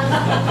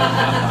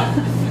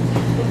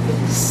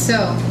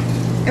 So,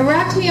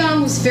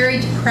 Heraklion was very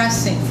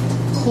depressing,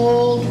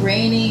 cold,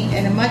 raining,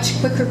 and a much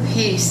quicker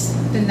pace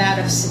than that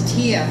of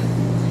Sitia.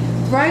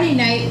 Friday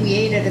night we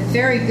ate at a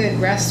very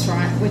good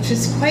restaurant, which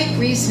was quite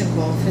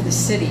reasonable for the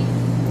city.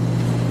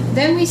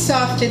 Then we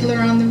saw Fiddler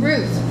on the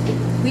Roof.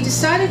 We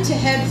decided to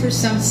head for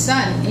some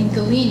sun in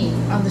Galini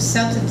on the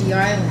south of the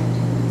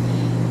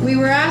island. We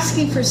were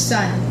asking for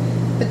sun,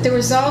 but there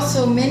was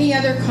also many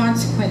other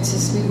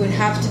consequences we would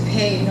have to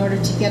pay in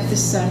order to get the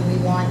sun we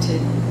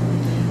wanted.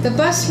 The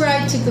bus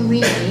ride to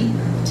Galini,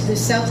 to the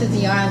south of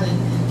the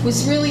island,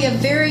 was really a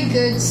very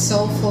good,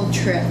 soulful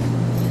trip.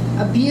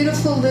 A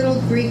beautiful little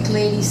Greek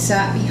lady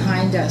sat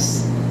behind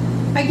us.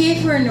 I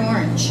gave her an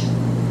orange.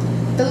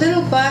 The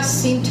little bus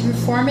seemed to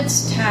perform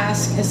its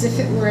task as if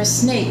it were a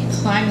snake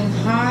climbing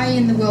high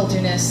in the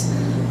wilderness,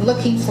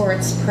 looking for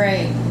its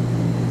prey.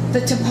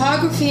 The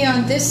topography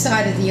on this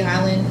side of the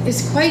island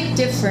is quite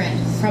different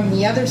from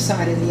the other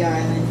side of the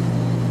island.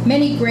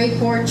 Many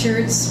grape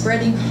orchards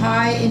spreading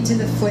high into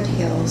the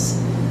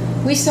foothills.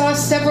 We saw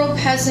several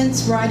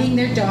peasants riding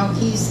their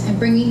donkeys and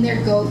bringing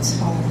their goats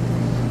home.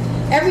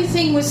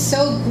 Everything was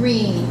so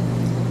green.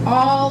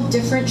 All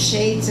different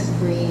shades of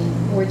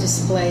green were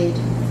displayed.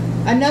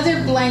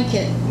 Another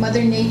blanket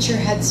Mother Nature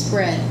had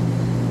spread.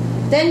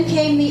 Then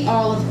came the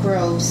olive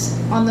groves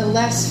on the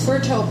less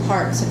fertile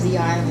parts of the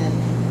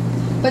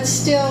island. But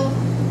still,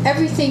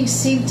 everything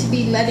seemed to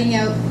be letting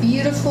out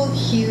beautiful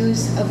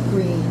hues of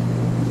green.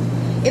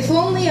 If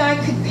only I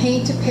could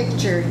paint a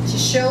picture to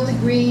show the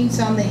greens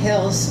on the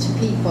hills to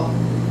people.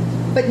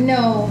 But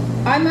no,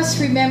 I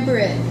must remember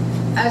it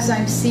as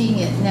I'm seeing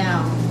it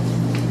now.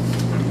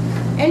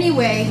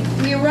 Anyway,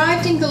 we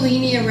arrived in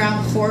Galini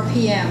around 4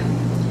 p.m.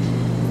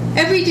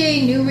 Every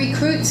day new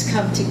recruits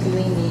come to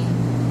Galini.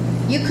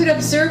 You could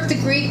observe the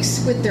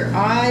Greeks with their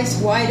eyes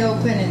wide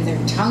open and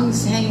their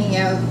tongues hanging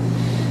out.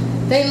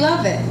 They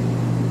love it.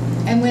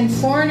 And when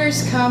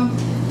foreigners come,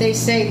 they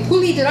say,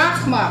 "Puli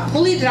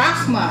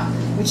drachma,"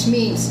 which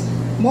means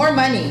more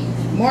money,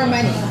 more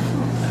money.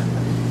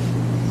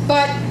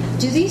 But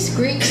do these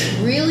Greeks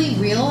really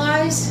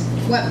realize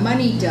what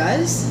money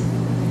does?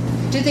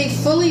 Do they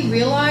fully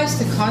realize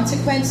the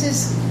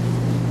consequences?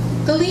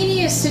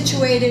 Galini is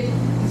situated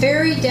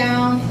very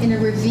down in a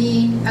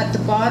ravine at the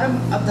bottom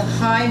of the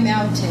high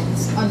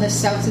mountains on the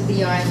south of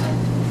the island.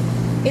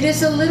 It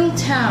is a little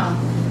town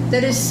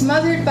that is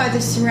smothered by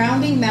the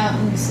surrounding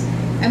mountains,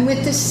 and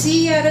with the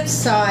sea at its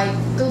side,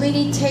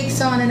 Galini takes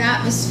on an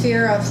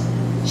atmosphere of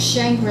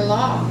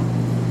Shangri-La.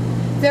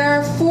 There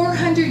are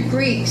 400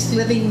 Greeks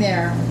living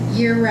there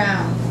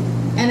year-round,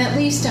 and at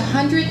least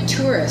 100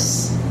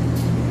 tourists.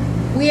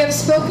 We have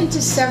spoken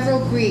to several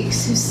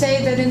Greeks who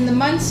say that in the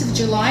months of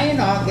July and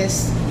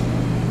August,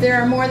 there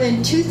are more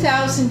than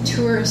 2,000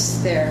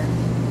 tourists there.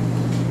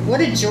 What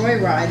a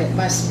joyride it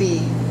must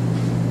be.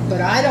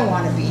 But I don't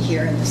want to be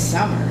here in the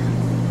summer.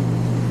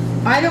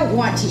 I don't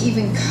want to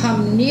even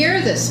come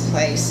near this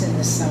place in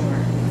the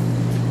summer.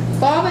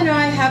 Bob and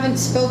I haven't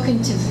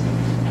spoken to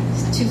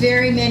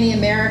very many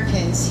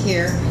Americans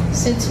here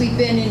since we've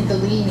been in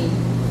Galini.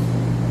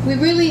 We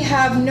really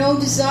have no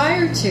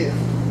desire to.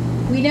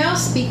 We now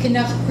speak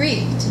enough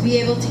Greek to be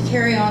able to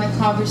carry on a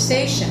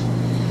conversation,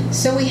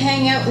 so we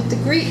hang out with the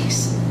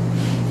Greeks.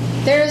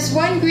 There is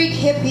one Greek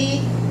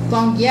hippie,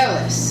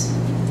 Vangelis,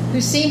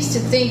 who seems to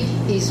think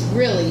he's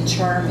really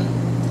charming.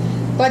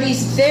 But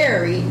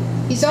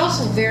he's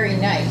also very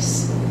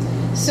nice.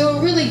 So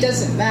it really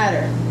doesn't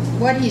matter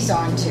what he's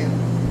on to.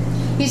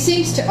 He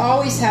seems to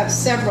always have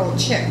several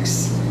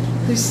chicks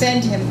who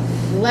send him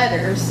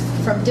letters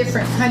from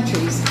different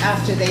countries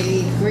after they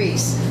leave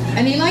Greece,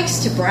 and he likes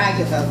to brag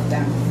about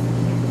them.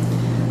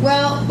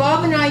 Well,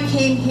 Bob and I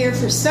came here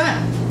for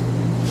sun,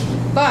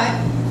 but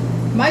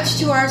much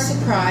to our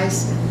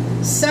surprise,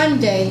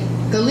 Sunday,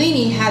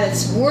 Galini had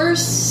its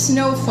worst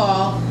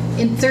snowfall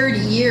in 30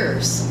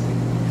 years.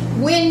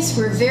 Winds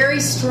were very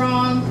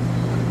strong,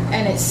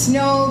 and it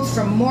snowed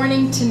from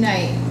morning to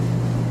night.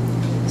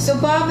 So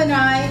Bob and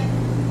I,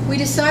 we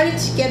decided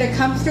to get a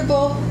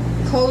comfortable,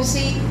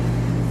 cozy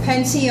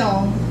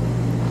pension,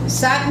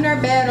 sat in our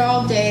bed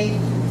all day,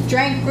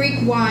 drank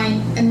Greek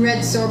wine, and read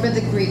Zorba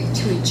the Greek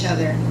to each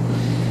other.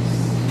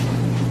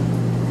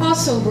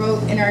 Also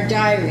wrote in our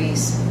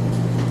diaries,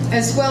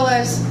 as well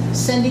as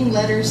sending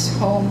letters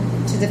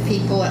home to the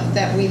people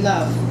that we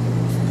love.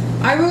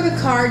 I wrote a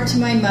card to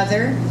my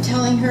mother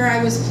telling her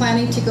I was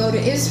planning to go to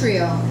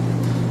Israel.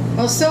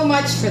 Well, so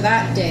much for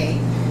that day.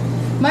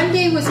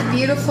 Monday was a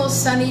beautiful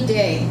sunny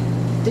day.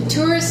 The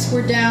tourists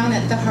were down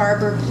at the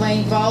harbor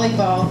playing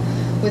volleyball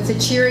with the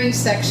cheering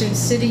section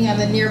sitting on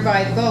the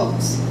nearby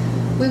boats.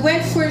 We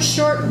went for a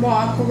short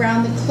walk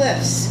around the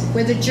cliffs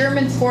where the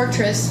German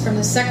fortress from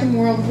the Second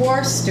World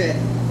War stood.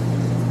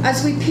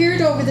 As we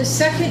peered over the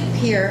second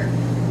pier,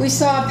 we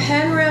saw a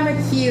panoramic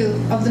view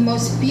of the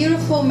most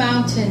beautiful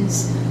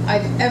mountains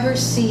I've ever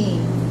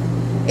seen.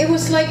 It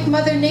was like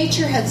Mother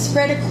Nature had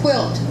spread a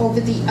quilt over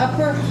the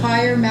upper,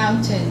 higher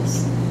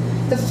mountains.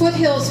 The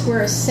foothills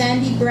were a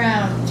sandy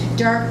brown to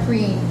dark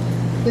green,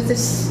 with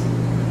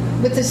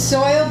the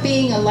soil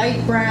being a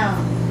light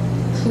brown,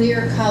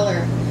 clear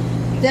color.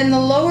 Then the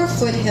lower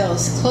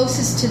foothills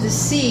closest to the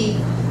sea,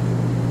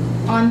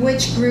 on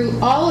which grew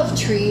olive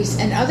trees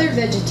and other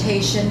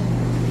vegetation,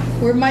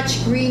 were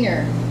much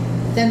greener.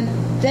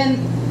 Then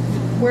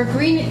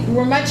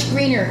were much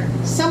greener,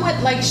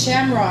 somewhat like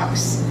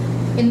shamrocks,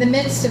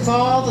 amidst of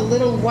all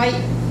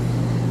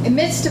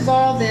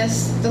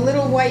this, the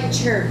little white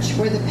church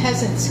where the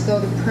peasants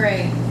go to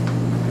pray.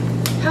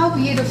 How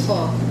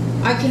beautiful!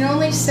 I can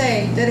only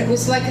say that it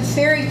was like a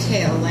fairy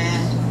tale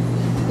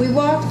land. We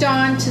walked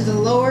on to the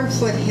lower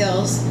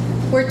foothills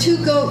where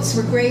 2 goats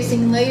were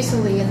grazing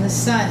lazily in the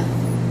sun.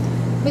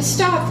 We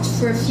stopped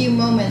for a few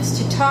moments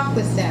to talk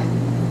with them.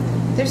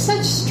 They're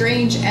such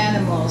strange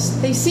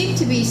animals. They seem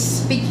to be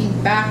speaking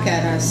back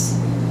at us.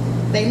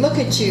 They look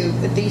at you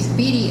with these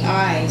beady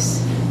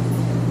eyes.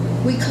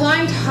 We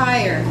climbed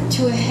higher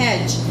to a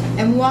hedge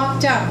and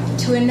walked up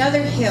to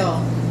another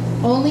hill,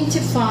 only to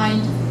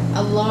find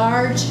a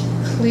large,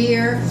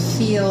 clear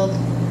field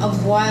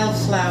of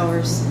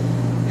wildflowers.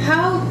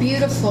 How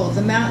beautiful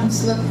the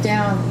mountains look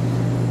down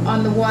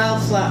on the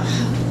wildflower.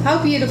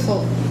 How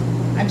beautiful.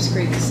 I'm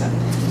screwing this up.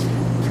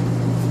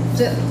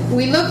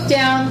 We looked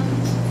down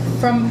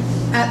from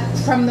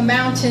the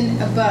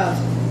mountain above.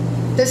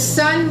 The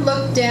sun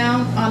looked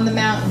down on the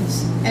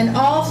mountains, and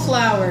all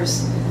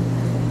flowers,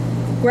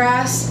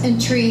 grass and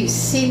trees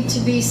seemed to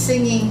be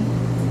singing,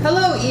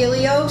 "Hello,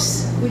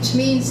 Ilios," which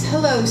means,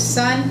 "Hello,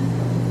 sun."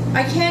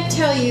 I can't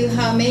tell you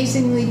how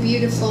amazingly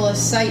beautiful a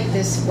sight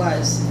this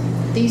was.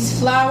 These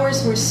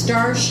flowers were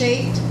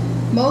star-shaped,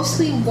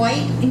 mostly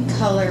white in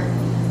color,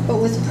 but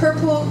with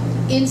purple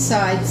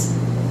insides,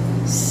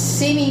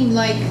 seeming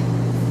like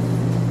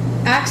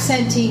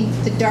accenting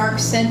the dark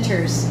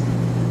centers.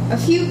 A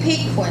few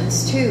pink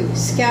ones, too,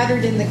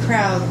 scattered in the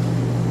crowd.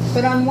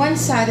 But on one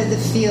side of the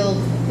field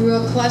grew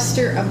a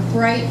cluster of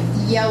bright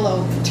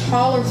yellow,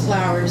 taller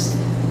flowers,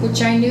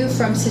 which I knew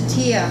from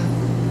Satia,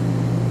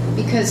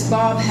 because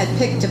Bob had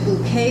picked a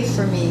bouquet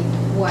for me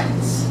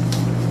once.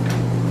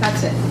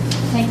 That's it.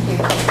 Thank you.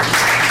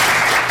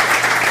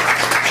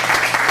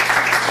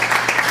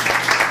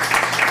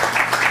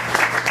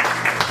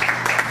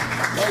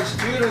 That's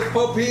Judith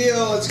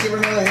Popeil. Let's give her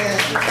another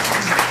hand.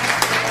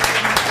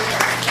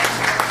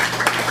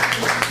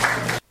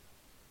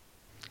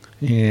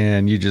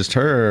 And you just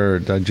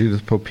heard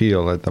Judith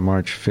Popeil at the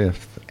March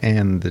 5th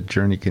and the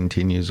Journey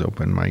Continues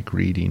open mic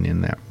reading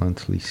in that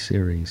monthly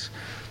series.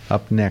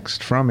 Up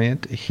next from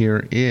it,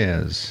 here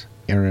is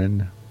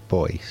Erin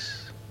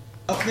Boyce.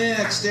 Up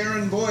next,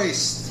 Erin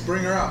Boyce.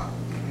 Bring her up.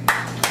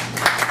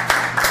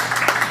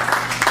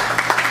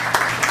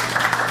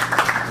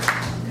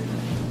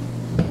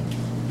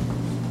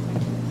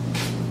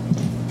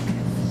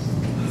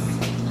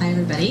 Hi,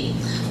 everybody.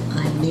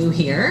 I'm new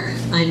here.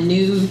 I'm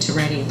new to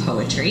writing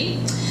poetry.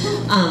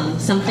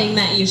 Something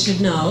that you should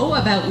know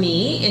about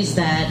me is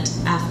that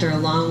after a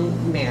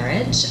long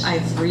marriage,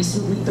 I've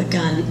recently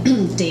begun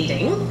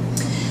dating.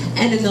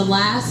 And in the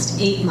last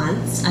 8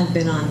 months, I've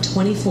been on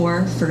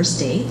 24 first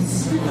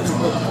dates.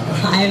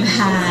 I've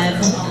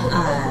had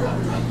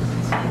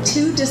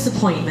 2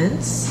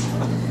 disappointments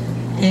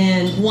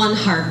and 1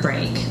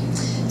 heartbreak.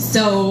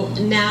 So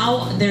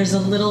now there's a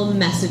little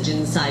message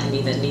inside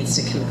me that needs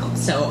to come out.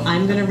 So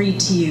I'm going to read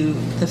to you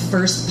the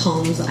first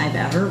poems I've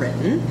ever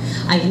written.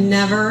 I've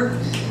never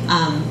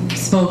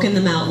spoken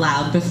them out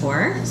loud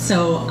before,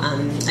 so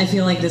I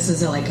feel like this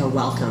is like a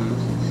welcome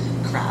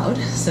crowd.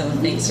 So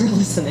thanks for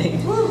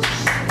listening.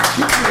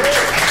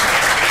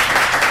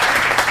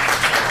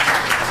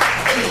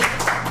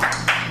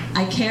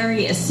 I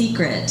carry a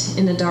secret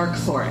in a dark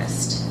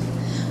forest.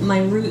 My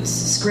roots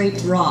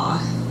scraped raw,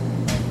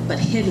 but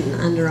hidden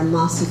under a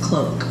mossy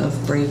cloak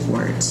of brave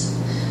words.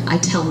 I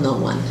tell no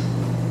one.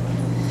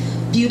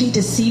 Beauty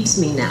deceives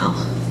me now.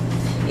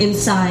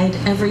 Inside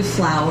every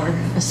flower,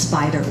 a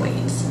spider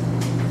waits,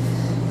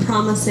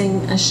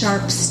 promising a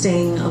sharp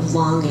sting of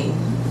longing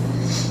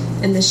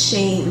and the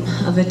shame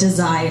of a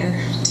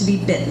desire to be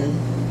bitten,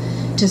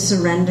 to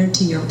surrender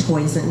to your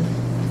poison,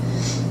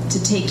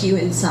 to take you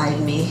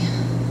inside me,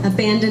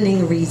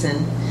 abandoning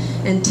reason,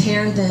 and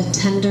tear the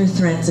tender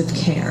threads of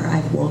care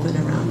I've woven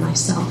around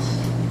myself.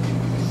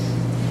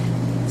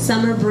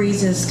 Summer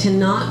breezes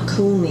cannot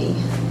cool me.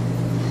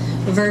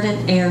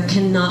 Verdant air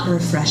cannot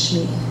refresh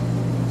me.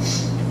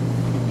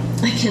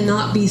 I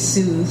cannot be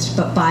soothed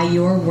but by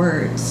your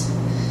words,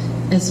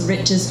 as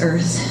rich as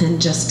earth and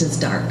just as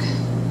dark.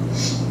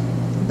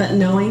 But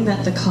knowing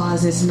that the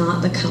cause is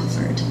not the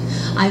comfort,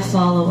 I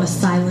follow a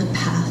silent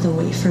path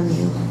away from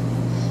you,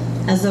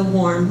 as a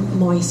warm,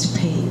 moist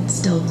pain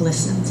still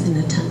glistens in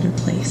a tender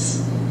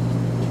place.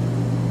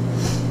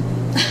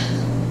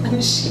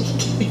 I'm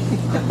shaking.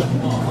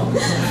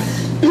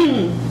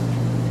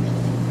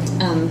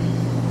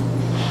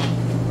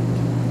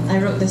 I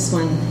wrote this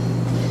one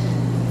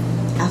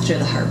after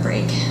the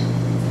heartbreak.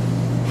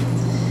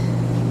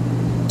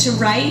 To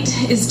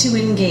write is to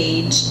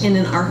engage in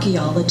an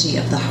archaeology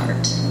of the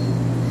heart,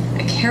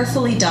 a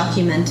carefully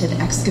documented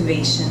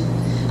excavation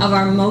of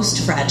our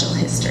most fragile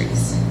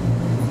histories.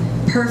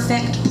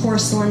 Perfect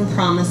porcelain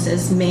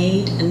promises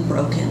made and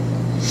broken.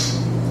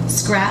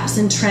 Scraps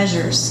and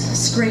treasures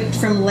scraped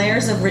from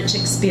layers of rich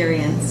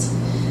experience,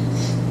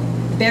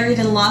 buried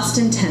in lost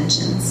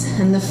intentions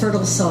and the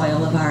fertile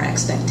soil of our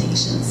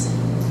expectations.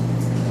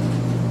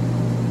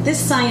 This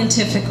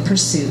scientific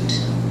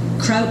pursuit,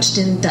 crouched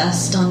in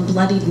dust on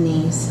bloodied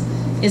knees,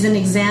 is an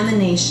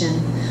examination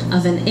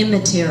of an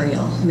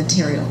immaterial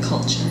material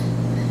culture,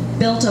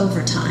 built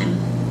over time,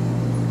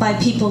 by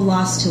people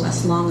lost to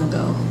us long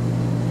ago,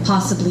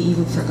 possibly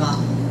even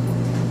forgotten.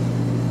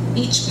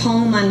 Each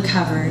poem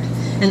uncovered,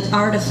 an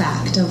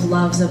artifact of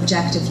love's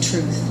objective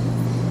truth,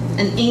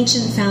 an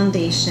ancient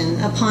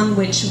foundation upon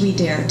which we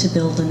dare to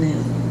build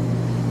anew.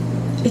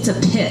 It's a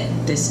pit,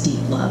 this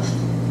deep love.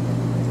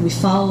 We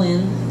fall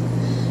in,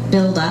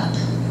 build up,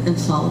 and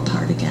fall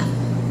apart again.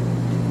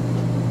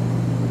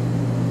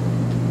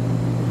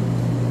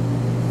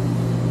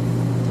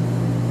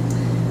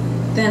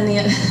 Then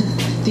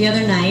the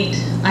other night,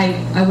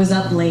 I was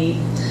up late,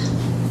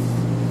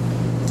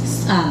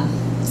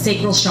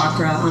 sacral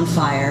chakra on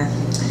fire,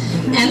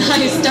 and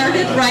I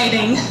started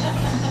writing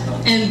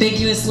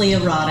ambiguously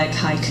erotic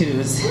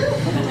haikus.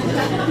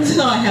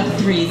 So I have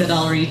 3 that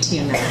I'll read to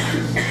you now.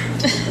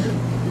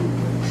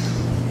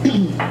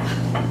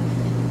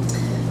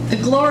 The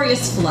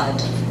glorious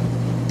flood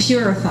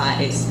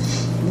purifies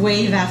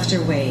wave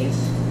after wave,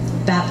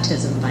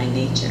 baptism by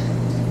nature.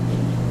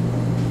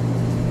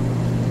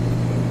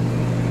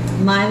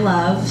 My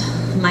love,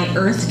 my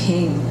earth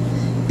king,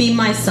 be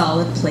my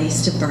solid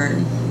place to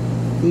burn.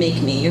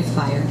 Make me your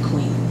fire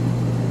queen.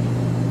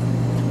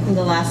 And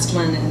the last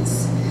one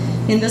is,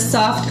 in the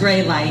soft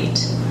gray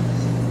light,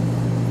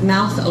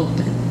 mouth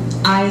open,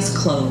 eyes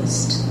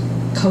closed,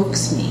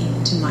 coax me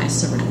to my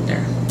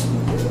surrender.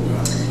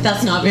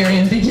 That's not very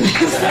ambiguous.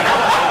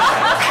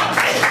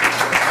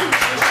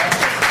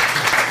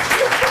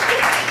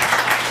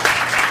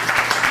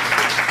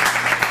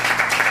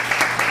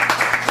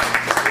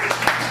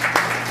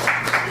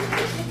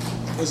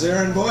 Was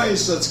Erin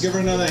Boyce? Let's give her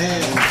another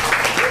hand.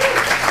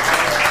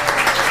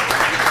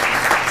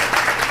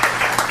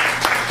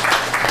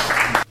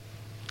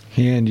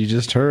 And you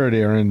just heard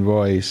Erin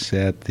Boyce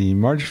at the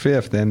March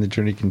 5th and the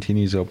Journey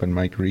Continues open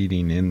mic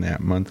reading in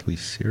that monthly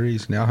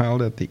series, now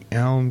held at the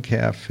Elm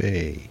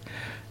Cafe.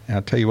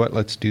 I'll tell you what,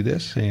 let's do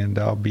this, and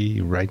I'll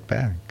be right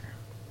back.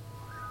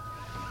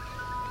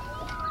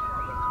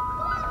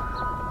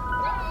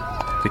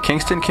 The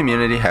Kingston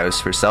Community House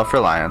for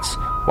Self-Reliance,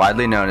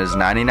 widely known as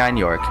 99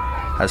 York,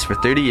 has for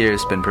 30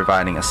 years been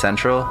providing a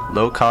central,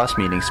 low-cost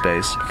meeting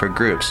space for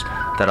groups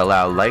that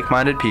allow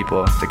like-minded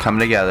people to come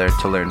together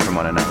to learn from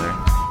one another,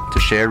 to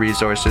share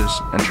resources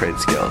and trade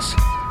skills.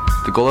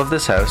 The goal of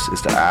this house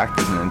is to act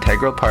as an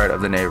integral part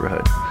of the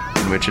neighborhood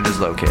in which it is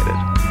located.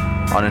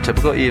 On a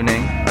typical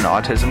evening, an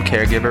autism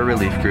caregiver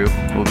relief group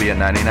will be at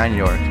 99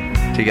 York,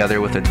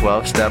 together with a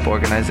 12-step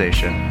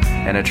organization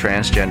and a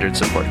transgendered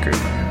support group,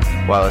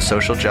 while a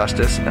social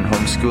justice and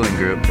homeschooling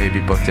group may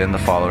be booked in the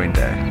following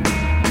day.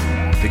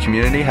 The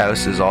community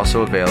house is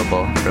also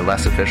available for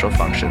less official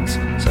functions,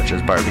 such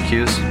as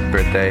barbecues,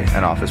 birthday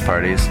and office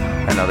parties,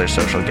 and other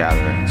social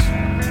gatherings.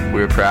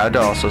 We are proud to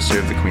also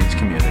serve the Queens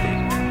community.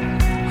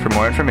 For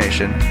more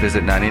information,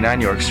 visit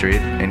 99 York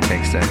Street in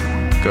Kingston.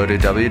 Go to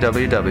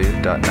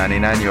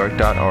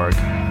www.99york.org,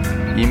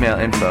 email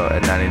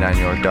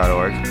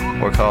info@99york.org,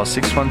 or call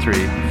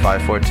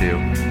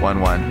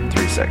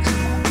 613-542-1136.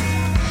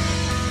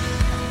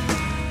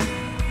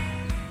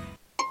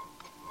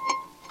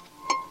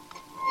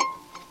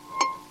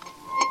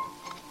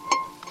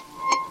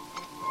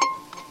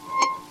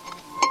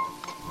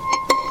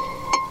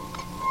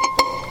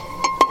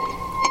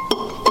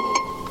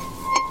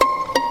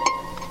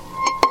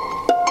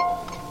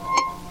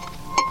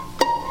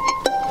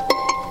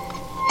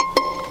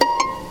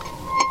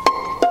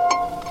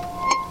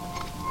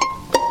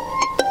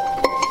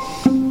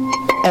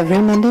 Every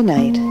Monday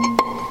night,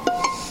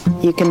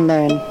 you can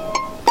learn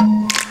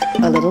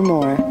a little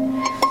more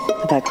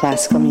about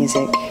classical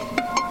music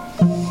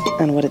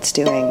and what it's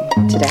doing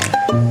today.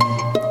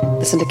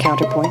 Listen to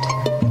Counterpoint,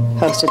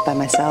 hosted by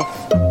myself,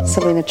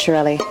 Selena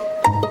Chirelli,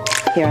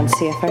 here on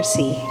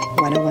CFRC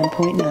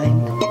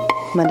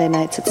 101.9, Monday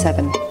nights at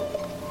 7.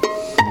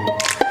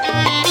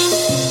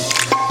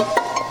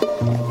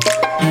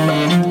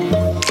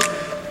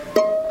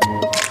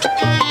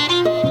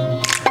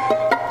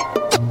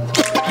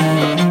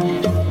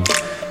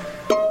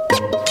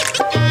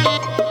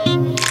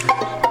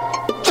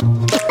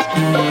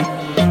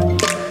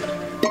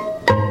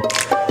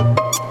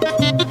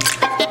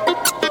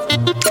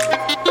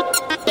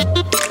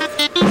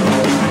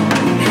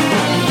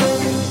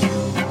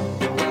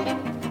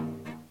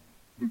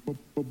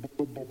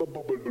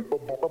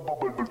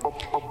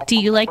 Do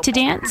you like to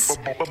dance?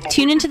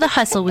 Tune into The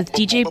Hustle with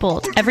DJ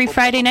Bolt every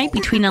Friday night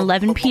between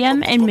 11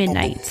 p.m. and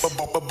midnight,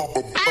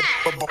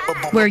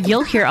 where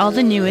you'll hear all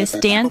the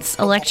newest dance,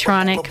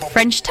 electronic,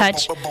 French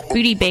touch,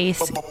 booty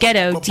bass,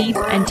 ghetto, deep,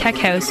 and tech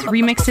house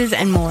remixes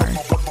and more.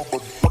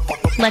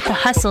 Let The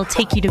Hustle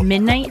take you to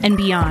midnight and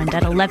beyond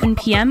at 11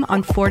 p.m.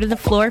 on 4 to the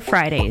Floor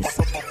Fridays,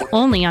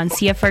 only on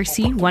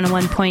CFRC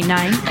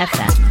 101.9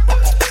 FM.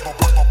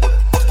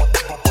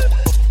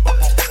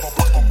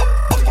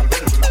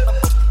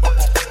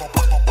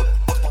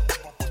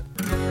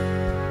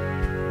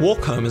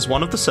 Walk Home is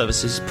one of the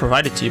services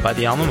provided to you by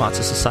the Alma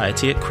Mater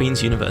Society at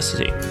Queen's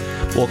University.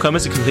 Walk Home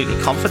is a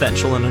completely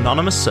confidential and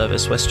anonymous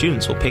service where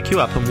students will pick you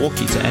up and walk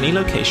you to any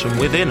location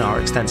within our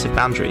extensive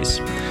boundaries.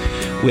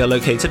 We are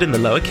located in the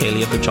Lower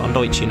Cayley of the John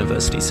Deutsch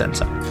University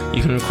Centre.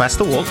 You can request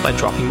a walk by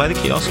dropping by the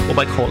kiosk or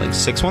by calling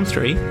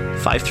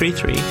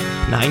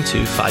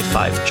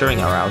 613-533-9255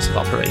 during our hours of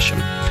operation.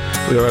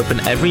 We are open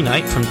every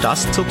night from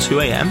dusk till 2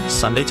 a.m,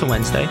 Sunday to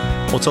Wednesday,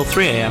 or till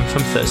 3 a.m.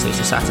 from Thursday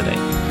to Saturday.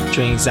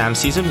 During exam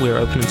season, we are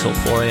open until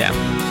 4 a.m.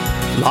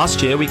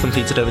 Last year, we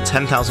completed over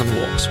 10,000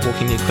 walks,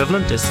 walking the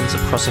equivalent distance of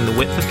crossing the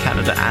width of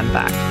Canada and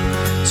back.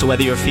 So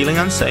whether you're feeling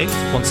unsafe,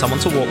 want someone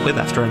to walk with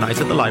after a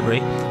night at the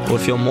library, or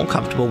feel more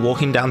comfortable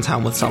walking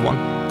downtown with someone,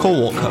 call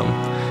Walk Home.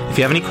 If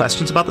you have any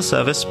questions about the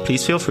service,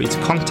 please feel free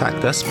to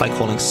contact us by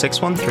calling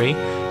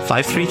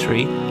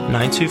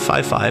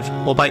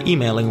 613-533-9255 or by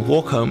emailing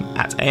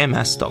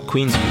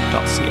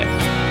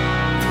walkhome@ams.queensu.ca.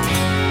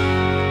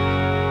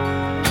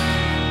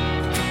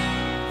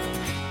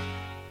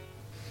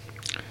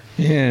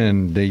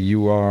 And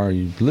you are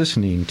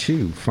listening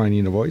to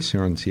Finding a Voice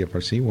here on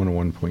CFRC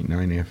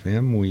 101.9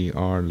 FM. We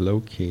are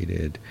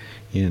located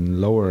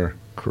in Lower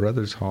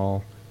Carruthers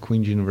Hall,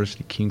 Queen's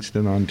University,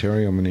 Kingston,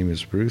 Ontario. My name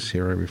is Bruce,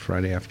 here every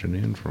Friday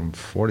afternoon from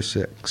 4 to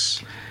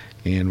 6.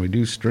 And we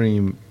do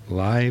stream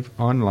live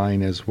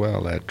online as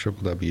well at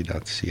www.cfrc.ca.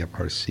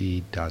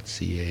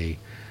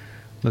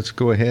 Let's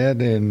go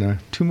ahead and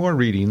 2 more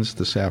readings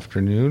this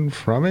afternoon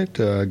from it.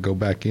 Go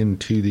back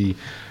into the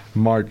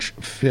March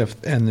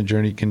 5th, and the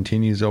Journey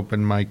Continues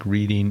open mic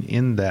reading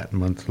in that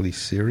monthly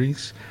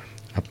series.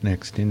 Up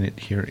next in it,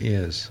 here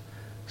is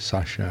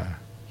Sasha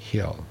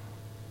Hill.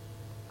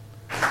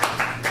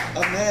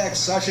 Up next,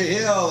 Sasha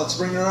Hill. Let's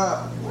bring her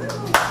up.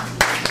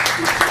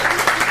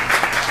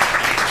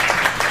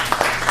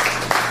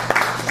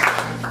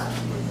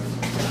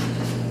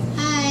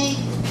 Hi.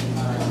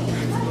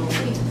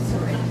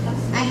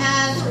 I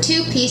have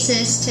 2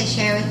 pieces to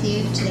share with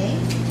you today.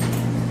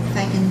 If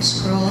I can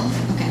scroll.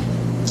 Okay.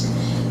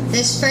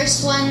 This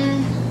first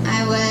one,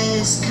 I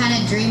was kind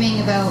of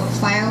dreaming about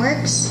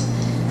fireworks,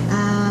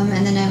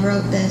 and then I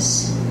wrote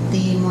this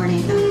the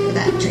morning after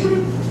that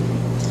dream.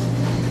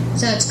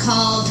 So it's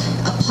called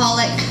A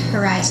Pollock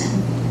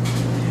Horizon.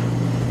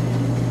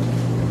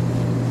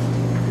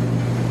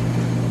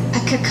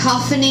 A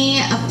cacophony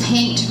of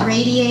paint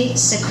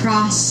radiates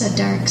across a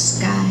dark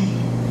sky,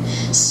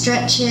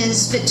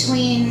 stretches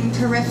between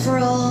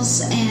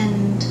peripherals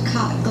and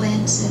caught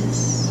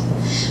glances.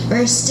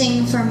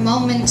 Bursting for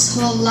moments,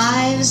 whole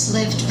lives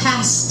lived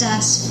past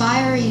us,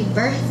 fiery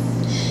birth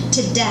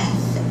to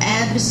death,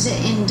 ebbs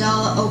in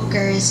dull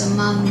ochres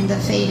among the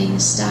fading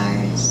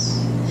stars.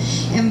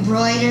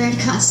 Embroidered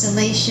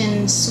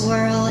constellations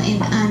swirl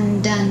in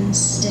undone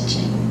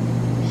stitching.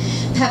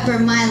 Pepper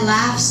my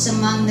laughs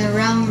among the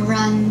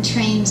rum-run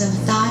trains of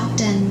thought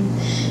and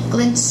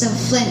glints of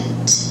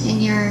flint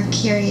in your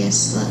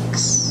curious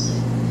looks.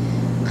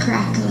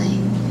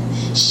 Crackling,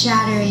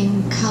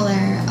 shattering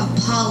color, a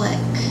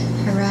Pollock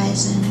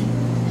horizon.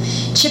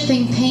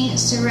 Chipping paint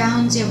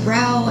surrounds your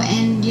brow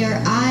and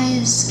your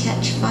eyes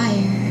catch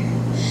fire.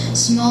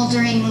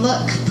 Smoldering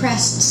look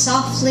pressed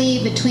softly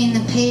between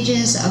the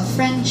pages of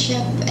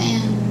friendship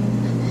and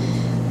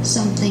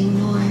something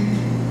more.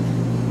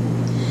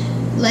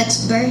 Let's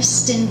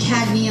burst in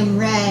cadmium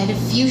red,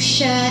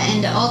 fuchsia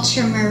and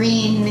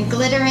ultramarine,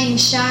 glittering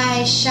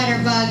shy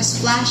shutterbugs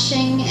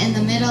flashing in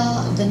the middle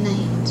of the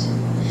night.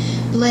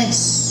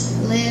 Bliss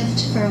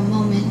lived for a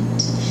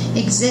moment,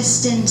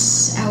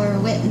 existence our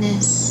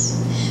witness.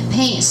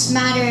 Paint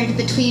smattered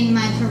between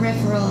my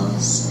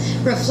peripherals,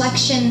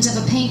 reflections of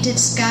a painted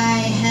sky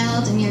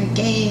held in your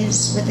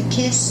gaze with a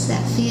kiss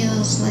that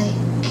feels like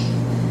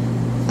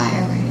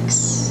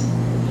fireworks.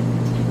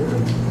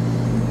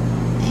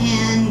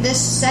 And this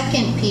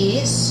second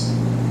piece,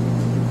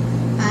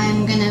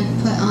 I'm gonna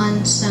put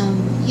on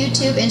some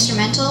YouTube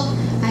instrumental.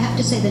 I have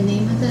to say the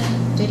name of the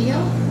video?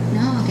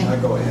 No? Okay.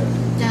 Go ahead.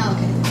 No,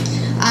 okay.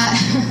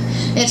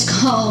 It's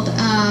called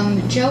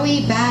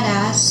Joey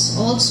Badass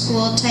Old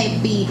School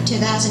Type Beat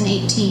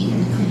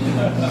 2018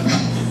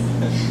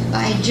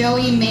 by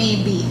Joey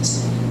May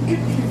Beats.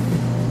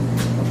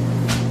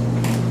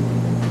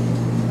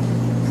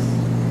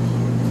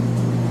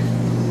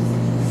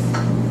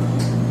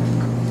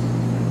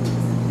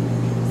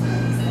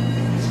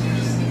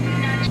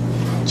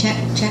 Check,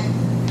 check.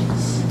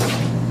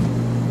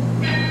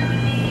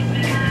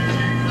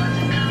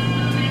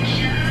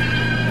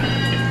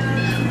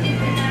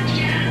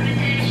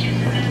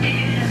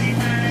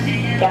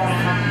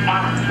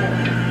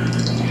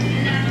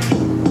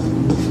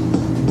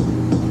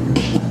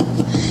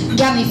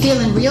 Got me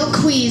feeling real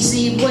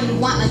queasy, wouldn't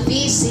want my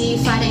VC,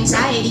 fight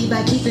anxiety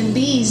by keeping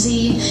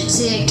busy.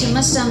 Sick to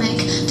my stomach,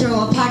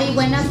 throw a party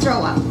when I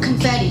throw up.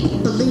 Confetti,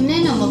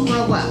 ballooning and we'll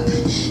grow up.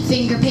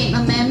 Finger paint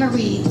my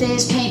memory,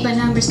 this paint by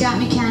numbers got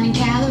me counting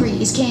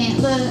calories. Can't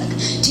look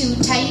too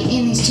tight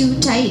in these too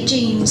tight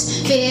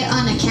jeans. Fit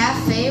on a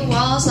cafe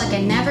walls like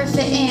I never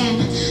fit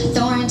in.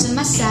 Thorns in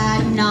my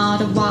side, I'm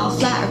not a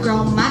wallflower,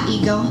 grow my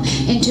ego.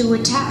 And into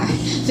a tower.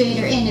 Fit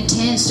her in a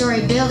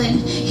 10-story building.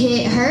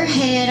 Hit her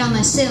head on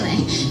the ceiling.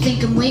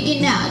 Think I'm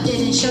wigging out.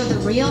 Didn't show the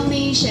real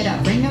me. Should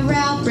I bring her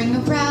out? Bring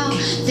her out?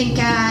 Think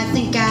I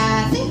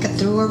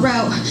threw her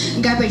out.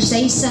 Garbage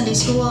day, Sunday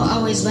school.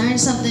 Always learn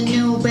something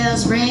new.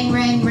 Bells ring,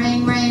 ring,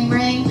 ring, ring,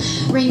 ring.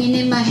 Ringing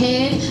in my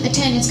head.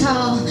 Attendance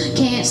call.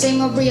 Can't say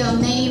my real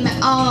name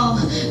at all.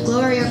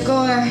 Glory or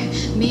gore.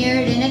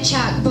 Mirrored in a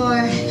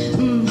chalkboard.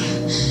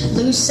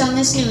 Loose on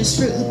the snooze,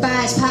 Fruit Loop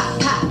eyes pop,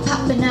 pop,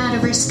 popping out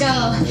of her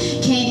skull.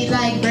 Candy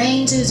like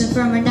brains oozing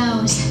from her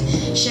nose.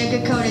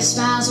 Sugar-coated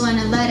smiles when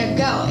I let her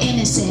go.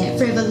 Innocent,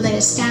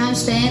 frivolous, time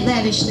spent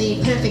lavishly.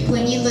 Perfect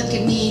when you look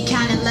at me,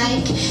 kinda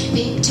like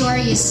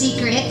Victoria's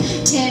Secret.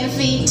 10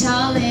 feet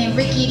tall and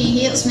rickety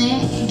heels,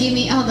 man. Give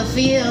me all the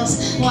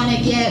feels. Wanna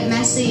get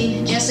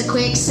messy, just a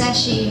quick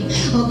session.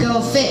 Or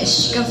go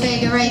fish, go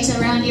figure eights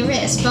around your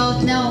wrist.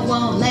 Both know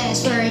won't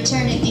last for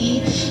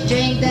eternity.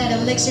 Drink that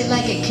elixir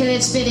like it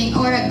could, spitting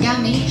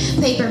origami.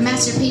 Paper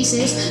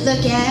masterpieces,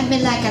 look at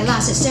me like I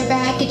lost it. Stare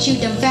back at you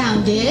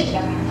dumbfounded.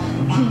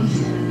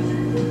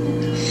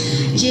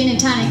 Gin and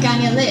tonic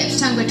on your lips,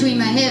 tongue between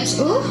my hips.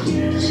 Ooh,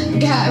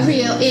 got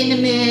real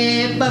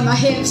intimate, but my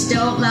hips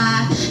don't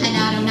lie, and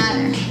I don't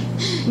either.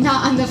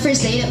 Not on the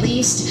first date at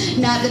least.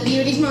 Not the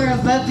beauty more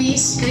of a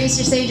beast. Grace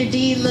or Sandra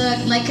D look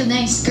like a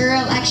nice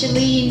girl.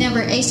 Actually,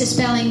 never aced a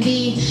spelling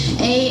bee.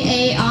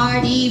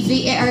 AARDVARK.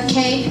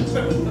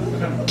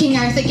 King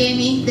Arthur gave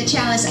me the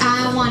chalice.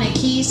 I wanted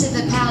keys to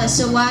the palace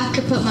so I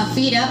could put my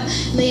feet up.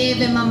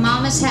 Live in my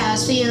mama's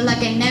house. Feel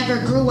like I never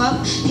grew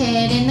up.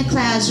 Head in the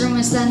clouds. Room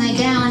is the night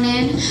down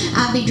and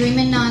I'll be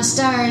dreaming on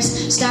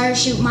stars. Stars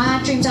shoot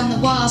my dreams on the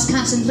walls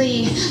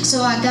constantly.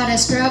 So I gotta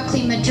scrub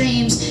clean my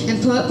dreams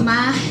and put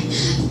my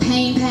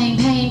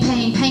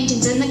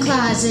paintings in the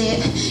closet.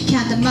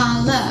 Count them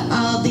all up,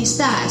 all these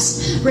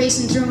thoughts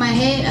racing through my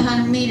head.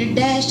 100-meter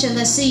dash till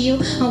I see you.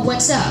 Oh,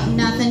 what's up?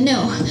 Nothing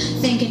new.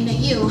 Thinking of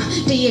you.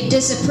 Do you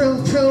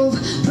disapprove?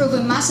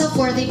 Proving myself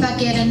worthy by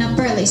getting up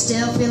early.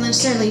 Still feeling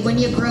surly when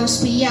you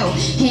gross me out.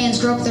 Hands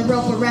grope the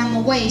rope around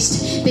my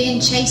waist.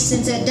 Been chased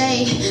since that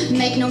day.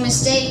 Make no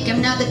mistake,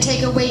 I'm not the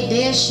takeaway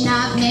dish,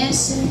 not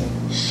missing.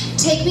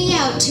 Take me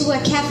out to a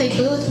cafe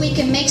booth. We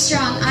can make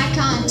strong eye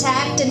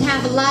contact and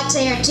have a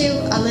latte or two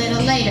a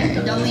little later.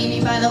 Don't leave me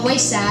by the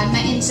wayside.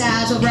 My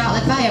insides will rot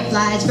like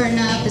fireflies, burn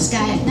up the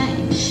sky at night.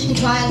 In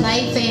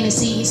twilight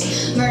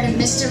fantasies, murder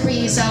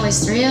mysteries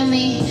always thrill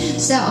me.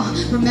 So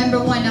remember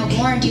when I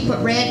warned you, put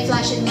red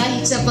flashing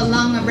lights up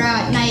along my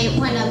route at night.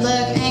 When I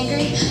look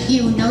angry,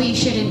 you know you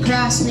shouldn't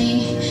cross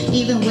me.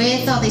 Even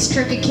with all these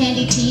crooked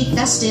candy teeth,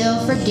 I still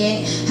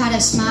forget how to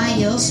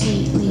smile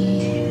sweetly.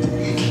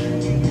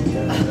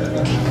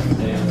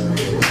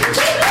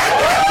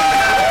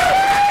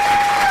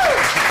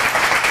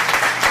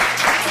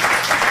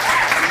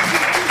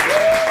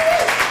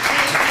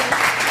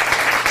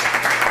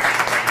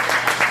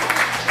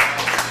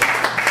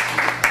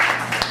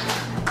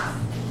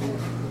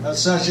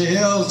 Sasha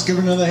Hill, let's give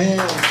her another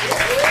hand.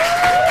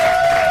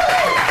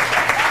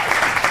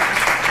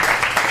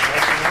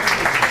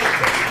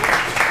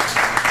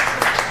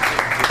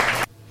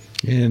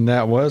 And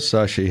that was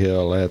Sasha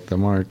Hill at the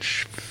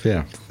March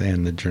 5th,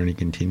 and the Journey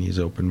Continues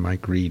open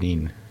mic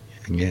reading,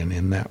 again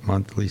in that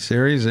monthly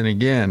series, and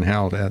again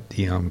held at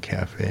the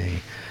Cafe.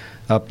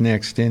 Up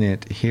next in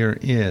it, here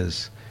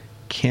is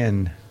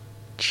Ken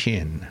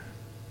Chin.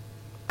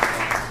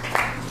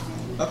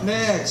 Up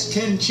next,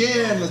 Ken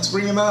Chin. Let's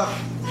bring him up.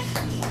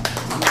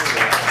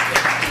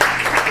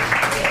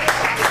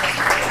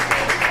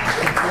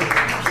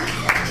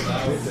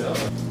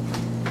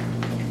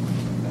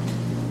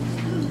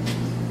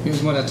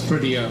 Here's one that's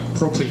pretty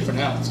appropriate for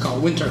now. It's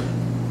called Winter.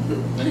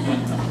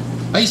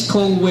 Ice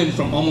cold wind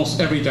from almost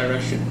every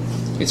direction.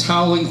 Its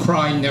howling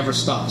cry never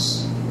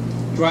stops.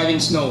 Driving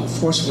snow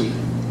forcefully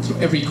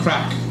through every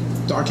crack,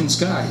 darkened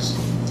skies.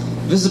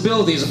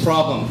 Visibility is a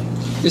problem.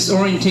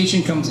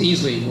 Disorientation comes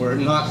easily were it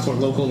not for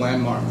local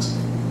landmarks.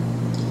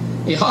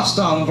 A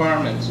hostile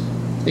environment.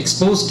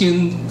 Exposed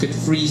skin could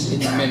freeze in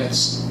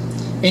minutes.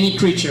 Any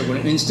creature with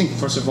an instinct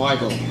for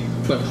survival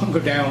would have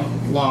hunkered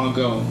down long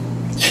ago.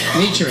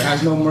 Nature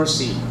has no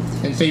mercy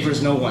and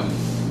favors no one.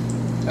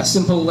 A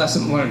simple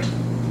lesson learned.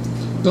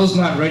 Those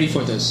not ready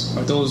for this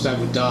are those that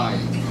would die.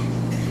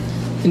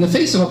 In the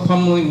face of a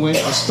pummeling wind,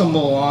 I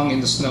stumble along in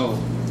the snow,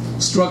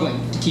 struggling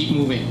to keep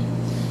moving.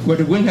 Where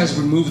the wind has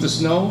removed the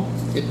snow,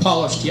 it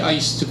polished the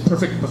ice to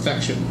perfect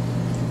perfection.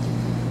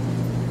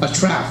 A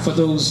trap for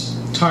those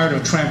tired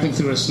of trampling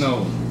through the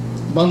snow.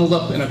 Bundled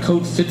up in a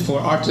coat fit for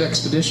Arctic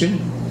expedition,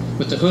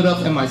 with the hood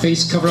up and my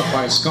face covered up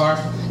by a scarf,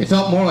 it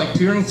felt more like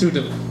peering through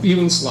the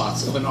viewing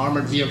slots of an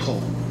armored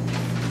vehicle.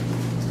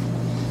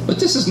 But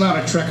this is not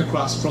a trek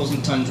across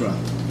frozen tundra.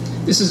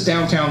 This is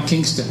downtown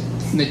Kingston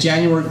in the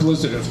January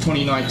blizzard of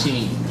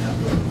 2019.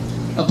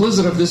 A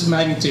blizzard of this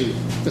magnitude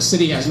the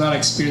city has not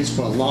experienced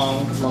for a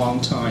long, long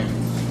time.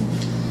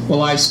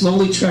 While I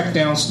slowly trekked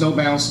down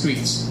snowbound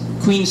streets,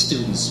 Queen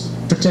students,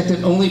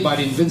 protected only by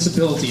the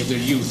invincibility of their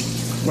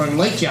youth, wearing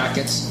light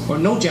jackets or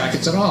no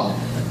jackets at all,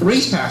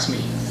 raced past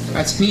me,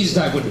 at speeds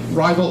that would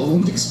rival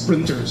Olympic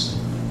sprinters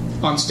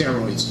on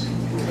steroids.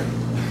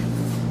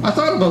 I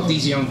thought about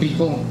these young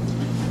people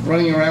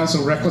running around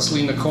so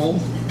recklessly in the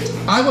cold.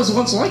 I was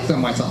once like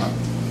them, I thought.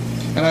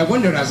 And I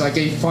wondered as I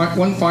gave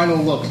one final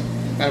look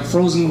at a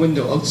frozen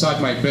window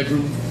outside my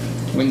bedroom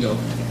window,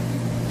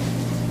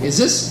 is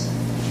this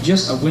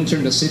just a winter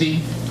in the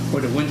city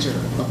or the winter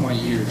of my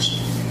years?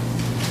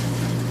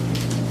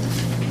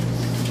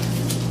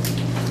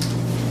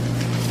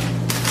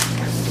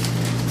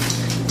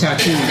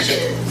 Tattoos.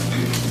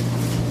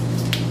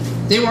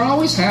 They were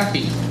always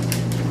happy.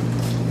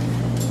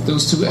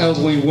 Those two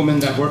elderly women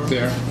that worked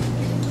there,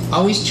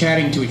 always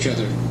chatting to each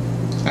other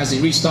as they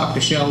restocked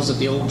the shelves of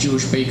the old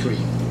Jewish bakery.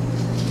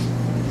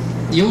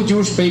 The old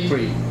Jewish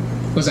bakery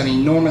was an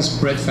enormous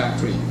bread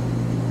factory.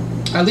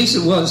 At least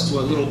it was to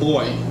a little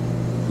boy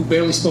who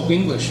barely spoke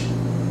English.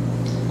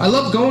 I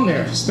loved going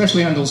there,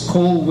 especially on those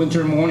cold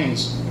winter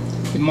mornings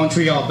in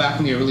Montreal back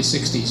in the early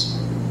 60s.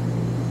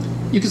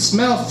 You could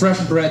smell fresh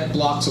bread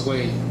blocks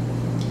away.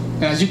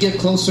 And as you get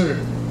closer,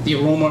 the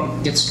aroma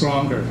gets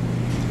stronger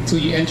till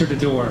you enter the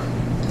door,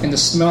 and the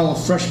smell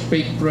of fresh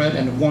baked bread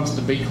and the warmth of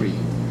the bakery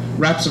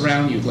wraps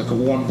around you like a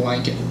warm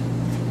blanket.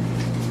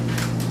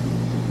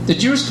 The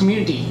Jewish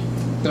community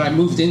that I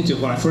moved into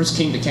when I first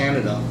came to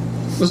Canada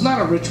was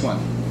not a rich one,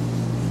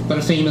 but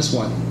a famous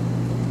one.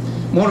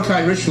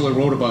 Mordecai Richler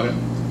wrote about it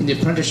in The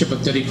Apprenticeship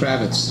of Denny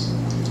Kravitz.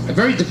 A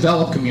very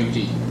developed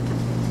community.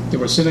 There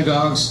were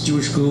synagogues,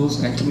 Jewish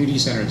schools, and community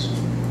centers.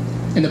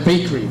 And the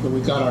bakery where we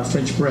got our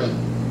French bread.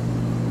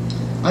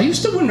 I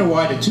used to wonder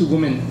why the two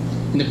women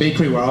in the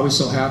bakery were always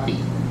so happy.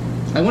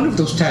 I wonder if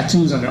those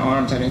tattoos on their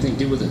arms had anything to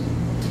do with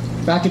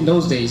it. Back in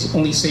those days,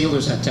 only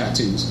sailors had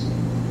tattoos.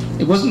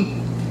 It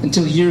wasn't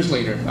until years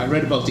later I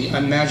read about the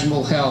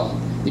unimaginable hell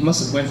they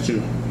must have went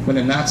through when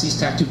the Nazis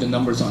tattooed the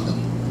numbers on them.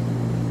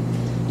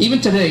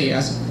 Even today,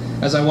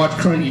 as I watch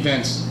current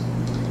events,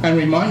 I'm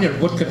reminded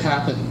of what could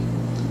happen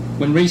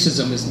when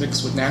racism is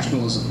mixed with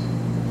nationalism,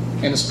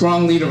 and a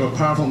strong leader of a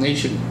powerful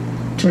nation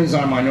turns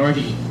on a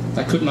minority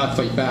that could not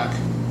fight back.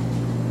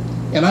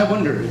 And I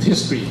wonder if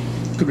history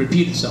could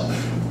repeat itself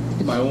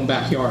in my own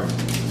backyard.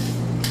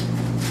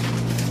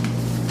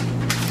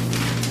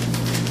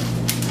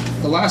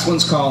 The last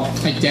one's called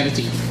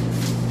Identity.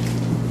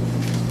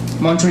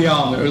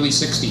 Montreal in the early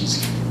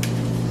 60s.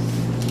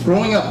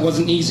 Growing up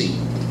wasn't easy.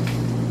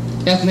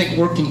 Ethnic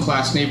working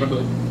class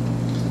neighborhood,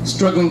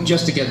 struggling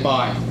just to get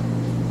by.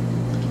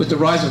 With the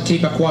rise of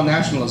Quebecois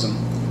nationalism,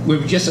 we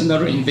were just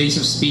another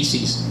invasive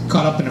species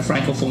caught up in a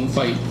francophone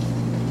fight.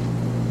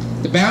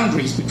 The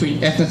boundaries between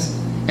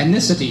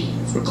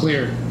ethnicity were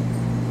clear.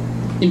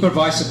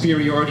 Improvised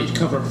superiority to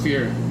cover up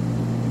fear.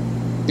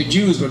 The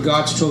Jews were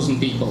God's chosen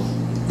people.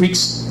 Greeks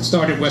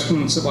started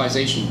Western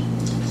civilization.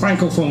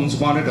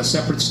 Francophones wanted a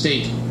separate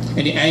state,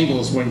 and the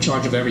Anglos were in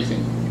charge of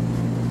everything.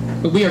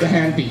 But we are the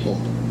Han people.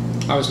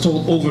 I was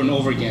told over and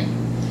over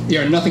again. They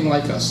are nothing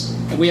like us,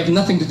 and we have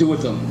nothing to do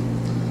with them.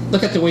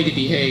 Look at the way they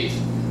behave.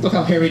 Look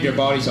how hairy their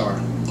bodies are.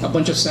 A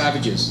bunch of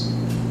savages.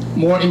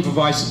 More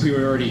improvised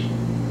superiority.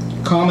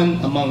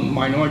 Common among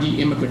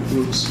minority immigrant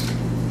groups.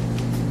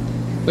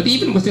 But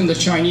even within the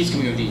Chinese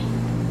community,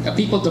 a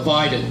people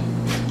divided.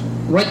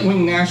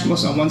 Right-wing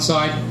nationalists on one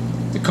side,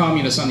 the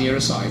communists on the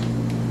other side.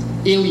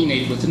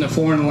 Alienated within a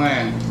foreign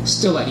land,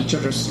 still at each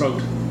other's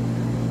throat.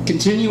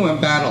 Continuing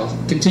a battle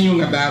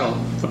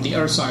from the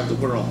other side of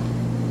the world.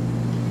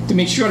 To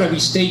make sure that we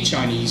stayed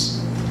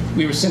Chinese,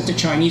 we were sent to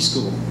Chinese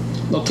school,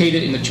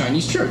 located in the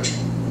Chinese church,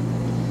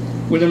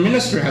 where the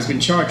minister has been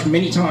charged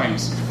many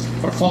times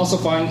for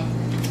falsifying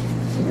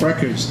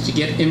records to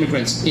get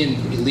immigrants in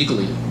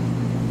illegally.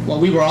 While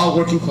we were all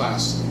working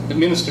class, the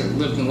minister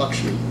lived in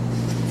luxury.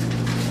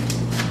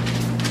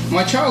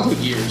 My childhood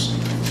years,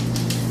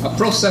 a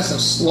process of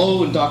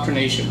slow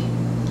indoctrination,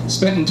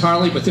 spent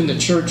entirely within the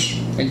church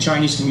and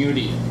Chinese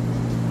community.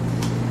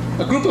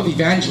 A group of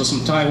evangelists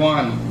from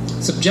Taiwan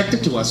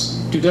subjected to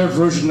us to their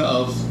version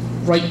of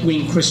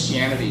right-wing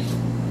Christianity,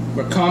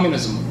 where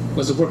communism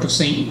was the work of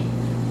Satan,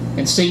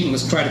 and Satan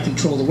was trying to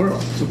control the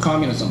world through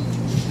communism.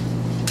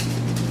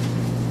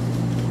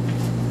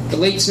 The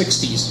late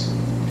 60s,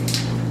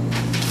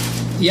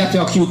 the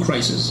FLQ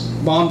crisis,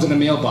 bombs in the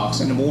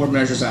mailbox, and the War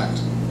Measures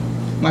Act.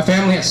 My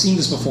family has seen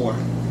this before.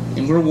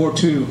 In World War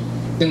II,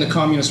 then the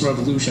Communist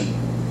Revolution.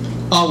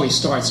 Always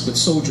starts with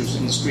soldiers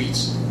in the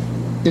streets.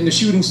 Then the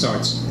shooting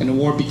starts, and the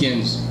war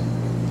begins.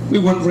 We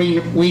weren't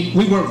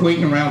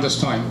waiting around this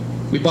time.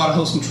 We bought a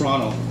house in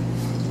Toronto.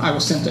 I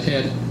was sent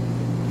ahead.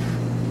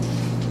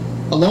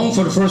 Alone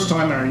for the first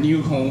time in our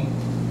new home,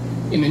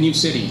 in a new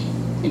city.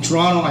 In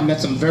Toronto, I met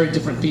some very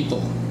different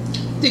people.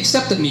 They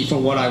accepted me for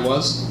what I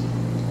was.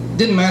 It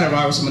didn't matter if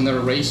I was from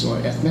another race or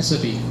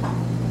ethnicity.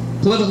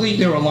 Politically,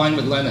 they were aligned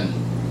with Lenin,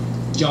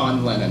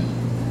 John Lennon.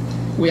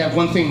 We have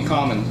one thing in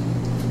common.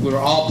 We were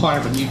all part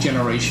of a new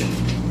generation.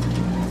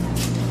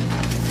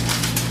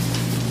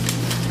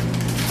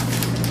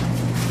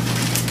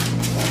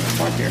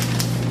 Right here.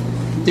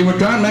 They were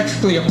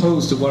diametrically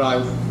opposed to what I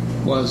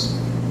was.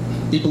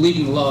 They believed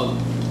in love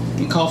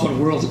and called for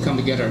the world to come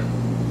together.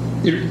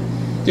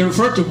 They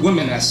refer to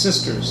women as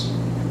sisters.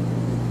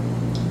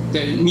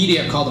 The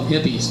media call them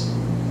hippies.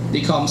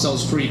 They call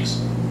themselves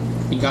freaks.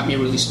 It got me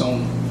really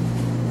stoned.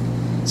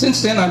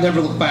 Since then, I've never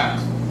looked back.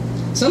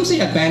 Some say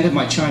I abandoned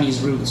my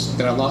Chinese roots,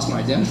 that I lost my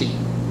identity.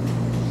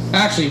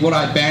 Actually, what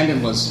I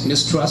abandoned was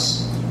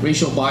mistrust,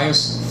 racial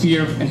bias,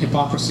 fear, and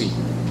hypocrisy.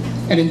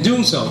 And in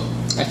doing so,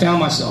 I found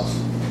myself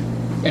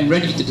and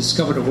ready to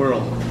discover the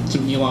world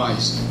through new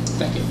eyes.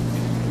 Thank you.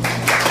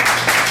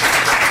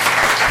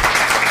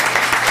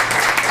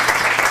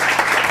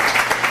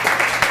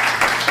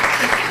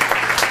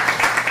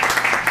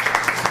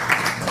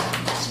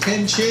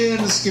 Ken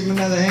Chin, let's give him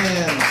another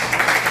hand.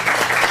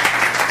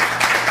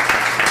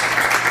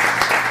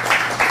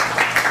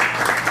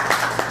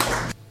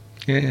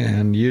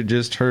 And you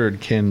just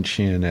heard Ken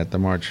Chin at the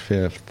March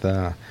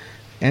 5th.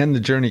 And the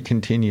Journey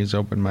Continues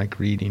open mic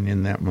reading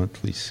in that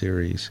monthly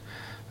series.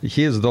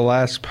 He is the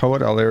last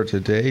poet I'll air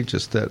today,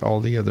 just that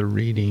all the other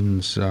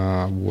readings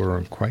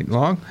were quite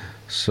long,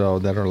 so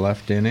that are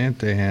left in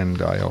it.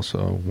 And I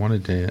also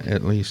wanted to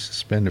at least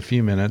spend a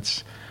few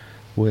minutes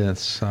with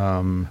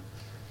some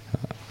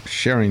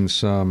sharing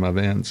some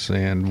events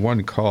and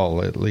one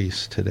call at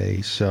least today.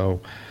 So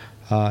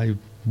I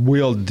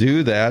will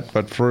do that,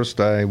 but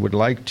first I would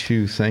like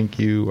to thank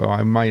you.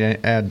 I might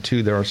add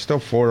too, there are still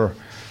four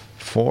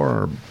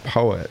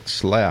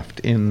poets left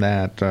in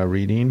that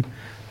reading,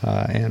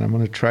 and I'm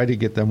going to try to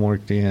get them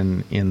worked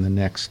in the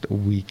next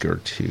week or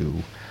two.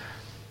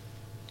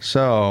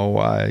 So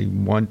I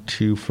want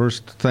to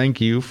first thank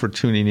you for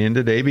tuning in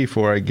today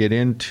before I get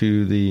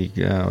into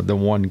the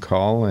one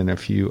call and a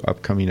few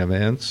upcoming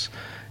events.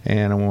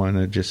 And I want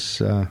to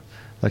just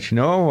let you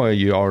know,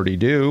 you already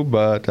do,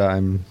 but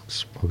I'm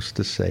supposed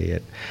to say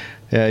it.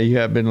 You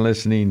have been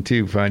listening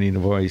to Finding a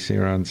Voice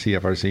here on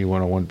CFRC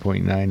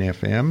 101.9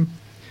 FM.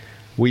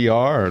 We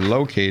are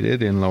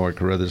located in Lower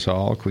Carruthers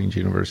Hall, Queen's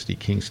University,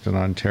 Kingston,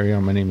 Ontario.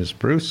 My name is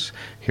Bruce,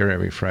 here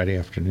every Friday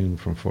afternoon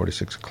from 4 to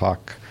 6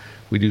 o'clock.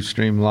 We do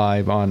stream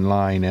live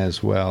online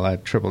as well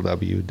at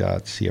www.cfrc.ca.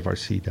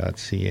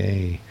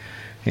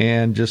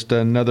 And just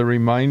another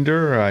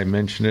reminder, I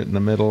mentioned it in the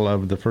middle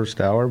of the first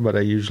hour, but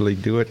I usually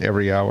do it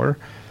every hour,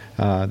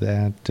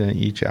 that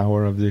each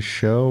hour of this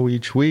show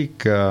each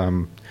week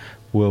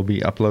will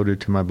be uploaded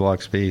to my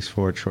blog space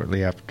for it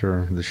shortly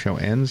after the show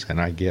ends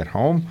and I get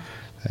home.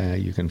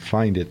 You can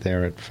find it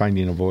there at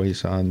Finding a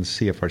Voice on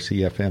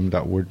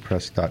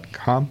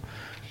cfrcfm.wordpress.com.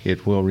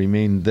 It will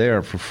remain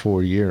there for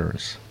 4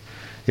 years.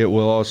 It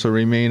will also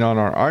remain on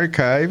our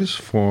archives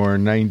for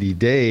 90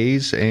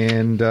 days,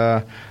 and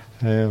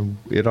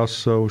it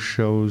also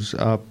shows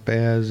up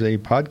as a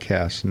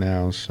podcast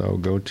now. So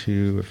go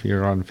to, if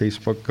you're on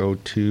Facebook, go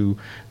to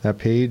that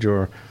page,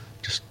 or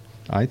just,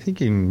 I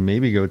think you can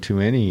maybe go to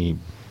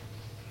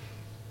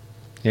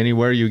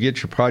anywhere you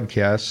get your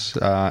podcasts,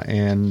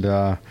 and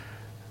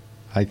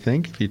I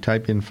think if you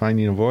type in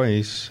Finding a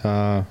Voice,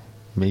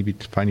 maybe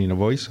Finding a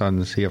Voice on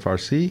the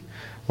CFRC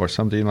or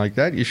something like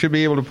that, you should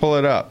be able to pull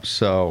it up.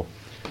 So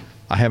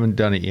I haven't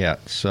done it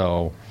yet,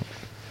 so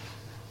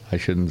I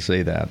shouldn't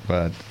say that.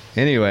 But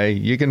anyway,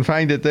 you can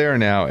find it there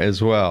now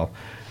as well.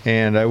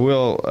 And I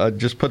will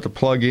just put the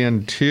plug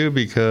in too,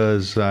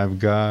 because I'm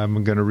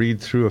going to read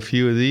through a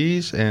few of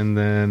these and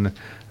then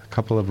a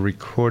couple of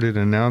recorded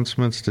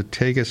announcements to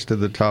take us to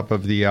the top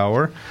of the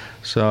hour.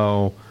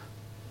 So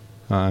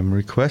I'm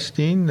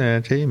requesting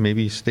that, hey,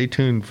 maybe stay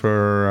tuned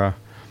for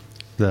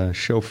the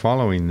show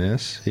following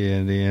this.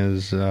 It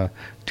is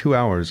 2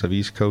 hours of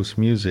East Coast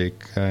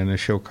music in a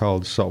show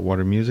called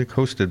Saltwater Music,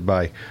 hosted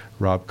by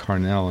Rob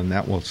Carnell, and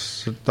that will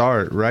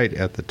start right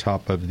at the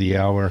top of the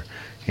hour.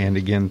 And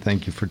again,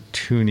 thank you for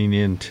tuning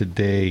in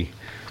today.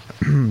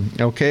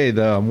 Okay,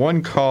 the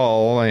one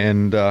call,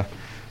 and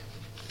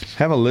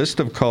have a list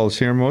of calls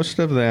here. Most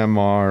of them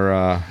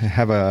are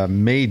have a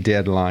May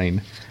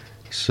deadline.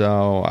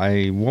 So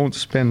I won't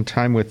spend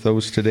time with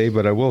those today,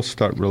 but I will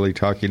start really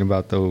talking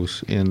about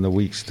those in the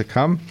weeks to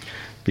come,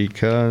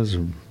 because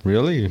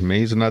really,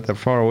 May's not that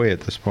far away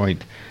at this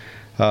point.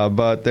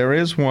 But there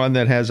is one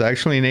that has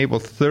actually an April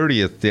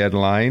 30th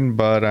deadline,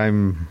 but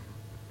I'm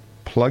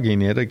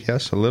plugging it, I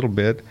guess, a little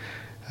bit,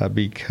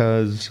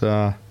 because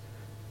the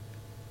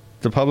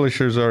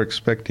publishers are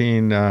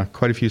expecting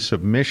quite a few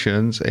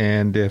submissions,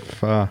 and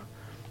if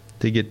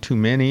they get too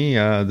many,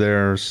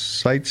 their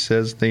site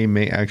says they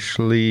may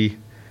actually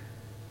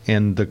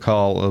end the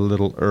call a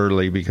little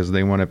early, because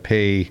they want to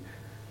pay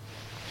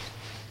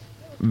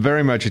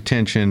very much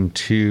attention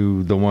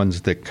to the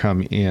ones that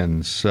come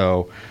in.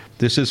 So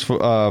this is for,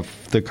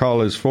 the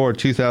call is for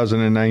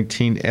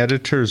 2019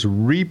 Editors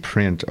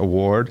Reprint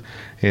Award.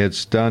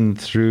 It's done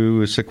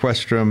through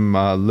Sequestrum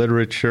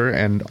Literature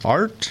and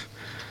Art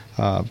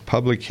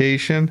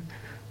publication.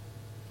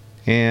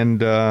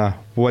 And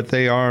what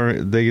they are,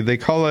 they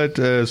call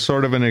it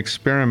sort of an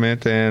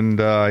experiment,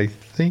 and I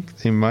think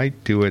they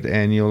might do it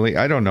annually.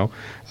 I don't know.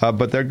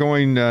 But they're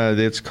going,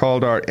 it's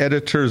called our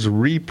Editors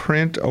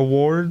Reprint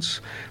Awards,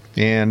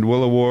 and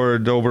we'll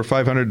award over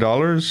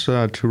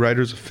 $500 to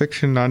writers of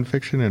fiction,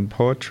 nonfiction, and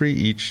poetry.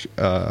 Each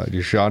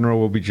genre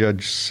will be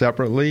judged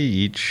separately.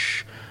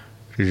 Each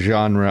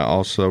genre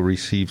also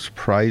receives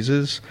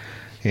prizes.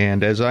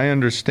 And as I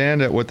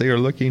understand it, what they are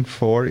looking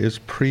for is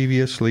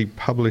previously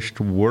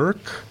published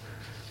work.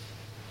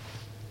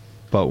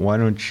 But why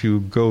don't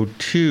you go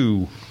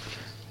to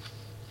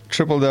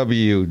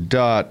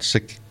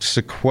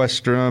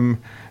www.sequestrum,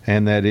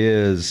 and that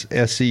is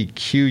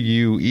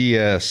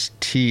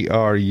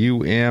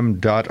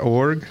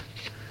sequestrum.org,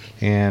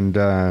 and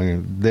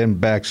then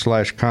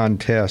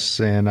 /contests,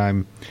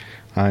 and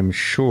I'm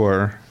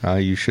sure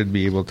you should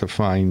be able to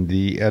find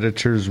the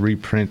Editors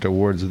Reprint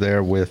Awards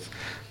there with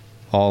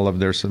all of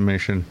their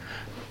submission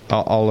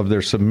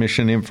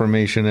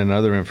information and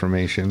other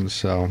information.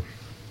 So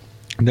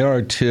there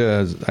are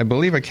I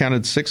believe I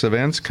counted 6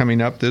 events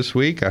coming up this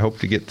week. I hope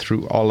to get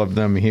through all of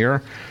them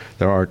here.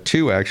 There are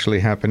 2 actually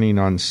happening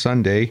on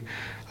Sunday.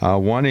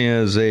 One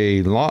is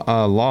a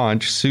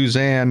launch.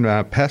 Suzanne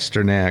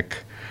Pasternak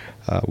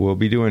will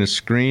be doing a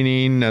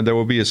screening. There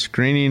will be a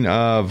screening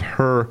of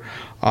her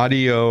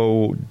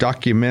audio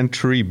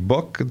documentary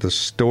book, The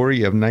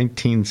Story of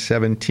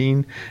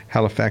 1917,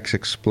 Halifax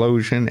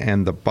Explosion,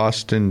 and the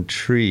Boston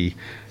Tree.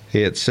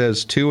 It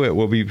says, too, it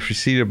will be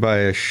preceded by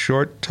a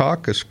short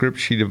talk, a script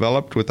she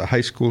developed with a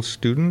high school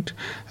student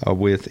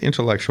with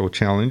intellectual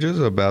challenges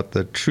about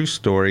the true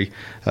story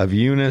of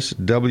Eunice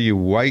W.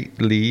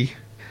 Whiteley,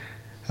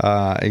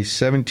 a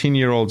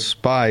 17-year-old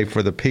spy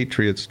for the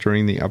Patriots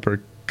during the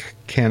Upper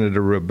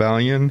Canada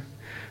Rebellion,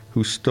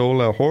 who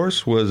stole a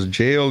horse, was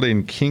jailed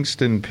in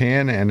Kingston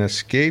Pen, and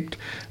escaped.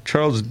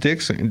 Charles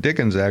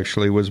Dickens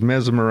actually was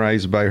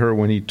mesmerized by her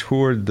when he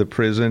toured the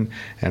prison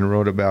and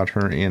wrote about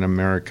her in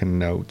American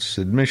Notes.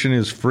 Admission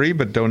is free,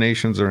 but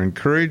donations are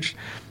encouraged.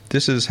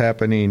 This is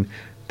happening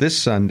this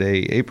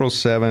Sunday, April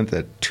 7th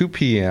at 2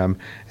 p.m.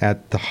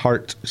 at the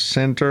Hart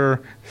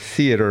Center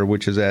Theater,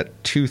 which is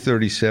at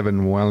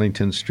 237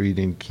 Wellington Street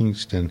in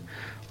Kingston.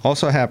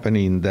 Also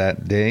happening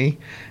that day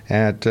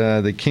at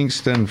the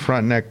Kingston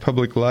Frontenac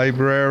Public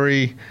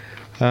Library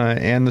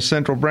and the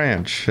Central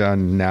Branch,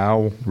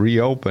 now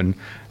reopened.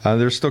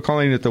 They're still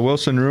calling it the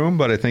Wilson Room,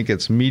 but I think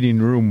it's Meeting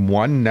Room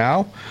 1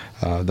 now,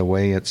 the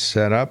way it's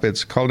set up.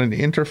 It's called an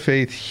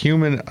Interfaith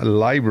Human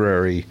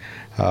Library,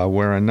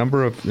 where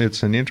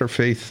it's an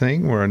interfaith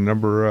thing where a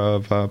number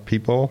of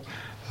people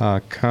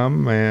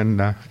come and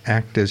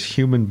act as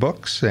human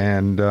books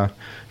and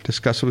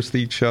discuss with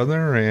each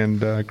other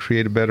and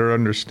create a better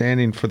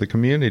understanding for the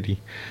community.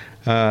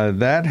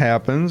 That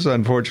happens,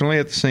 unfortunately,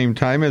 at the same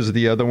time as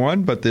the other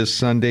one, but this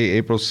Sunday,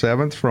 April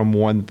 7th, from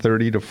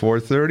 1:30 to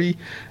 4:30,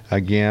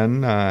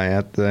 again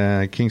at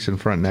the Kingston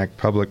Frontenac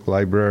Public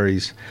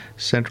Library's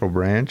Central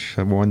Branch,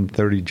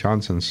 130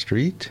 Johnson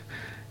Street.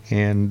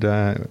 And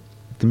the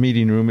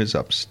meeting room is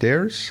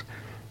upstairs.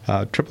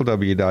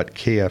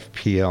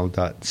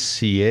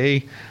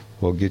 www.kfpl.ca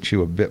will get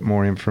you a bit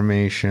more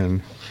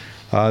information.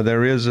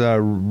 There is a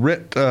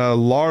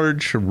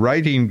large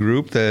writing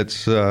group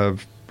that's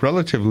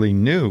relatively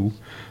new,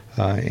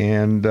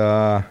 and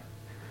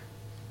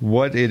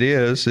what it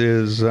is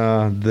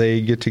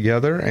they get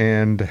together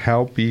and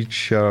help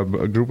each a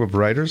group of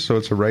writers. So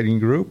it's a writing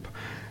group,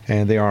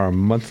 and they are a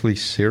monthly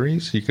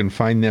series. You can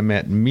find them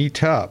at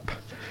Meetup.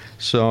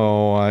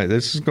 So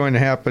this is going to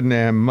happen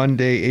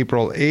Monday,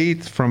 April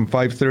 8th from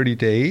 5:30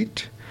 to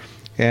 8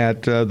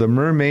 at the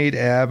Mermaid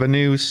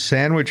Avenue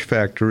Sandwich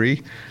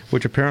Factory,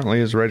 which apparently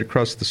is right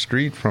across the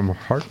street from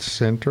Hart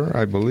Center,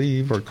 I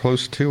believe, or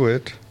close to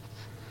it.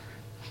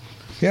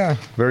 Yeah,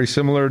 very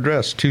similar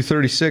address,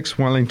 236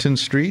 Wellington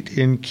Street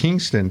in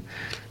Kingston.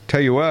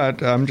 Tell you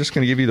what, I'm just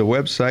going to give you the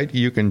website.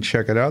 You can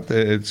check it out.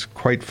 It's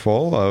quite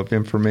full of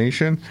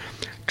information.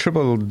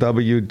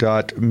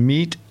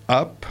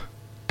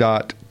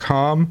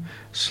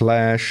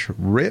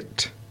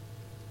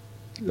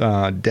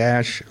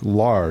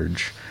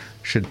 www.meetup.com/writ-large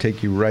should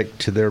take you right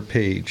to their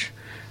page.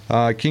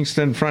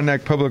 Kingston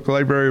Frontenac Public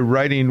Library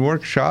writing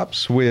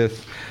workshops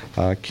with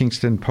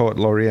Kingston Poet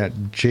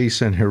Laureate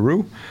Jason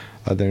Heroux.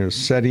 They're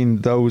setting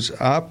those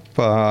up.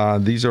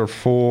 These are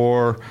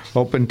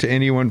open to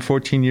anyone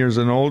 14 years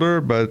and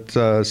older, but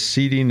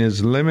seating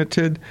is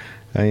limited.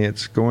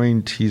 He's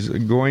going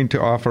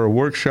to offer a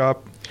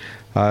workshop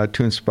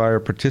to inspire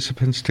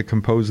participants to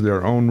compose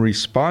their own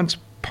response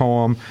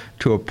poem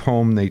to a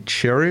poem they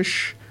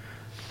cherish.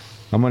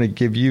 I'm going to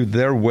give you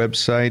their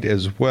website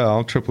as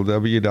well,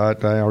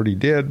 I already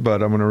did,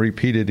 but I'm going to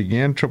repeat it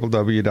again,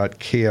 www.kfpl.ca.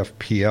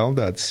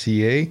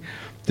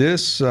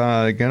 This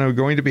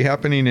going to be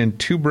happening in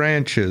 2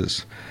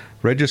 branches.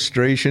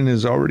 Registration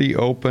is already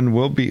open,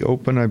 will be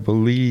open, I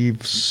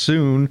believe,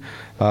 soon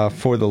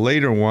for the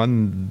later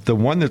one. The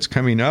one that's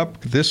coming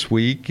up this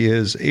week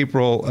is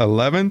April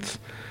 11th.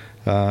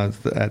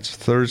 That's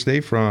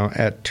Thursday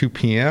at 2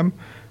 p.m.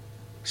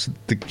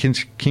 The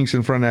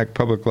Kingston Frontenac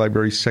Public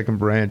Library Second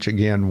Branch,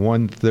 again,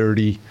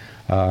 130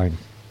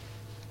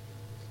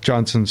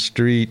 Johnson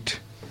Street.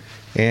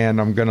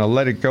 And I'm going to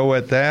let it go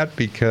at that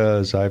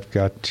because I've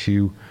got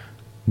to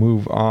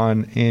move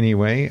on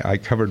anyway. I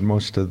covered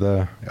most of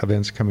the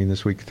events coming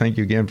this week. Thank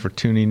you again for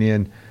tuning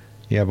in.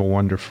 You have a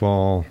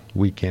wonderful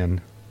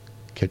weekend.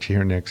 Catch you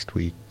here next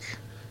week.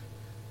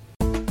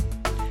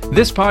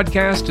 This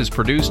podcast is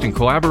produced in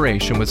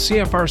collaboration with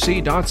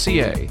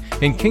CFRC.ca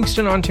in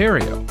Kingston,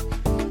 Ontario.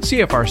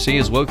 CFRC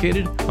is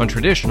located on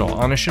traditional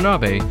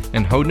Anishinaabe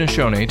and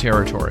Haudenosaunee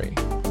territory.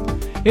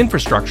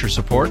 Infrastructure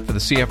support for the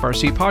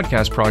CFRC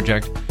podcast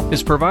project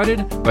is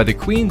provided by the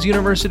Queen's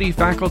University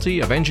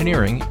Faculty of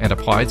Engineering and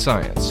Applied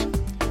Science.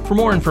 For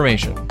more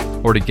information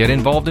or to get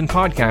involved in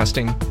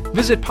podcasting,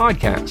 visit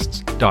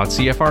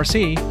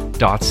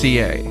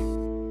podcasts.cfrc.ca.